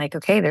understand, like,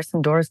 okay, there's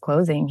some doors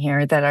closing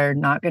here that are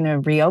not going to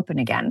reopen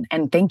again.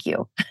 And thank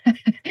you.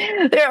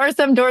 There are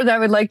some doors I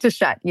would like to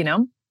shut,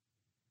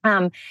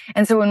 And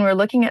so when we're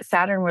looking at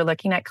Saturn, we're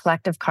looking at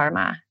collective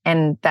karma,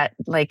 and that,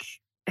 like,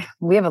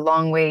 we have a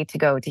long way to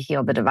go to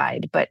heal the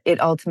divide, but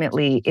it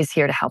ultimately is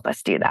here to help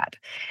us do that.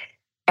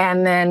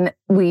 And then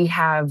we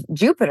have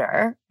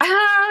Jupiter.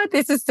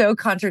 This is so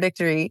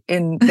contradictory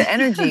in the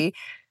energy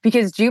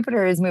because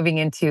Jupiter is moving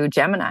into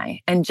Gemini,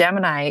 and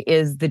Gemini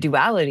is the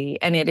duality,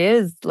 and it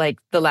is like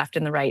the left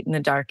and the right and the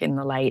dark and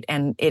the light,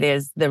 and it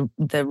is the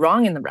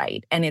wrong and the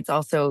right, and it's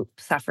also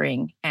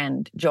suffering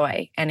and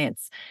joy, and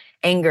it's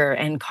anger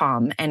and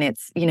calm, and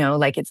it's,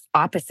 like, it's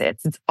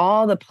opposites. It's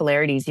all the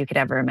polarities you could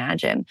ever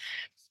imagine.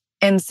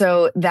 And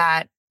so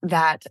that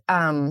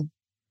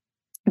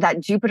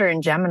Jupiter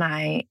in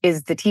Gemini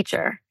is the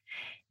teacher.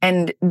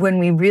 And when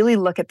we really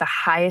look at the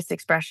highest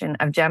expression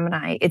of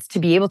Gemini, it's to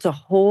be able to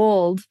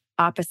hold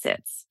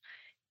opposites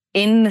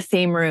in the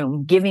same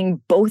room,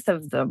 giving both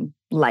of them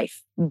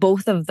life,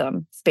 both of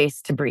them space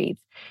to breathe.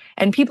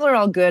 And people are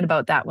all good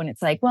about that when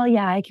it's like, well,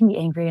 yeah, I can be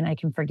angry and I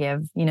can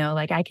forgive,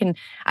 like I can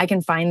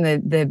find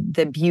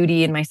the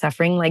beauty in my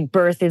suffering. Like,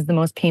 birth is the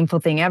most painful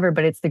thing ever,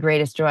 but it's the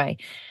greatest joy.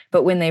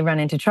 But when they run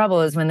into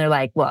trouble is when they're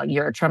like, well,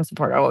 you're a Trump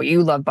supporter. Oh,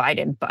 you love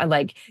Biden. But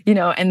like,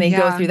 and they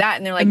go through that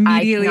and they're like,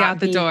 immediately out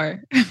the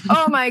door.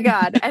 Oh my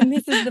God. And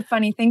this is the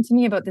funny thing to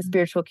me about the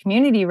spiritual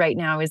community right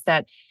now is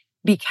that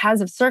because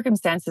of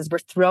circumstances, we're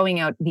throwing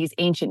out these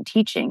ancient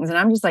teachings. And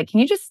I'm just like, can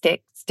you just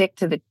stick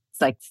to the,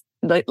 like,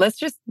 let's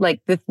just,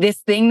 like, this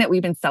thing that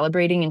we've been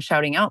celebrating and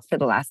shouting out for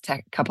the last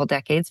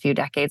few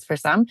decades for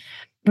some.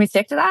 Can we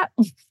stick to that?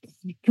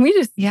 Can we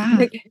just,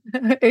 like,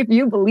 if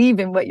you believe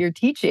in what you're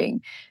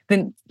teaching,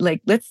 then,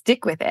 like, let's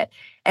stick with it.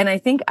 And I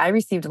think I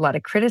received a lot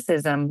of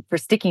criticism for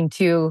sticking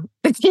to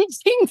the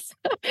teachings,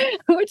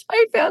 which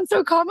I found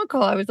so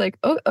comical. I was like,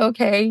 oh,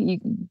 okay, you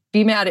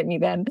be mad at me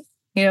then,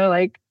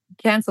 like,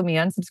 cancel me,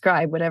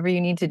 unsubscribe, whatever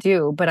you need to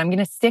do, but I'm going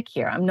to stick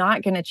here. I'm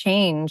not going to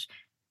change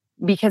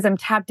because I'm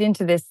tapped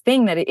into this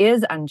thing that it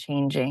is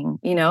unchanging.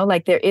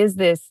 Like there is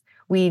this,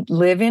 we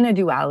live in a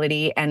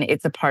duality and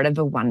it's a part of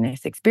the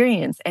oneness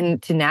experience,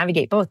 and to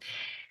navigate both.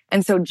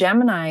 And so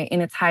Gemini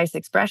in its highest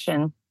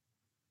expression,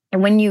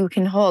 and when you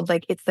can hold,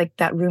 like, it's like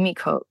that Rumi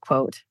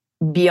quote,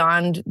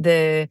 beyond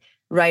the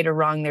right or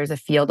wrong, there's a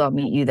field, I'll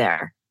meet you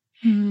there.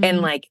 And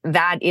like,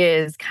 that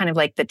is kind of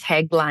like the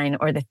tagline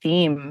or the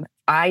theme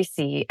I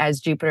see as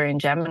Jupiter in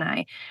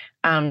Gemini.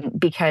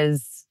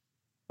 Because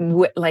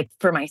like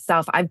for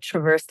myself, I've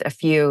traversed a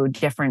few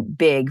different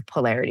big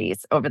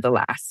polarities over the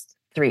last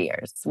 3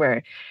 years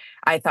where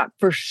I thought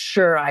for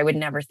sure I would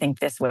never think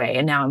this way.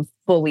 And now I'm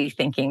fully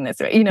thinking this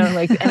way, and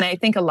I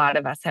think a lot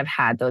of us have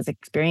had those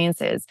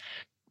experiences.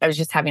 I was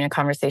just having a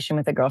conversation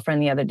with a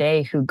girlfriend the other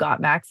day who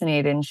got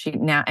vaccinated,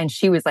 and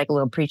she was like a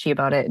little preachy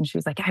about it. And she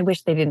was like, I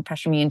wish they didn't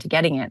pressure me into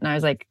getting it. And I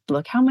was like,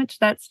 look how much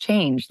that's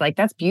changed. Like,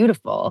 that's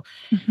beautiful.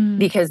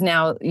 Because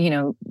now,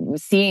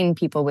 seeing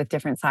people with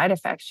different side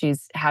effects,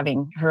 she's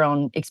having her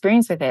own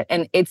experience with it.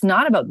 And it's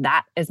not about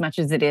that as much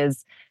as it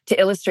is to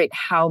illustrate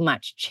how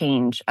much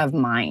change of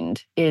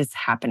mind is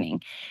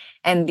happening.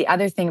 And the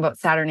other thing about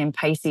Saturn in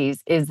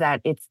Pisces is that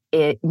it's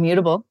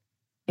mutable.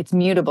 It's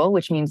mutable,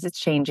 which means it's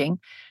changing.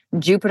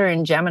 Jupiter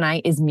in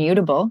Gemini is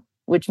mutable,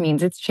 which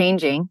means it's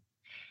changing.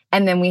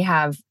 And then we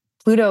have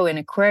Pluto in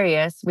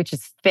Aquarius, which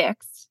is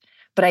fixed.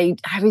 But I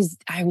was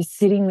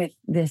sitting with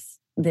this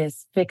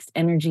fixed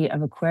energy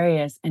of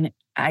Aquarius, and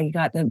I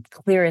got the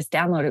clearest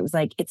download. It was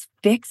like, it's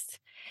fixed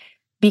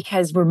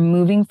because we're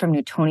moving from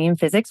Newtonian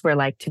physics, where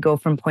like to go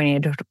from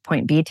point A to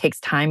point B takes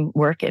time,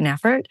 work, and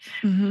effort,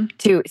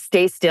 to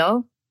stay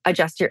still,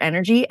 adjust your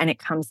energy, and it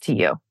comes to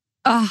you.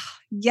 Oh,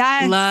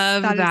 yes.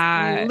 Love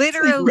that.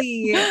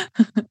 Literally.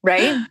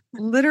 Right?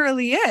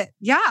 Literally it.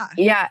 Yeah.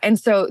 Yeah. And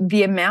so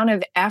the amount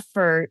of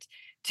effort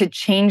to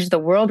change the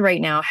world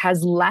right now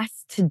has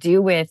less to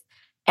do with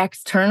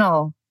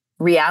external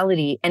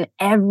reality and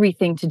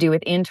everything to do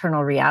with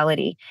internal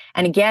reality.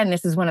 And again,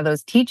 this is one of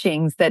those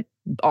teachings that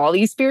all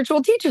these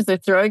spiritual teachers are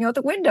throwing out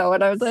the window.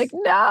 And I was like,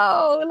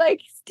 no,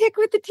 like, stick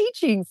with the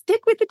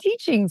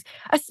teachings,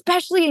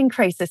 especially in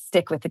crisis,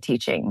 stick with the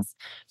teachings.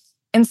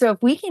 And so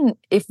if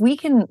we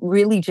can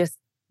really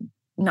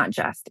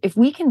if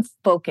we can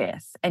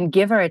focus and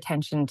give our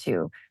attention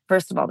to,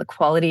 first of all, the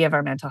quality of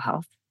our mental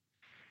health,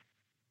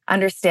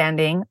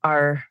 understanding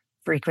our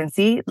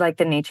frequency, like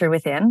the nature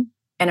within,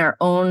 and our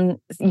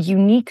own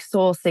unique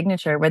soul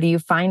signature, whether you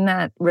find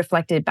that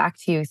reflected back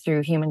to you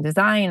through human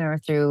design or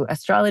through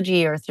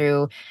astrology or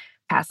through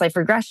past life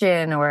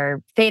regression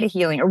or theta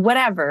healing or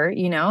whatever,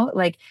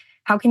 like,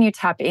 how can you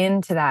tap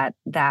into that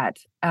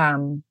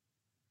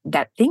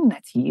thing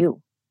that's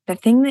you,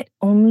 that thing that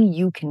only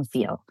you can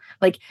feel?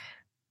 Like,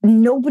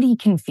 nobody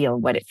can feel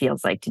what it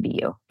feels like to be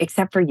you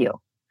except for you.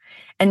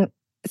 And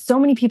so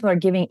many people are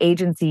giving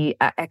agency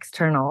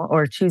external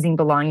or choosing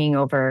belonging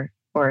over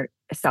or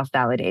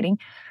self-validating.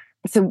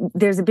 So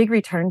there's a big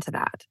return to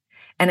that.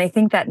 And I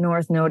think that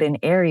North Node in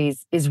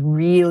Aries is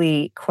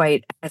really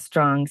quite a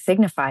strong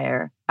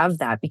signifier of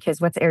that,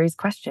 because what's Aries'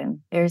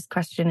 question? Aries'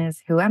 question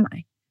is, who am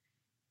I?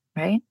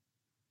 Right?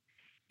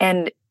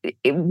 And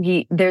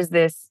there's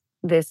this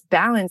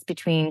balance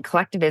between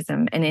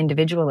collectivism and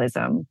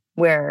individualism,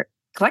 where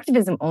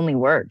collectivism only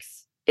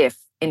works if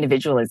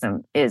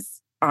individualism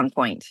is on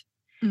point.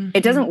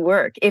 It doesn't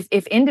work.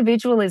 If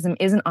individualism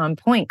isn't on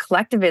point,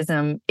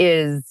 collectivism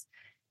is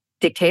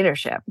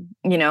dictatorship,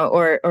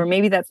 or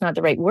maybe that's not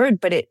the right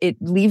word, but it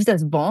leaves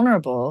us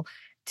vulnerable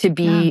to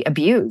be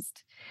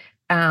abused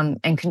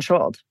and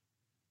controlled.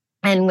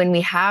 And when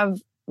we have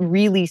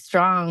really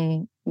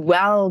strong,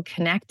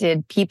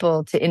 well-connected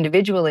people to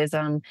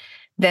individualism,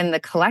 then the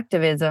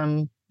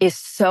collectivism is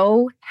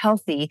so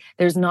healthy.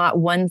 There's not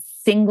one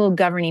single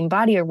governing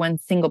body or one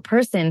single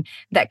person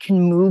that can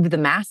move the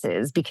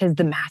masses, because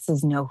the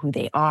masses know who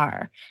they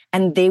are,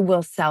 and they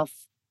will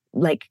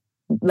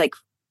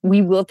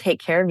we will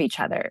take care of each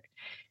other.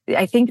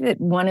 I think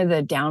that one of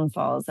the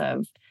downfalls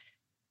of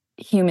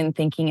human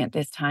thinking at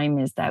this time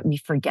is that we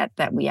forget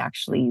that we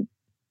actually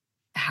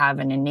have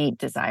an innate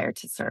desire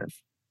to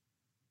serve.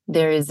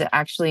 There is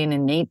actually an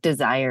innate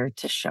desire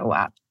to show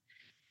up.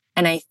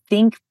 And I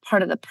think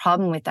part of the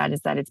problem with that is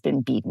that it's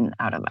been beaten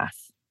out of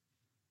us.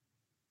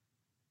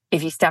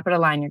 If you step out of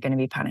line, you're going to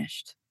be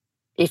punished.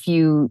 If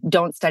you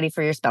don't study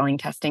for your spelling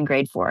test in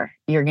grade 4,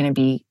 you're going to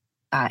be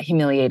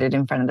humiliated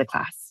in front of the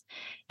class.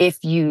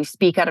 If you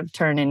speak out of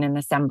turn in an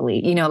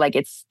assembly,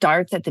 it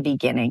starts at the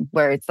beginning,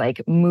 where it's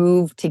like,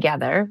 move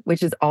together,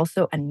 which is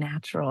also a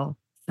natural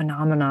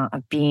phenomena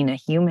of being a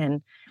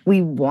human.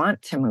 We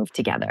want to move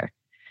together.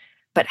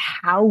 But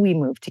how we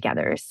move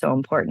together is so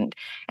important.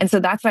 And so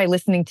that's why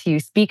listening to you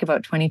speak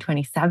about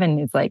 2027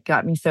 is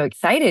got me so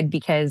excited,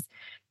 because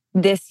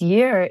this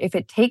year, if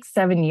it takes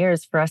 7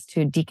 years for us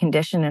to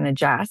decondition and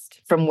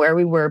adjust from where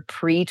we were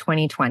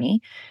pre-2020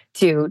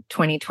 to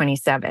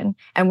 2027,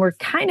 and we're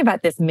kind of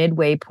at this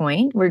midway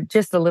point, we're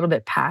just a little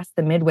bit past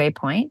the midway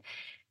point,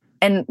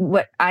 And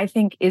what I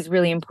think is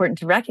really important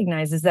to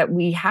recognize is that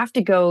we have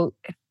to go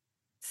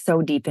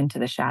so deep into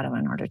the shadow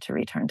in order to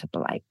return to the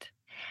light.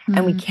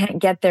 And we can't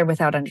get there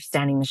without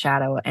understanding the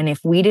shadow. And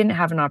if we didn't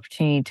have an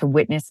opportunity to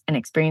witness and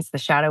experience the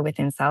shadow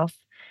within self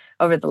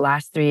over the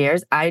last 3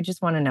 years, I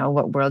just want to know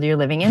what world you're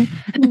living in.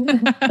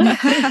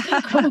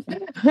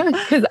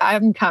 Because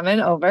I'm coming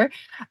over.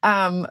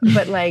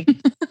 But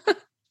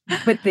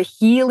the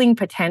healing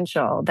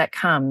potential that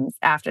comes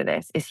after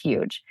this is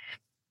huge.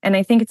 And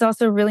I think it's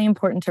also really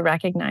important to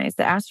recognize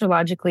that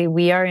astrologically,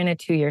 we are in a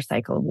 2-year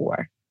cycle of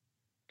war.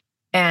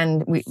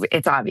 And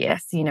it's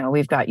obvious,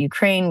 we've got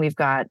Ukraine, we've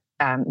got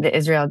the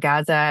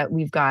Israel-Gaza,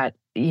 we've got,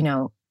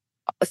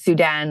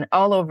 Sudan,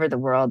 all over the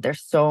world.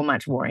 There's so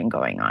much warring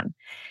going on.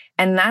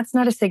 And that's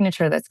not a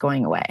signature that's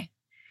going away.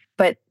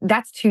 But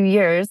that's 2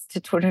 years to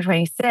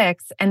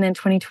 2026. And then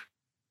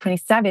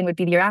 2027 would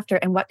be the year after.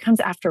 And what comes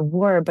after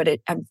war, but a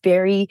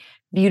very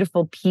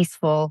beautiful,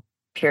 peaceful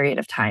period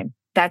of time.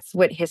 That's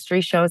what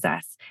history shows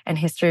us. And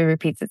history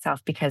repeats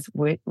itself because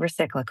we're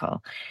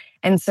cyclical.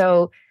 And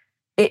so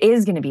it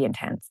is going to be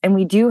intense. And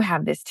we do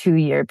have this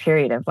 2-year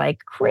period of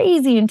like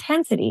crazy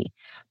intensity.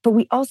 But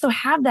we also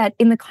have that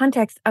in the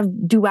context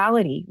of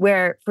duality,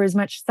 where for as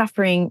much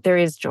suffering, there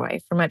is joy.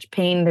 For much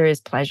pain, there is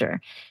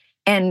pleasure.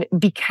 And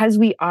because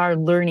we are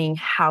learning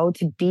how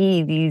to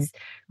be these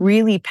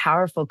really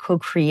powerful,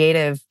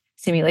 co-creative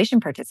simulation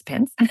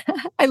participants,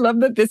 I love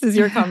that this is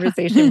your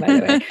conversation, by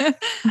the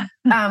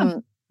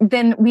way,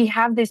 then we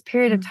have this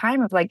period of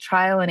time of like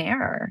trial and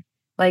error.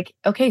 Like,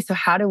 okay, so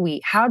how do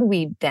we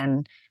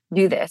then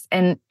do this?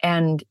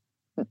 And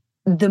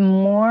the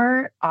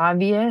more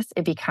obvious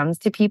it becomes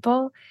to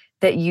people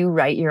that you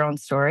write your own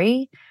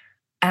story,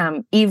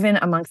 even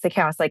amongst the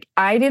chaos. Like,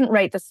 I didn't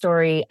write the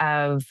story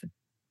of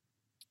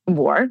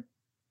war,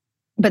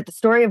 but the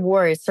story of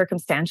war is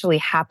circumstantially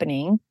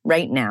happening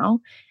right now.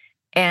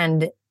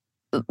 And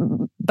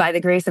by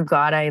the grace of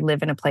God, I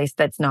live in a place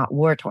that's not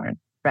war-torn,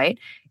 right?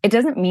 It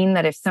doesn't mean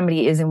that if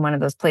somebody is in one of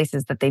those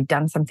places that they've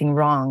done something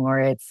wrong, or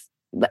it's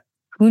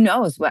who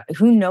knows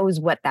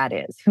what that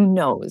is? Who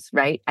knows,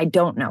 right? I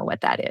don't know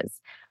what that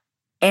is.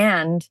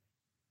 And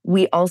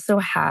we also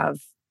have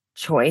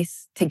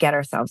choice to get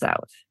ourselves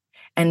out.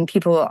 And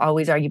people will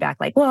always argue back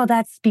like, well,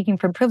 that's speaking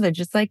from privilege.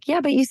 It's like, yeah,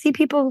 but you see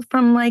people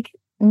from like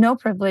no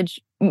privilege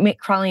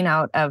crawling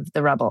out of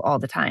the rubble all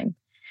the time.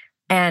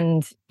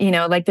 And,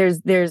 like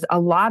there's a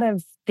lot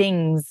of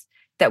things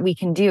that we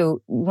can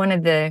do. One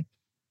of the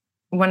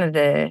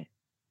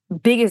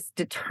biggest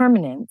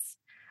determinants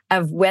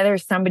of whether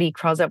somebody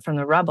crawls up from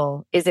the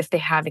rubble is if they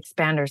have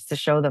expanders to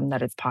show them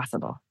that it's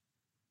possible.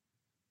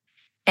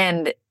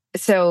 And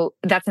so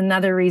that's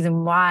another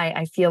reason why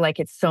I feel like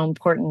it's so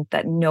important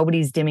that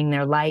nobody's dimming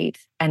their light.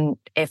 And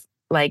if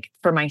like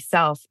for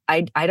myself,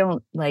 I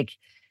don't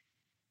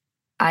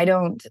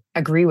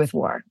agree with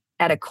war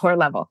at a core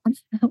level.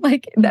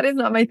 Like that is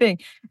not my thing.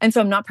 And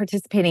so I'm not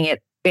participating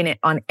in it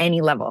on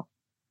any level.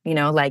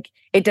 Like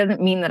it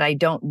doesn't mean that I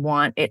don't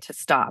want it to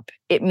stop.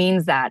 It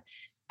means that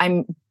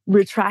I'm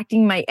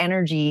retracting my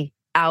energy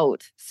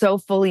out so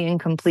fully and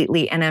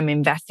completely, and I'm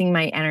investing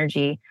my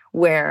energy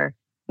in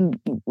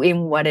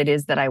what it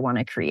is that I want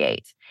to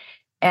create.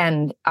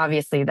 And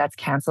obviously that's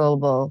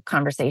cancelable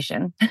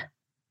conversation.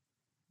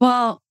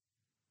 Well,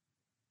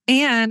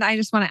 and I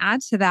just want to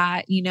add to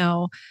that,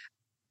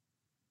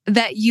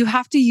 that you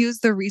have to use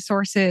the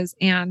resources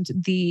and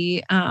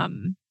the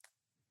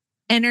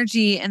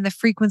energy and the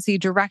frequency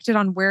directed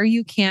on where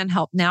you can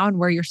help now and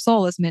where your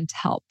soul is meant to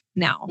help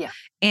now. Yeah.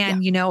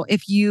 And,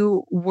 if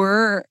you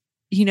were,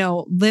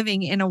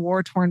 living in a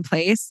war-torn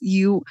place,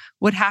 you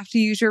would have to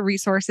use your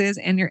resources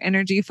and your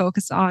energy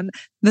focused on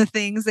the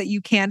things that you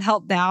can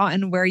help now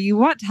and where you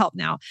want to help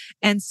now.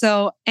 And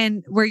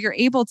where you're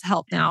able to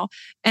help now.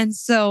 And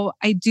so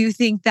I do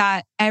think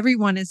that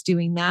everyone is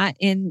doing that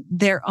in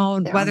their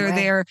own whether way.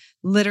 They're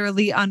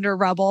literally under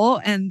rubble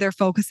and they're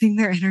focusing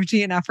their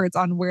energy and efforts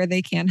on where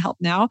they can help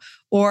now,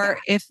 or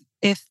if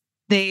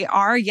they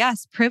are,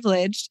 yes,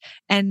 privileged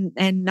and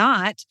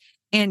not.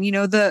 And,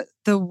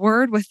 the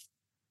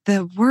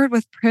word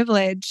with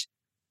privilege,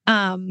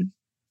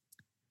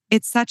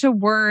 it's such a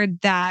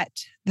word that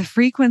the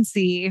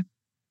frequency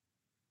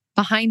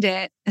behind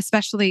it,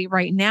 especially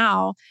right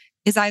now,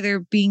 is either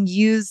being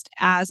used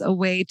as a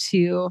way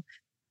to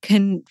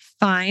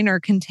confine or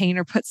contain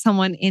or put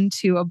someone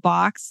into a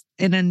box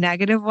in a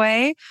negative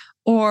way,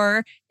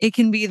 or it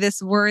can be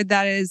this word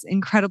that is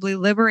incredibly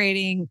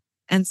liberating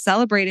and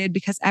celebrated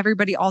because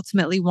everybody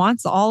ultimately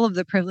wants all of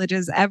the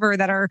privileges ever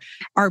that are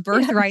our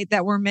birthright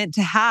that we're meant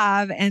to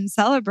have and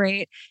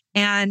celebrate.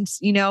 And,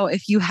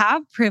 if you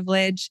have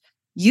privilege,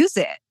 use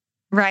it,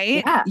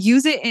 right? Yeah.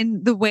 Use it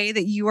in the way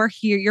that you are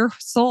here. Your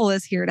soul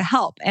is here to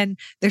help. And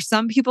there's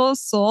some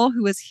people's soul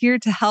who is here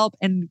to help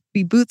and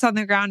be boots on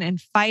the ground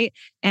and fight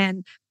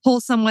and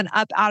pull someone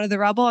up out of the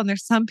rubble. And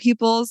there's some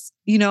people's,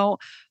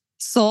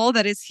 soul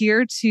that is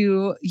here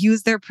to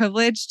use their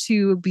privilege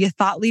to be a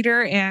thought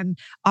leader and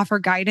offer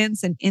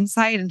guidance and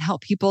insight and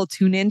help people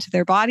tune into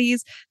their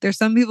bodies. There's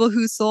some people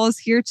whose soul is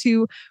here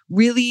to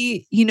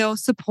really,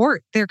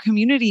 support their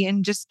community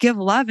and just give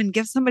love and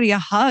give somebody a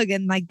hug.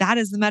 And like, that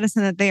is the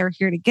medicine that they are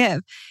here to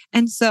give.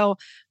 And so,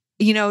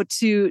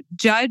 to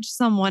judge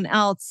someone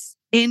else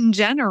in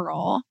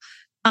general,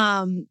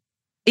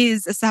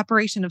 is a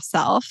separation of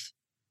self.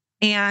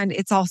 And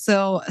it's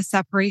also a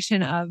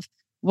separation of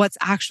what's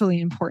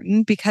actually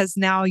important, because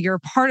now you're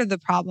part of the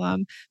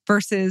problem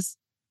versus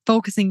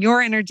focusing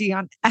your energy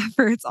on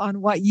efforts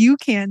on what you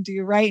can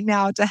do right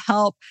now to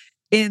help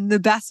in the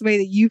best way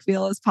that you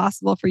feel is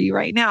possible for you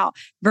right now,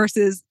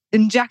 versus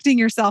injecting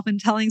yourself and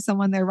telling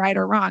someone they're right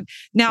or wrong.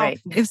 Now,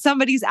 Right. if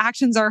somebody's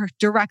actions are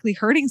directly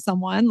hurting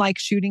someone, like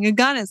shooting a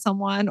gun at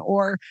someone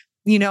or,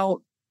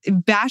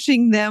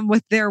 bashing them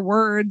with their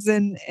words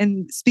and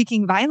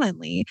speaking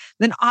violently,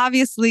 then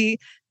obviously,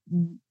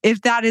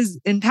 if that is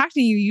impacting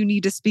you, you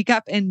need to speak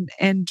up and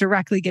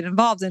directly get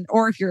involved.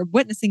 Or if you're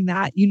witnessing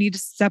that, you need to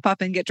step up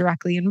and get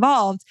directly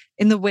involved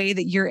in the way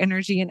that your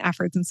energy and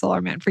efforts and soul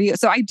are meant for you.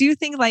 So I do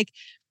think like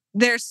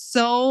there's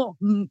so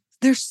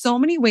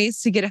many ways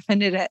to get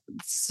offended at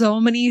so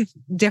many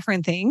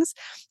different things.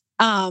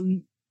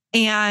 And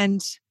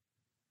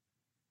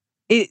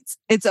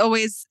it's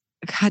always,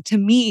 to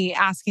me,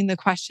 asking the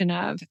question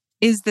of,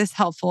 is this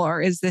helpful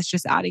or is this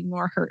just adding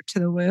more hurt to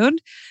the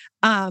wound?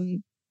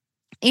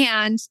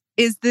 And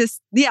is this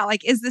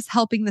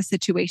helping the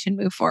situation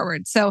move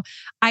forward? So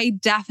I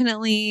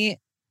definitely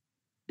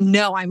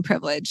know I'm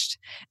privileged,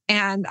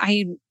 and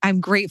I'm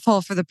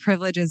grateful for the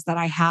privileges that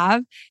I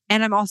have.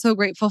 And I'm also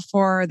grateful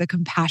for the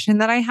compassion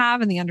that I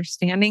have and the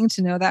understanding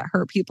to know that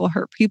hurt people,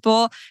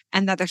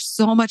 and that there's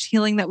so much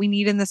healing that we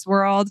need in this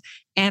world.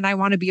 And I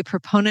want to be a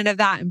proponent of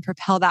that and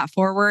propel that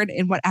forward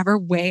in whatever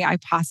way I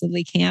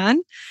possibly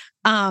can.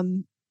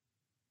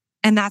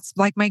 And that's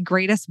like my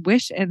greatest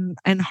wish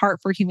and heart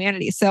for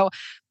humanity. So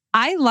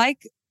I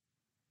like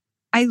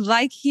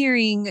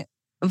hearing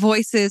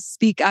voices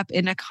speak up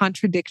in a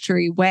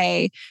contradictory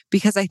way,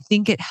 because I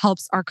think it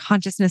helps our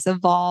consciousness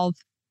evolve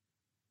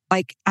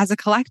like as a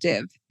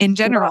collective in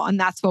general. And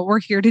that's what we're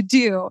here to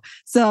do.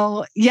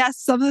 So yes,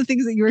 some of the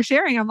things that you were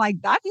sharing, I'm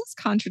like, that is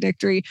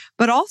contradictory,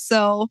 but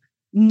also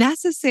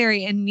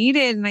necessary and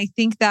needed. And I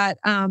think that,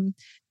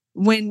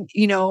 when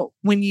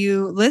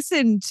you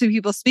listen to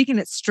people speak and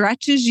it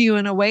stretches you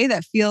in a way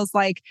that feels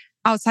like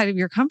outside of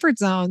your comfort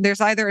zone,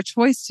 there's either a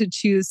choice to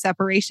choose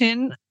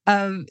separation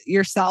of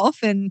yourself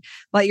and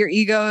let your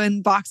ego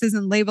and boxes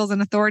and labels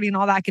and authority and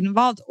all that get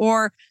involved,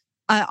 or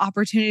an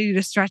opportunity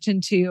to stretch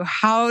into,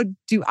 how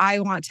do I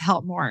want to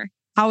help more?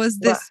 How is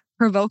this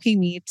provoking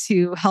me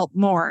to help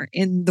more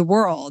in the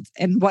world?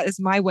 And what is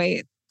my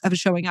way of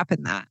showing up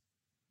in that?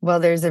 Well,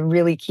 there's a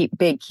really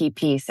big key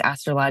piece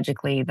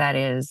astrologically that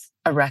is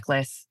a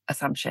reckless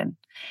assumption.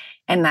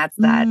 And that's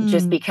that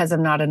just because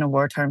I'm not in a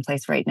war-torn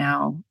place right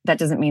now, that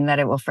doesn't mean that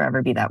it will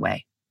forever be that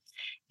way.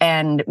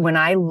 And when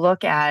I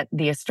look at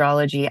the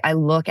astrology, I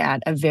look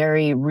at a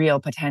very real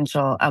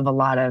potential of a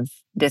lot of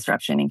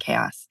disruption and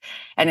chaos.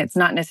 And it's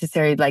not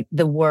necessarily like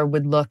the war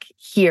would look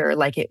here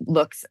like it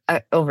looks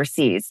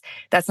overseas.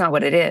 That's not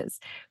what it is.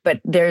 But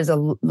there's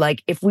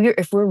if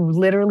we're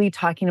literally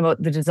talking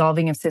about the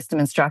dissolving of system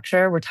and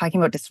structure, we're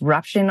talking about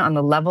disruption on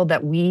the level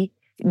that we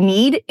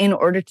need in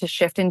order to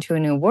shift into a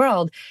new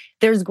world.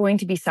 There's going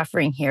to be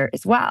suffering here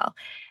as well.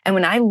 And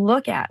when I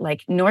look at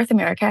North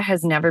America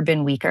has never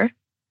been weaker.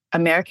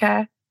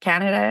 America,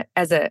 Canada,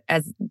 as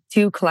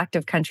two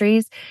collective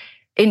countries,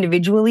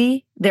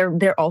 individually,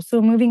 they're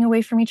also moving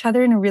away from each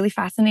other in a really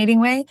fascinating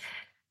way.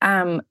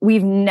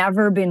 We've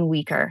never been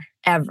weaker,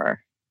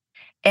 ever.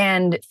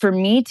 And for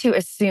me to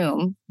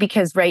assume,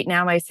 because right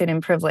now I sit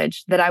in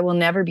privilege, that I will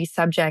never be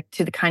subject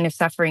to the kind of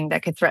suffering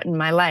that could threaten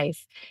my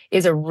life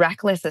is a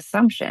reckless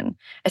assumption,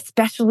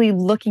 especially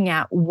looking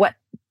at what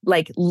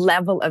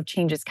level of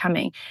change is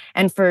coming.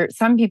 And for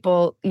some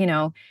people,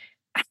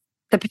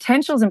 the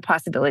potentials and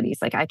possibilities,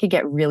 I could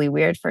get really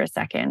weird for a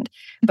second,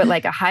 but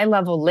a high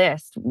level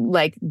list,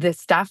 the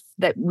stuff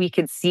that we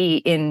could see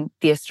in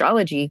the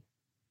astrology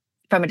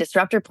from a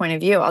disruptor point of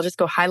view, I'll just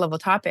go high level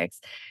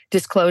topics.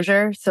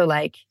 Disclosure. So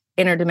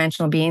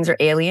interdimensional beings or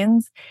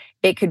aliens.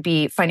 It could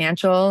be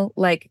financial,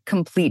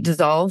 complete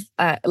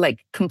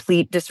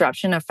complete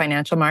disruption of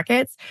financial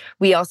markets.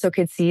 We also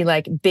could see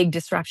big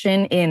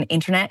disruption in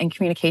internet and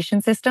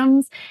communication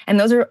systems. And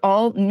those are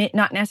all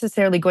not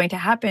necessarily going to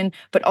happen,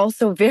 but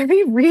also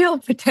very real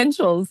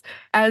potentials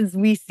as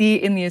we see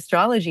in the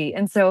astrology.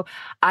 And so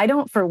I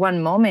don't for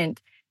one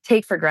moment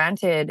take for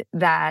granted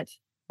that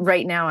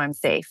right now I'm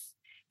safe.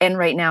 And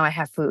right now I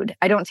have food.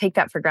 I don't take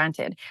that for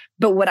granted.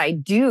 But what I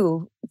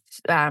do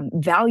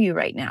value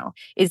right now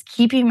is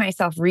keeping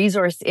myself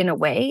resourced in a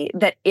way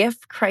that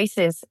if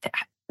crisis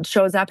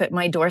shows up at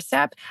my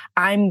doorstep,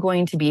 I'm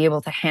going to be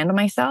able to handle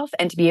myself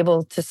and to be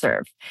able to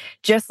serve.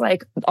 Just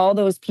like all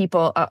those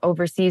people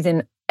overseas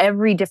in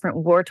every different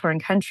war-torn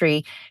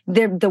country,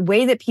 the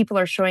way that people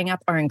are showing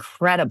up are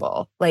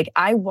incredible. Like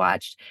I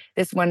watched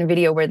this one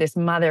video where this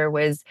mother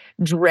was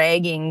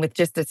dragging with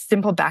just a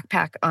simple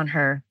backpack on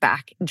her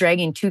back,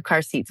 dragging 2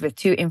 car seats with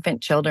 2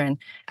 infant children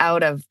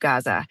out of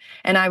Gaza.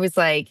 And I was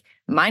like,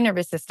 my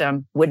nervous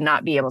system would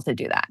not be able to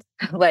do that.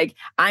 Like,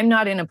 I'm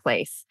not in a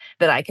place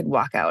that I could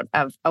walk out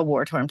of a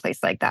war-torn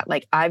place like that.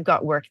 Like, I've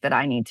got work that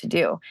I need to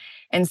do.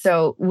 And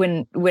so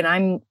when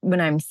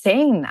I'm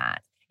saying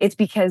that, it's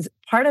because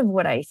part of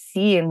what I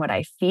see and what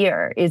I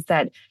fear is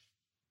that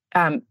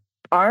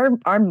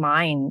our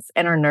minds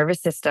and our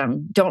nervous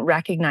system don't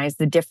recognize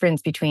the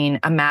difference between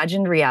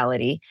imagined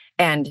reality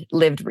and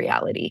lived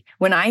reality.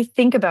 When I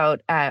think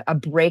about a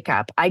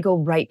breakup, I go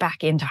right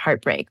back into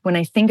heartbreak. When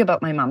I think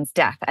about my mom's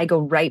death, I go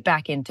right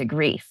back into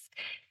grief.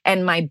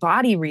 And my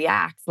body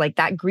reacts like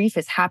that grief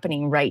is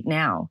happening right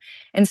now.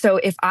 And so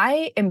if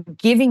I am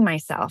giving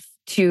myself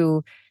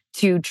to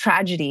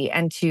tragedy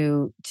and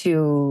to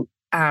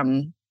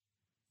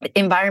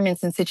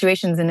environments and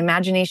situations and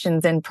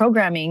imaginations and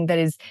programming that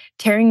is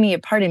tearing me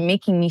apart and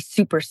making me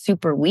super,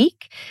 super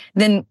weak,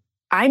 then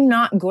I'm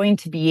not going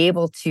to be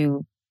able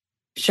to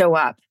show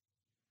up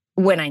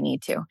when I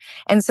need to.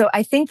 And so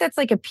I think that's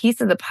like a piece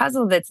of the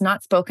puzzle that's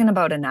not spoken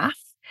about enough,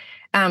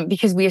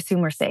 because we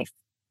assume we're safe.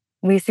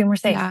 We assume we're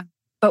safe,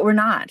 but we're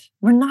not.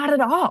 We're not at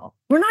all.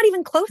 We're not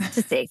even close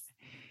to safe.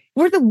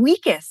 We're the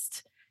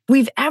weakest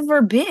we've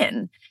ever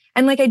been.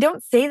 And like, I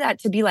don't say that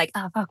to be like,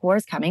 oh, fuck,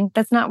 war's coming.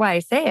 That's not why I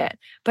say it.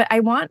 But I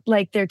want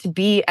like there to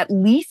be at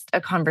least a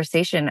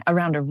conversation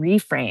around a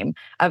reframe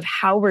of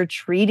how we're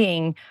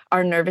treating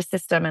our nervous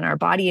system and our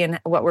body and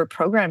what we're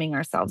programming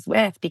ourselves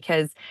with.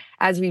 Because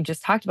as we've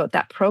just talked about,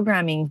 that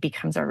programming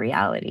becomes our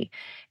reality.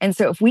 And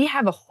so if we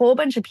have a whole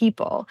bunch of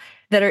people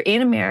that are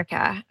in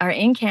America or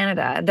in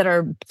Canada that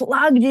are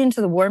plugged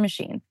into the war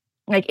machine,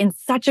 like in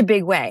such a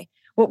big way,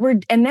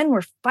 and then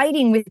we're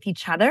fighting with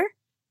each other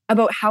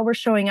about how we're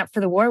showing up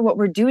for the war, what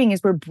we're doing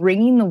is we're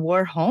bringing the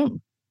war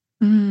home.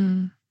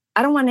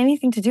 I don't want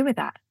anything to do with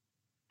that.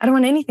 I don't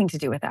want anything to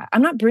do with that.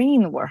 I'm not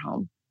bringing the war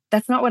home.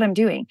 That's not what I'm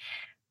doing.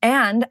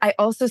 And I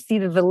also see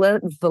the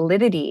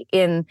validity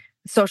in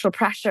social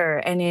pressure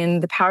and in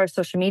the power of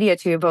social media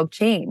to evoke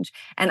change.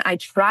 And I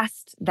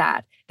trust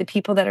that the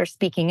people that are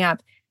speaking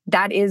up,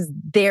 that is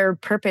their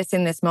purpose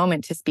in this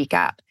moment to speak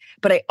up.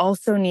 But I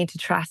also need to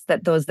trust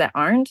that those that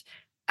aren't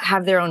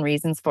have their own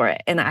reasons for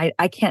it. And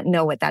I can't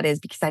know what that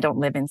is because I don't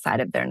live inside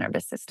of their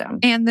nervous system.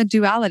 And the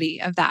duality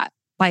of that.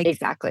 Like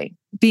exactly.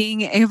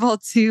 Being able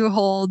to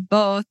hold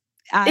both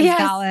as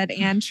valid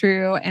and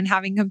true and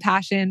having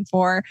compassion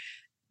for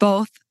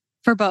both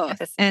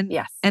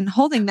and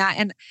holding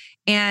that.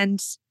 And,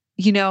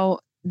 you know,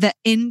 the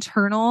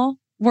internal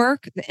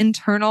work, the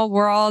internal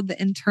world,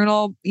 the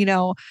internal,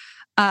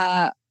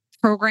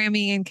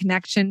 programming and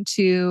connection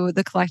to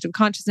the collective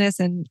consciousness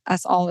and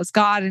us all as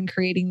God and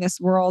creating this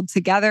world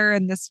together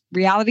and this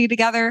reality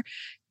together,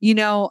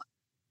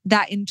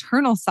 that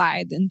internal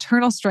side, the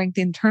internal strength,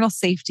 the internal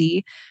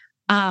safety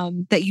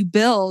that you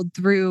build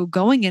through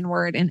going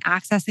inward and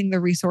accessing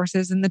the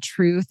resources and the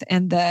truth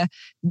and the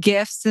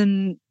gifts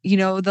and,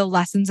 the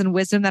lessons and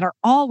wisdom that are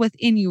all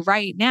within you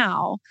right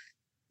now.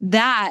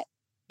 That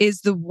is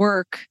the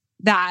work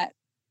that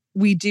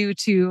we do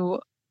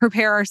to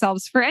prepare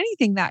ourselves for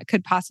anything that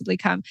could possibly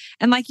come.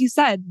 And like you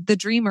said, the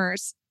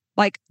dreamers,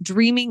 like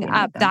dreaming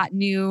up that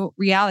new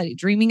reality,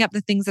 dreaming up the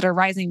things that are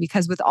rising,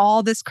 because with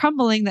all this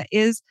crumbling that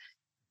is,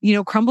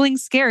 crumbling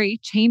scary,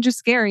 change is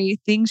scary,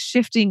 things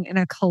shifting in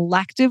a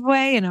collective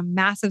way, in a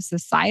massive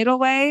societal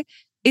way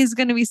is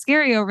going to be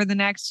scary over the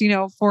next,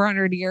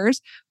 400 years.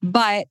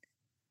 But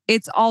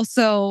it's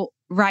also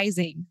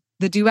rising,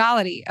 the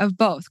duality of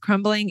both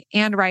crumbling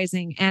and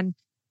rising. And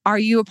are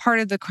you a part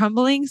of the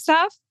crumbling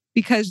stuff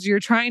because you're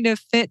trying to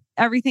fit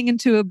everything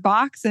into a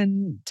box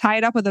and tie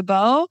it up with a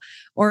bow,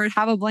 or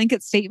have a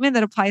blanket statement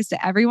that applies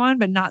to everyone,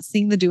 but not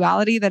seeing the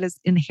duality that is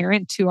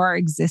inherent to our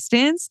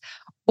existence?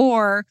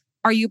 Or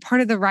are you part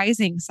of the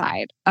rising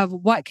side of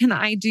what can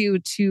I do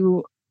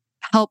to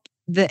help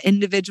the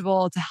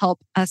individual, to help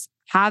us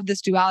have this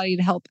duality,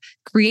 to help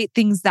create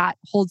things that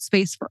hold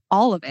space for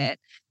all of it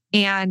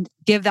and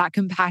give that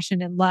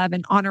compassion and love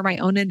and honor my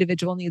own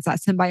individual needs, that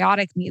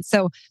symbiotic needs.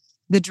 So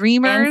the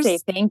dreamers, and say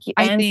thank you,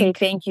 say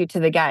thank you to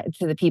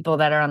the people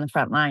that are on the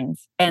front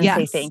lines, and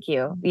say thank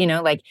you.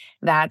 Like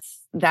that's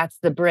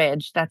the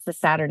bridge. That's the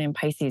Saturn in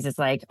Pisces. Is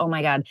like, oh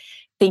my God,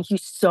 thank you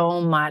so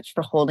much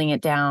for holding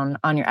it down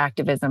on your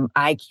activism.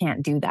 I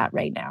can't do that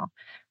right now,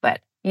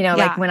 but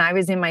like when I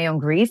was in my own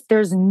grief,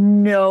 there's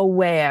no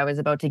way I was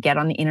about to get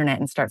on the internet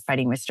and start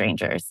fighting with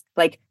strangers.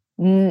 Like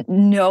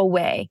no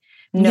way,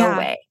 no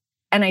way.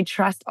 And I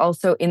trust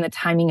also in the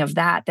timing of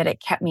that it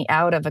kept me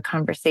out of a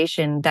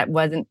conversation that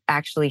wasn't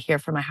actually here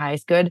for my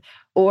highest good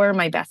or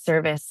my best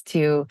service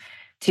to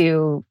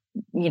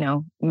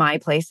my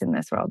place in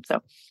this world.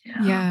 So,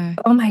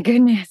 oh my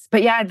goodness.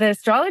 But yeah, the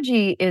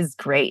astrology is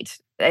great.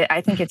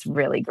 I think it's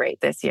really great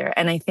this year.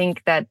 And I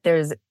think that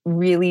there's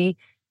really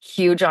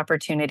huge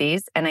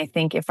opportunities. And I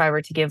think if I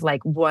were to give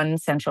like one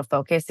central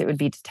focus, it would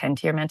be to tend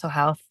to your mental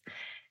health,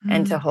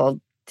 and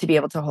to be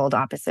able to hold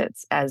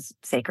opposites as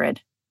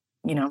sacred,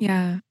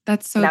 Yeah,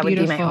 that's so that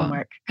beautiful. would be my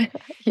homework.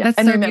 That's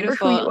and so remember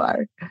beautiful. who you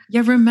are.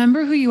 Yeah,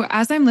 remember who you are.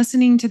 As I'm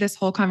listening to this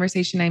whole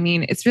conversation, I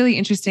mean, it's really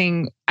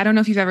interesting. I don't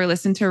know if you've ever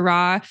listened to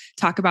Ra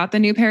talk about the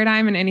new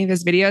paradigm in any of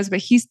his videos, but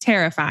he's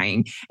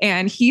terrifying.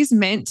 And he's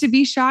meant to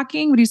be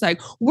shocking, but he's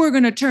like, we're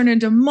going to turn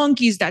into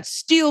monkeys that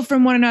steal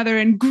from one another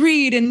and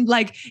greed. And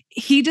like,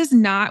 he does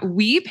not,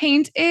 we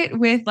paint it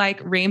with like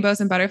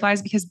rainbows and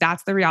butterflies because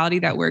that's the reality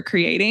that we're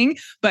creating,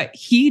 but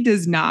he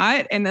does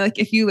not. And like,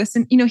 if you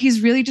listen,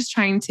 he's really just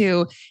trying to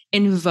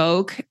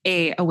invoke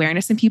a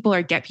awareness in people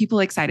or get people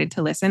excited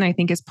to listen, I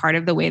think is part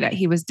of the way that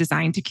he was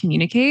designed to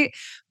communicate.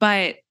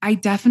 But I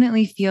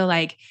definitely feel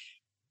like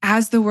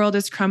as the world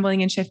is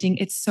crumbling and shifting,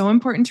 it's so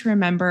important to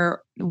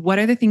remember what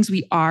are the things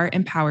we are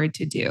empowered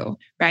to do,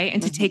 right?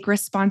 And to take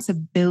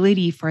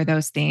responsibility for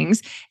those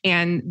things.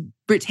 And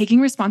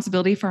taking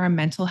responsibility for our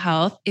mental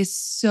health is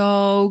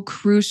so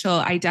crucial.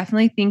 I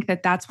definitely think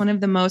that that's one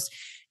of the most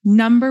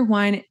number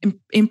one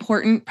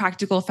important,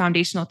 practical,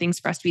 foundational things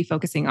for us to be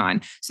focusing on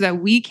so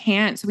that we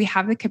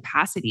have the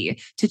capacity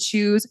to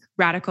choose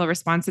radical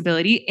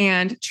responsibility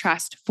and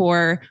trust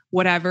for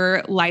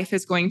whatever life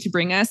is going to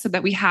bring us, so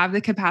that we have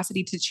the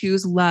capacity to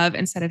choose love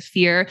instead of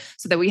fear,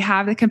 so that we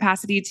have the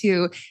capacity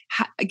to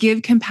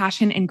give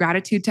compassion and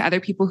gratitude to other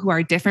people who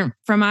are different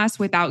from us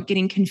without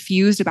getting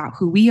confused about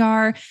who we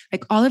are.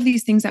 Like all of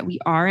these things that we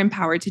are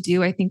empowered to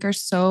do, I think are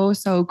so,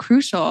 so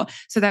crucial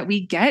so that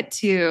we get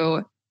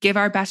to give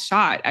our best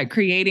shot at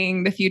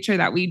creating the future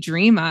that we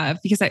dream of,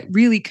 because it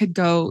really could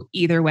go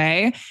either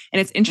way. And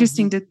it's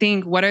interesting to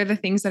think, what are the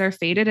things that are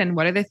fated and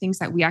what are the things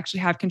that we actually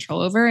have control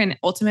over? And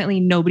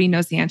ultimately, nobody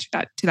knows the answer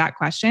to that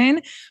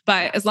question.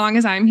 But as long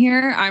as I'm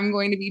here, I'm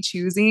going to be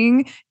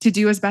choosing to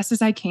do as best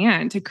as I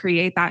can to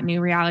create that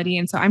new reality.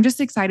 And so I'm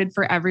just excited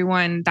for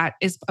everyone that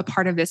is a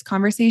part of this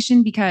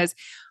conversation, because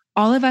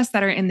all of us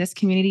that are in this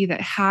community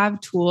that have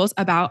tools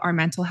about our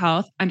mental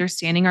health,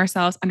 understanding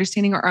ourselves,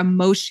 understanding our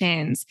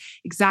emotions,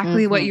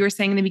 exactly what you were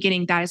saying in the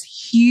beginning, that is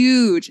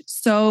huge,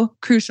 so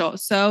crucial,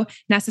 so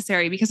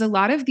necessary, because a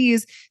lot of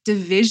these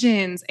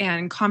divisions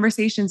and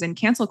conversations in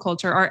cancel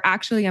culture are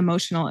actually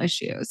emotional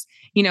issues.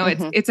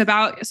 It's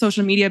about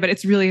social media, but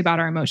it's really about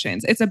our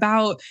emotions. It's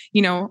about,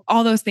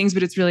 all those things,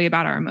 but it's really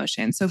about our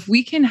emotions. So if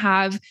we can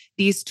have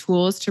these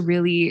tools to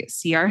really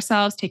see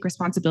ourselves, take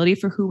responsibility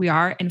for who we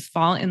are, and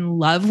fall in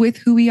love with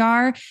who we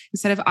are,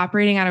 instead of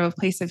operating out of a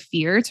place of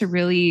fear, to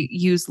really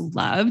use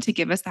love to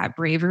give us that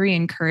bravery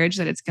and courage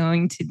that it's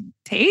going to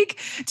take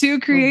to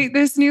create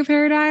this new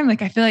paradigm.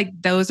 Like, I feel like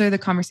those are the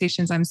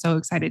conversations I'm so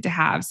excited to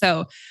have.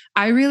 So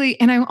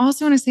and I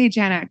also want to say,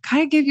 Jana,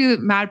 kind of give you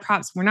mad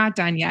props. We're not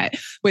done yet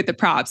with the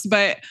props,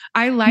 but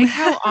I like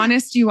how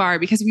honest you are,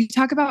 because we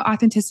talk about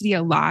authenticity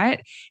a lot,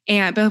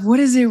 but what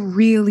does it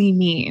really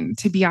mean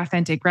to be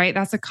authentic, right?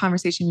 That's a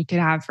conversation we could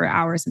have for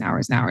hours and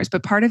hours and hours.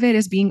 But part of it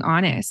is being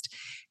honest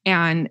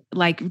and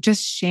like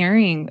just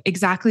sharing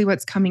exactly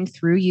what's coming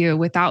through you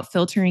without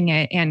filtering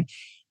it. And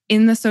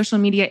in the social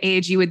media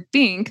age, you would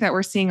think that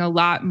we're seeing a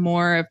lot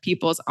more of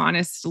people's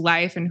honest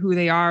life and who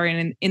they are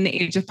in the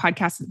age of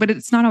podcasts, but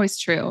it's not always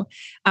true.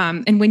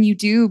 And when you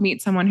do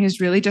meet someone who's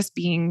really just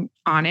being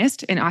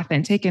honest and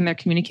authentic in their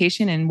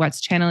communication and what's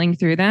channeling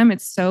through them,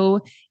 it's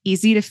so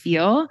easy to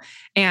feel.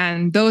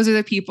 And those are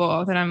the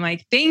people that I'm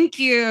like, thank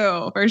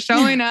you for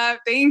showing up.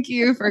 Thank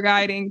you for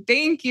guiding.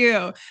 Thank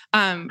you.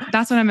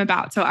 That's what I'm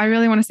about. So I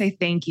really want to say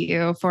thank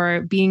you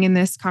for being in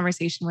this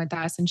conversation with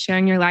us and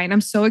sharing your light. And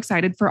I'm so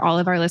excited for all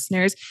of our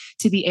listeners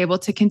to be able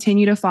to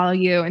continue to follow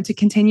you and to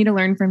continue to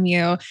learn from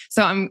you.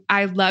 So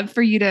I'd love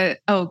for you to,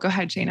 go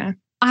ahead, Jana.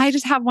 I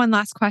just have one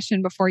last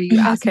question before you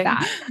ask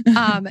that.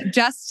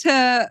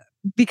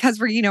 Because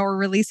we're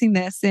releasing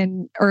this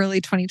in early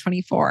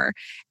 2024.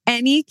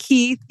 Any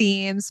key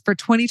themes for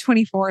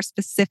 2024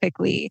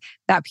 specifically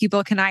that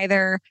people can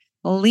either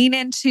lean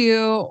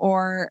into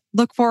or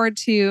look forward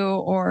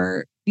to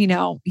or,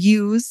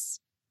 use?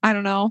 I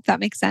don't know if that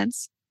makes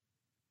sense.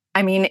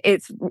 I mean,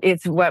 it's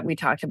what we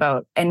talked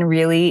about, and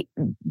really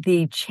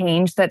the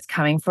change that's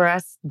coming for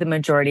us, the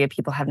majority of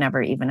people have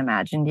never even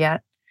imagined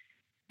yet.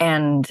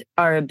 And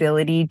our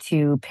ability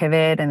to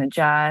pivot and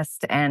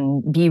adjust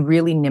and be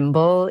really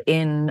nimble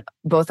in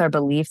both our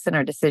beliefs and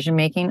our decision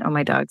making. Oh,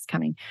 my dog's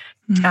coming.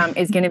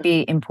 Is going to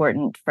be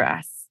important for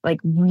us, like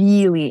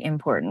really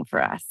important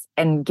for us.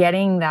 And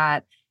getting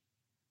that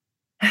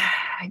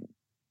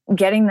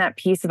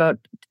piece about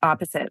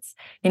opposites.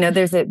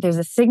 There's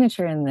a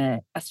signature in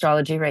the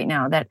astrology right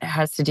now that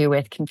has to do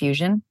with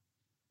confusion,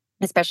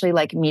 especially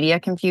like media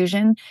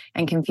confusion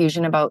and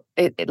confusion about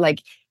it,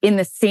 like in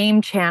the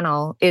same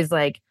channel is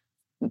like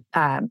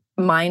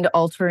mind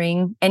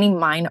altering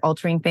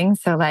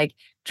things. So like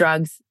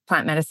drugs,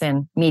 plant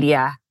medicine,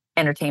 media,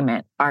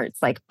 entertainment,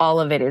 arts, like all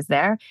of it is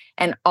there.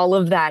 And all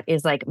of that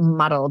is like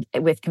muddled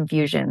with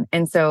confusion.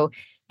 And so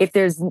if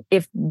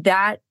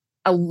that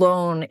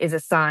alone is a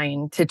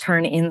sign to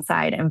turn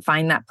inside and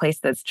find that place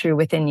that's true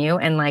within you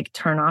and like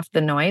turn off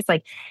the noise,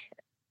 like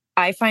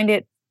I find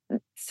it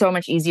so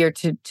much easier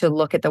to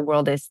look at the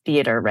world as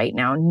theater right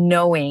now,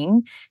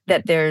 knowing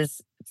that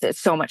there's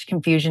so much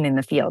confusion in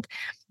the field.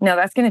 Now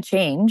that's going to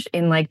change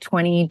in like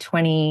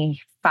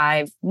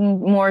 2025,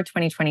 more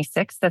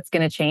 2026. That's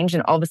going to change.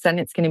 And all of a sudden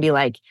it's going to be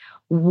like,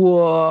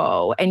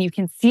 whoa. And you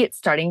can see it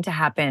starting to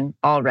happen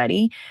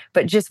already,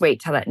 but just wait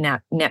till that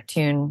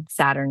Neptune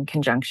Saturn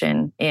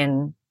conjunction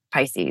in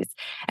Pisces.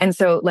 And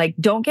so like,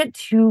 don't get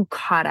too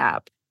caught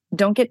up.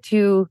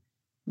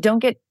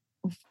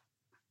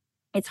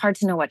 It's hard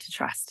to know what to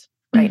trust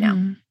right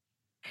now.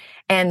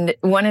 And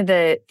one of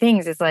the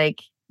things is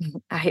like,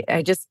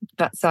 I just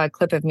saw a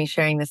clip of me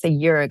sharing this a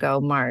year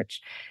ago,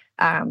 March,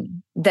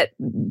 that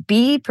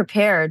be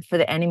prepared for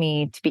the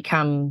enemy to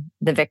become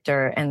the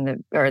victor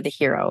and the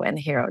hero, and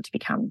the hero to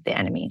become the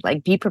enemy.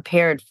 Like, be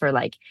prepared for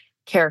like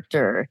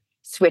character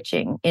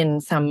switching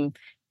in some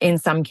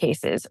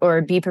cases,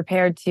 or be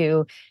prepared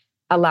to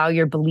allow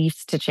your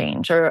beliefs to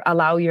change, or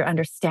allow your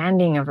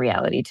understanding of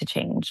reality to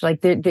change.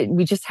 Like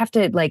we just have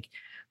to, like,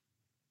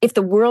 if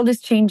the world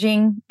is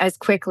changing as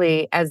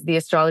quickly as the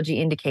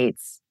astrology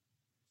indicates,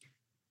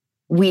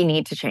 we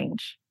need to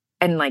change.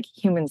 And like,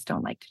 humans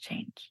don't like to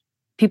change.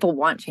 People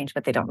want change,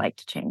 but they don't like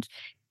to change.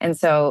 And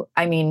so,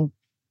 I mean,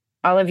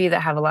 all of you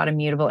that have a lot of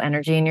mutable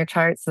energy in your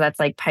chart, so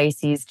that's like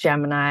Pisces,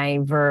 Gemini,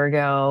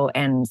 Virgo,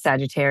 and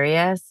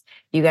Sagittarius,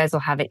 you guys will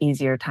have an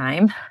easier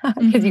time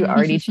because you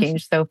already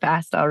changed so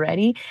fast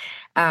already.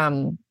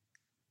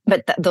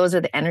 But those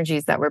are the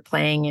energies that we're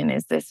playing in,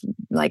 is this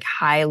like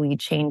highly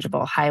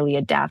changeable, highly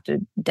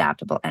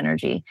adaptable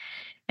energy.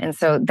 And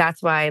so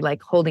that's why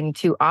like holding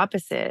two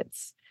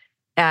opposites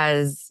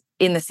as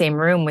in the same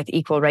room with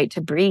equal right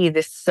to breathe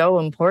is so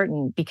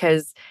important,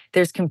 because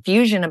there's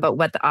confusion about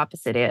what the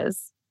opposite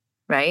is,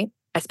 right?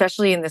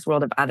 Especially in this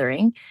world of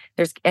othering.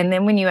 And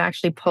then when you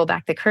actually pull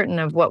back the curtain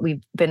of what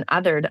we've been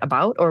othered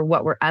about, or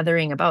what we're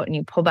othering about, and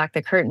you pull back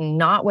the curtain,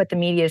 not what the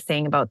media is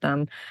saying about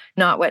them,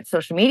 not what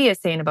social media is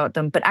saying about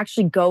them, but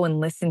actually go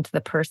and listen to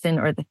the person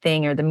or the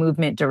thing or the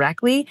movement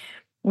directly,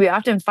 we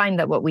often find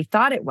that what we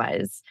thought it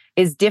was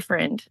is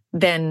different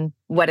than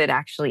what it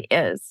actually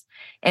is.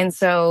 And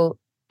so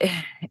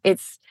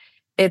it's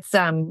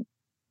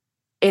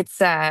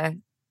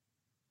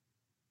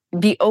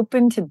be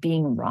open to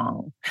being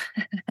wrong,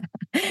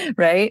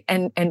 right?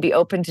 And be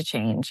open to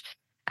change,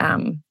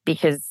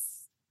 because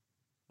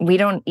we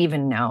don't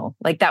even know.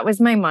 Like, that was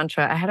my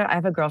mantra. I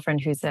have a girlfriend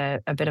who's a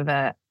bit of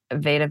a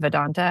Veda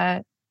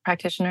Vedanta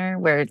practitioner,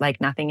 where like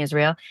nothing is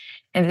real.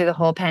 And through the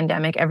whole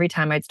pandemic, every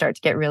time I'd start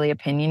to get really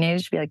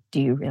opinionated, she'd be like, "Do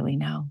you really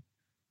know?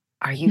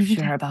 Are you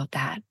sure about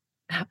that?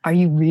 Are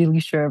you really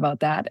sure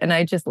about that?" And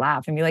I just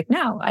laugh and be like,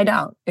 "No, I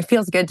don't. It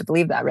feels good to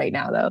believe that right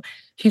now, though."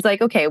 She's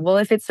like, "Okay, well,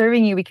 if it's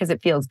serving you because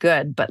it feels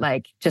good, but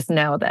like, just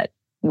know that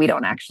we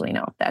don't actually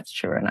know if that's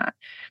true or not."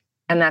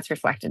 And that's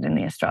reflected in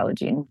the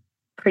astrology in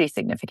pretty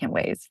significant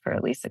ways for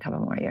at least a couple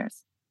more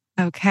years.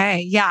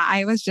 Okay. Yeah.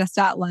 I was just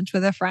at lunch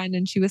with a friend,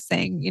 and she was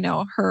saying,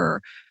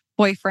 her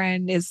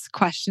boyfriend is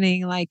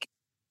questioning, like,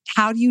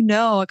 how do you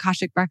know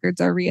Akashic records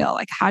are real?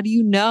 Like, how do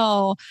you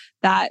know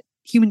that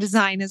human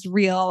design is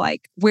real?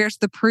 Like, where's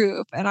the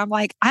proof? And I'm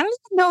like, I don't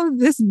even know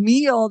this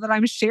meal that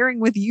I'm sharing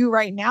with you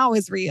right now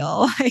is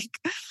real. Like,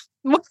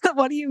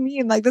 what do you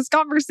mean? Like, this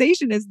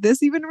conversation, is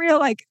this even real?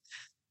 Like,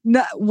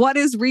 no, what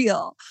is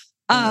real?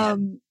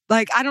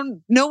 Like, I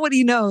don't,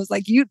 nobody knows.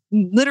 Like,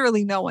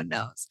 literally no one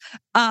knows.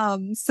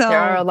 So there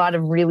are a lot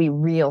of really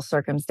real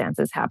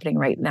circumstances happening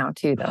right now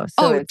too, though.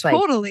 So it's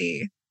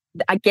totally.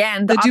 Like,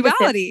 again, the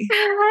duality,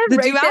 the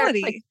right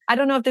duality. Like, I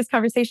don't know if this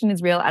conversation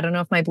is real. I don't know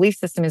if my belief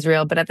system is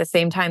real, but at the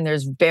same time,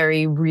 there's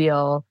very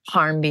real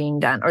harm being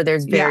done, or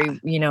there's very,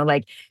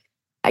 like,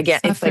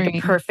 again, suffering. It's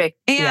like a perfect.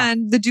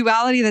 And the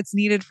duality that's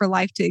needed for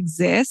life to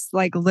exist,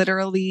 like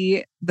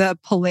literally the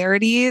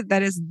polarity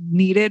that is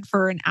needed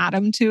for an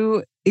atom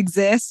to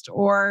exist,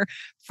 or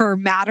for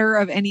matter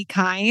of any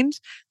kind,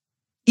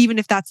 even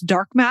if that's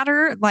dark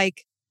matter,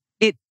 like,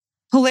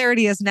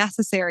 polarity is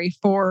necessary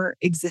for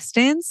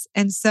existence.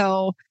 And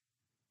so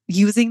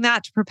using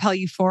that to propel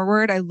you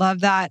forward, I love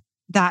that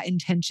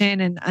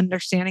intention and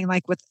understanding,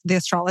 like with the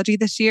astrology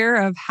this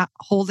year, of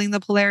holding the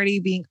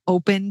polarity, being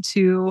open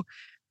to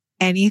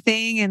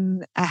anything,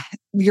 and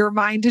your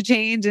mind to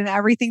change and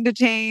everything to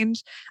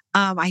change.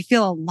 I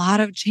feel a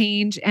lot of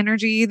change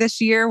energy this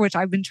year, which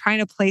I've been trying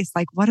to place,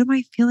 like, what am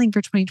I feeling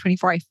for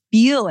 2024? I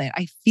feel it.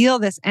 I feel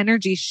this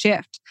energy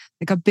shift,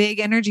 like a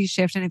big energy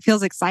shift, and it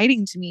feels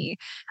exciting to me.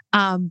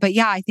 But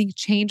yeah, I think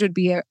change would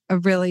be a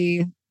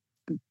really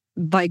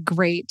like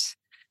great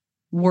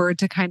word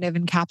to kind of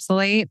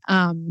encapsulate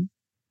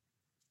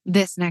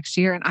this next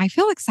year. And I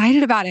feel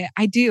excited about it.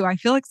 I do. I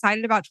feel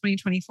excited about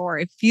 2024.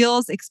 It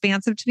feels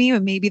expansive to me,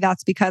 but maybe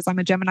that's because I'm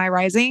a Gemini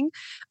rising,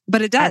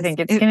 but it does. I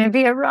think it's going to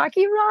be a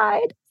rocky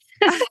ride.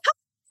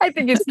 I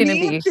think it's going to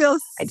be. It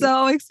feels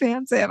so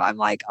expansive. I'm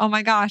like, oh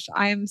my gosh,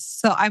 I'm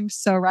so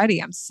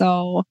ready. I'm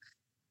so.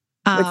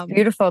 What's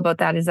beautiful about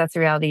that is that's the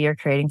reality you're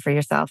creating for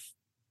yourself.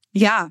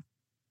 Yeah.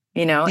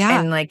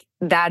 And like,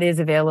 that is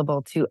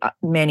available to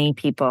many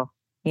people,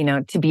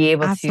 to be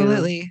able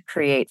to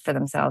create for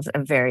themselves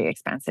a very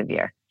expansive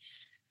year.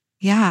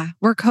 Yeah,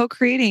 we're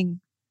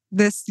co-creating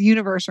this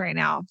universe right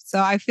now. So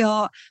I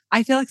feel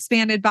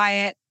expanded by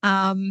it.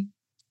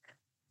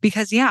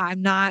 Because yeah,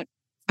 I'm not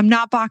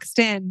boxed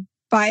in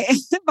by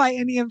by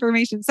any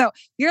information. So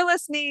you're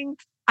listening.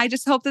 I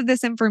just hope that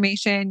this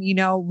information,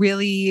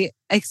 really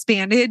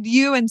expanded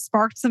you and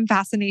sparked some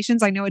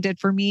fascinations. I know it did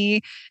for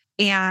me.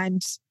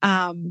 And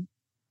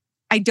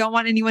I don't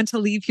want anyone to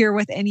leave here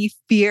with any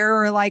fear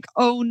or like,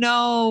 oh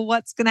no,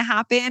 what's going to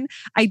happen?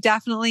 I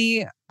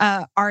definitely,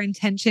 our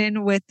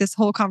intention with this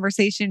whole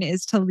conversation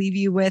is to leave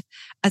you with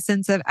a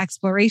sense of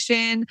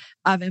exploration,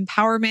 of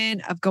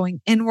empowerment, of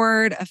going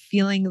inward, of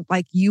feeling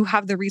like you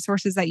have the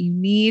resources that you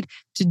need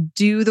to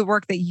do the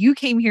work that you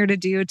came here to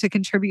do to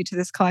contribute to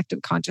this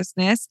collective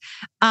consciousness.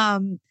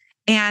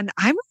 And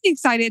I'm really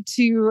excited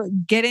to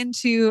get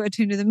into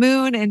Attune to the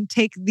Moon and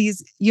take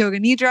these yoga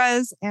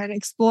nidras and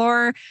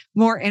explore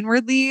more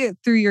inwardly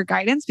through your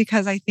guidance,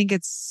 because I think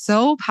it's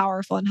so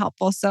powerful and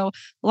helpful. So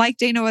like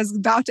Jana was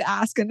about to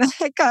ask and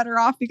I cut her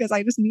off because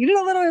I just needed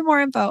a little bit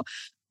more info.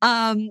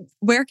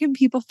 Where can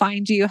people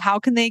find you? How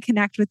can they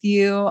connect with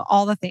you?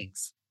 All the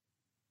things.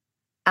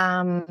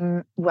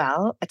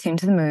 Well, Attune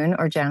to the Moon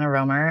or Jana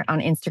Roemer. On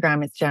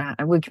Instagram, it's Jana.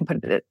 We can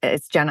put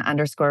it's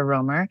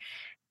Jana_Roemer.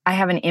 I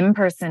have an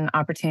in-person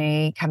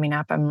opportunity coming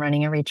up. I'm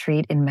running a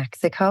retreat in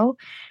Mexico,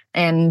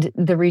 and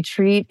the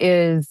retreat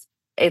it's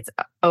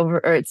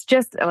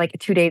just like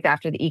 2 days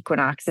after the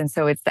equinox. And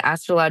so it's the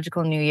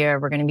astrological new year.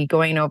 We're going to be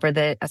going over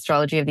the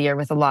astrology of the year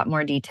with a lot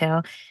more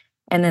detail.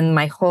 And then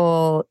my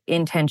whole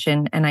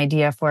intention and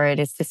idea for it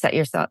is to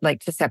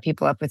set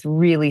people up with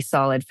really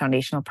solid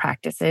foundational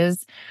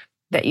practices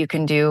that you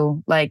can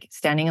do, like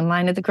standing in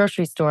line at the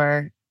grocery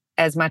store,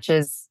 as much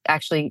as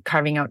actually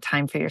carving out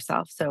time for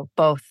yourself. So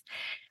both.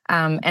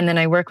 And then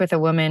I work with a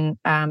woman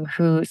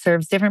who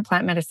serves different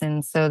plant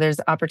medicines. So there's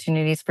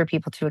opportunities for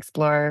people to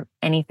explore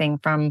anything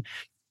from,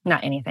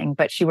 not anything,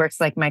 but she works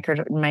like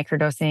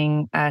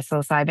microdosing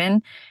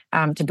psilocybin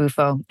to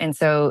bufo. And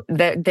so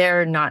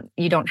they're not,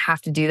 you don't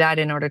have to do that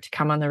in order to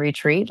come on the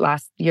retreat.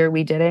 Last year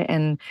we did it,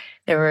 and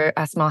there were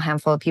a small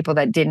handful of people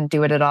that didn't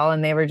do it at all.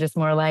 And they were just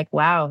more like,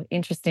 wow,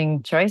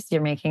 interesting choice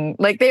you're making.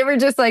 Like they were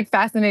just like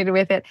fascinated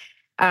with it.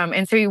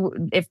 And so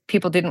if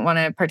people didn't want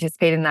to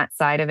participate in that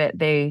side of it,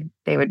 they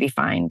would be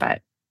fine.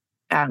 But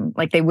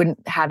like they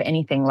wouldn't have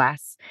anything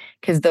less,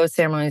 because those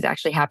ceremonies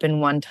actually happen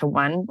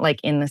 1-to-1,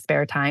 like in the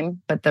spare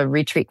time. But the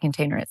retreat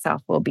container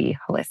itself will be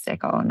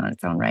holistic all on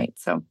its own right.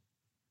 So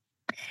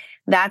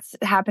that's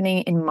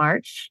happening in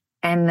March.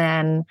 And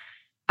then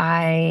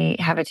I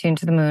have Attune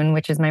to the Moon,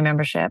 which is my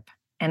membership.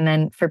 And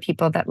then for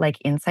people that like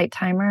Insight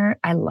Timer,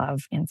 I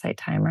love Insight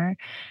Timer.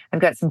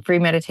 I've got some free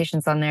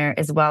meditations on there,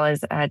 as well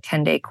as a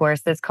 10-day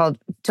course that's called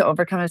To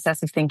Overcome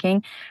Obsessive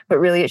Thinking. But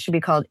really, it should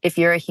be called If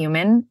You're a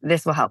Human,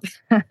 This Will Help.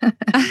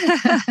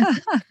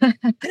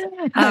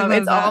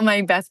 It's all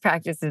my best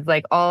practices,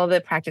 like all the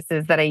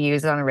practices that I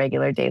use on a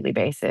regular daily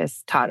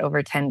basis, taught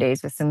over 10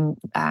 days with some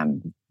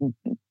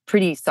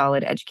pretty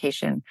solid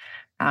education,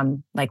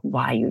 like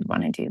why you'd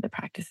want to do the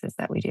practices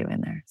that we do in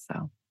there.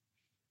 So.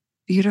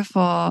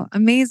 Beautiful.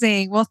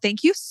 Amazing. Well,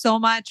 thank you so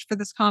much for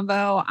this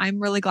convo. I'm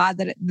really glad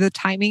that the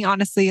timing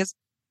honestly is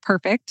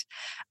perfect.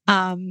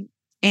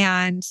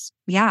 And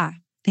yeah,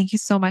 thank you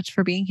so much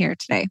for being here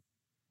today.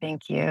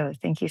 Thank you.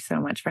 Thank you so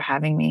much for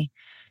having me.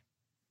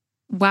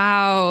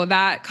 Wow,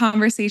 that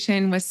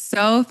conversation was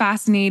so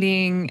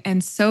fascinating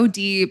and so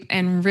deep,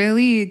 and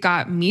really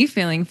got me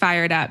feeling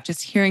fired up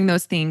just hearing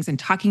those things and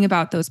talking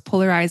about those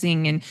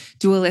polarizing and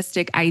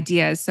dualistic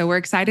ideas. So we're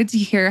excited to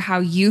hear how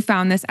you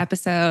found this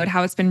episode,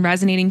 how it's been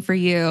resonating for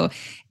you,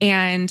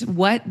 and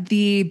what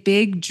the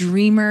big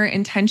dreamer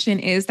intention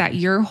is that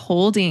you're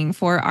holding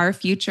for our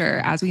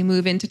future as we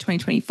move into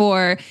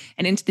 2024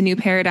 and into the new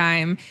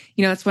paradigm.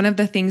 It's one of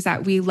the things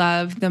that we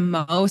love the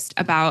most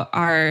about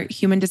our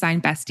Human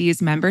Design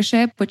Besties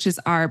membership, which is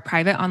our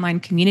private online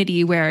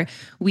community where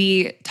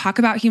we talk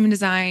about human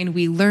design.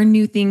 We learn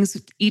new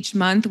things each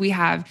month. We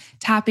have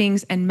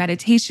tappings and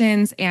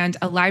meditations and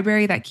a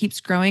library that keeps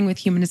growing with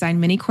human design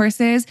mini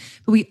courses.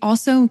 But we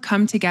also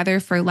come together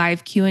for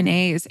live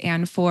Q&As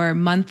and for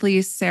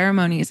monthly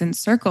ceremonies and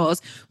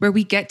circles where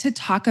we get to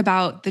talk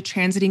about the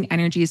transiting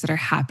energies that are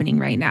happening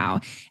right now.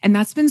 And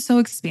that's been so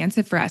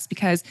expansive for us,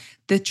 because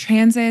the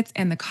transits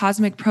and the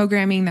cosmic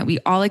programming that we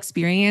all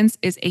experience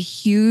is a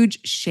huge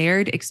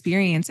shared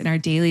experience in our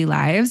daily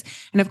lives.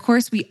 And of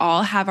course, we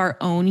all have our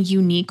own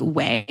unique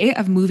way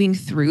of moving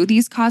through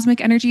these cosmic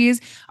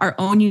energies, our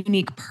own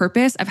unique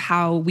purpose of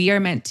how we are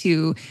meant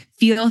to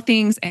feel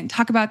things and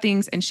talk about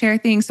things and share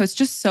things. So it's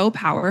just so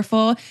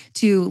powerful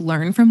to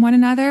learn from one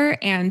another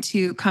and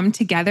to come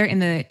together in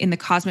the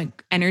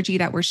cosmic energy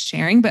that we're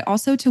sharing, but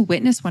also to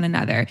witness one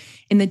another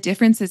in the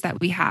differences that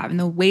we have, in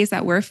the ways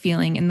that we're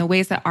feeling, in the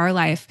ways that our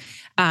life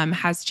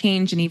has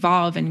changed and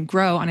evolve and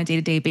grow on a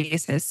day-to-day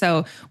basis.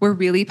 So we're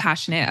really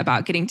passionate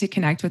about getting to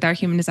connect with our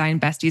Human Design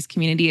Besties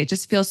community. It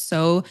just feels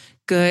so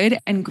good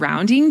and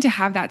grounding to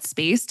have that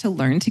space to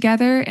learn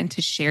together and to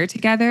share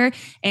together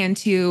and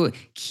to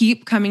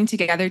keep coming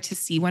together to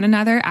see one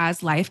another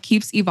as life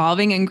keeps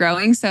evolving and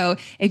growing. So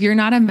if you're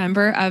not a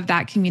member of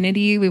that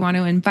community, we want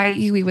to invite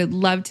you. We would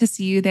love to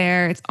see you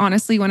there. It's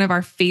honestly one of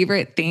our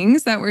favorite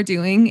things that we're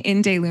doing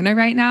in Day Luna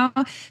right now.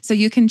 So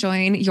you can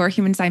join your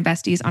Human Design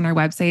Besties on our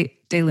website,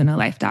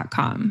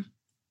 daylunalife.com.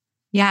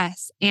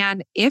 Yes.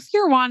 And if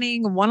you're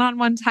wanting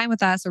one-on-one time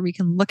with us where we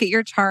can look at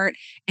your chart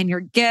and your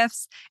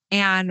gifts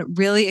and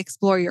really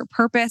explore your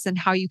purpose and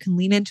how you can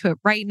lean into it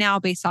right now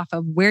based off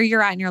of where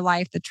you're at in your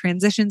life, the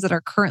transitions that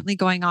are currently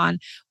going on,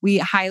 we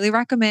highly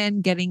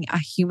recommend getting a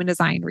human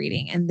design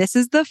reading. And this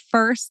is the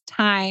first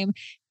time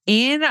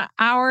in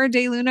our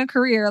Day Luna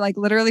career, like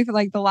literally for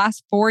like the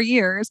last 4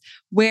 years,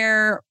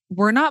 where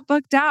we're not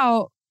booked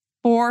out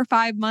 4 or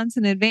 5 months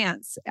in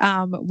advance.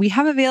 We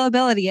have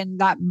availability and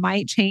that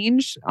might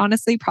change,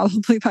 honestly,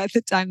 probably by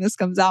the time this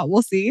comes out,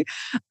 we'll see,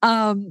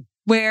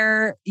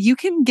 where you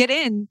can get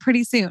in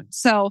pretty soon.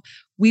 So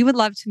we would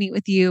love to meet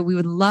with you. We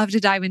would love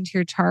to dive into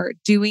your chart.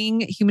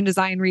 Doing human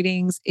design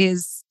readings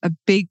is a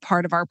big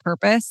part of our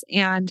purpose,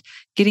 and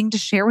getting to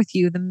share with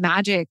you the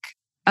magic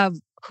of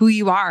who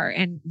you are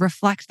and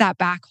reflect that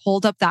back,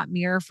 hold up that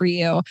mirror for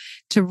you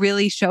to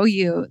really show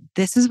you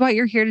this is what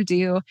you're here to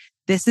do.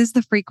 This is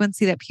the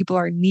frequency that people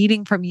are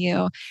needing from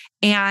you.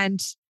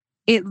 And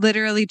it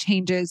literally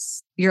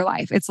changes your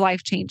life. It's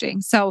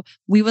life-changing. So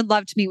we would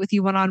love to meet with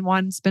you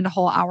one-on-one, spend a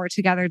whole hour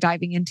together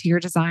diving into your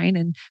design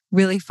and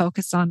really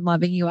focus on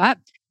loving you up.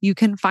 You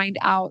can find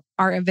out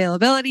our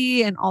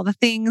availability and all the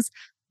things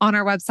on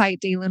our website,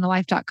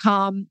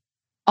 daylunalife.com.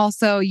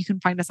 Also, you can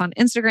find us on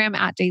Instagram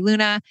at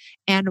dayluna.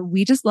 And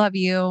we just love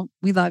you.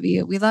 We love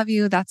you. We love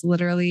you. That's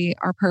literally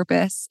our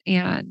purpose.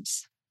 And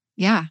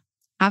yeah,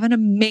 have an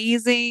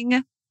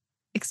amazing,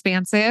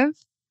 expansive,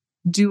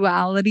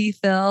 duality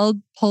filled,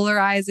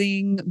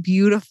 polarizing,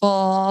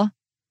 beautiful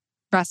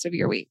rest of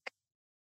your week.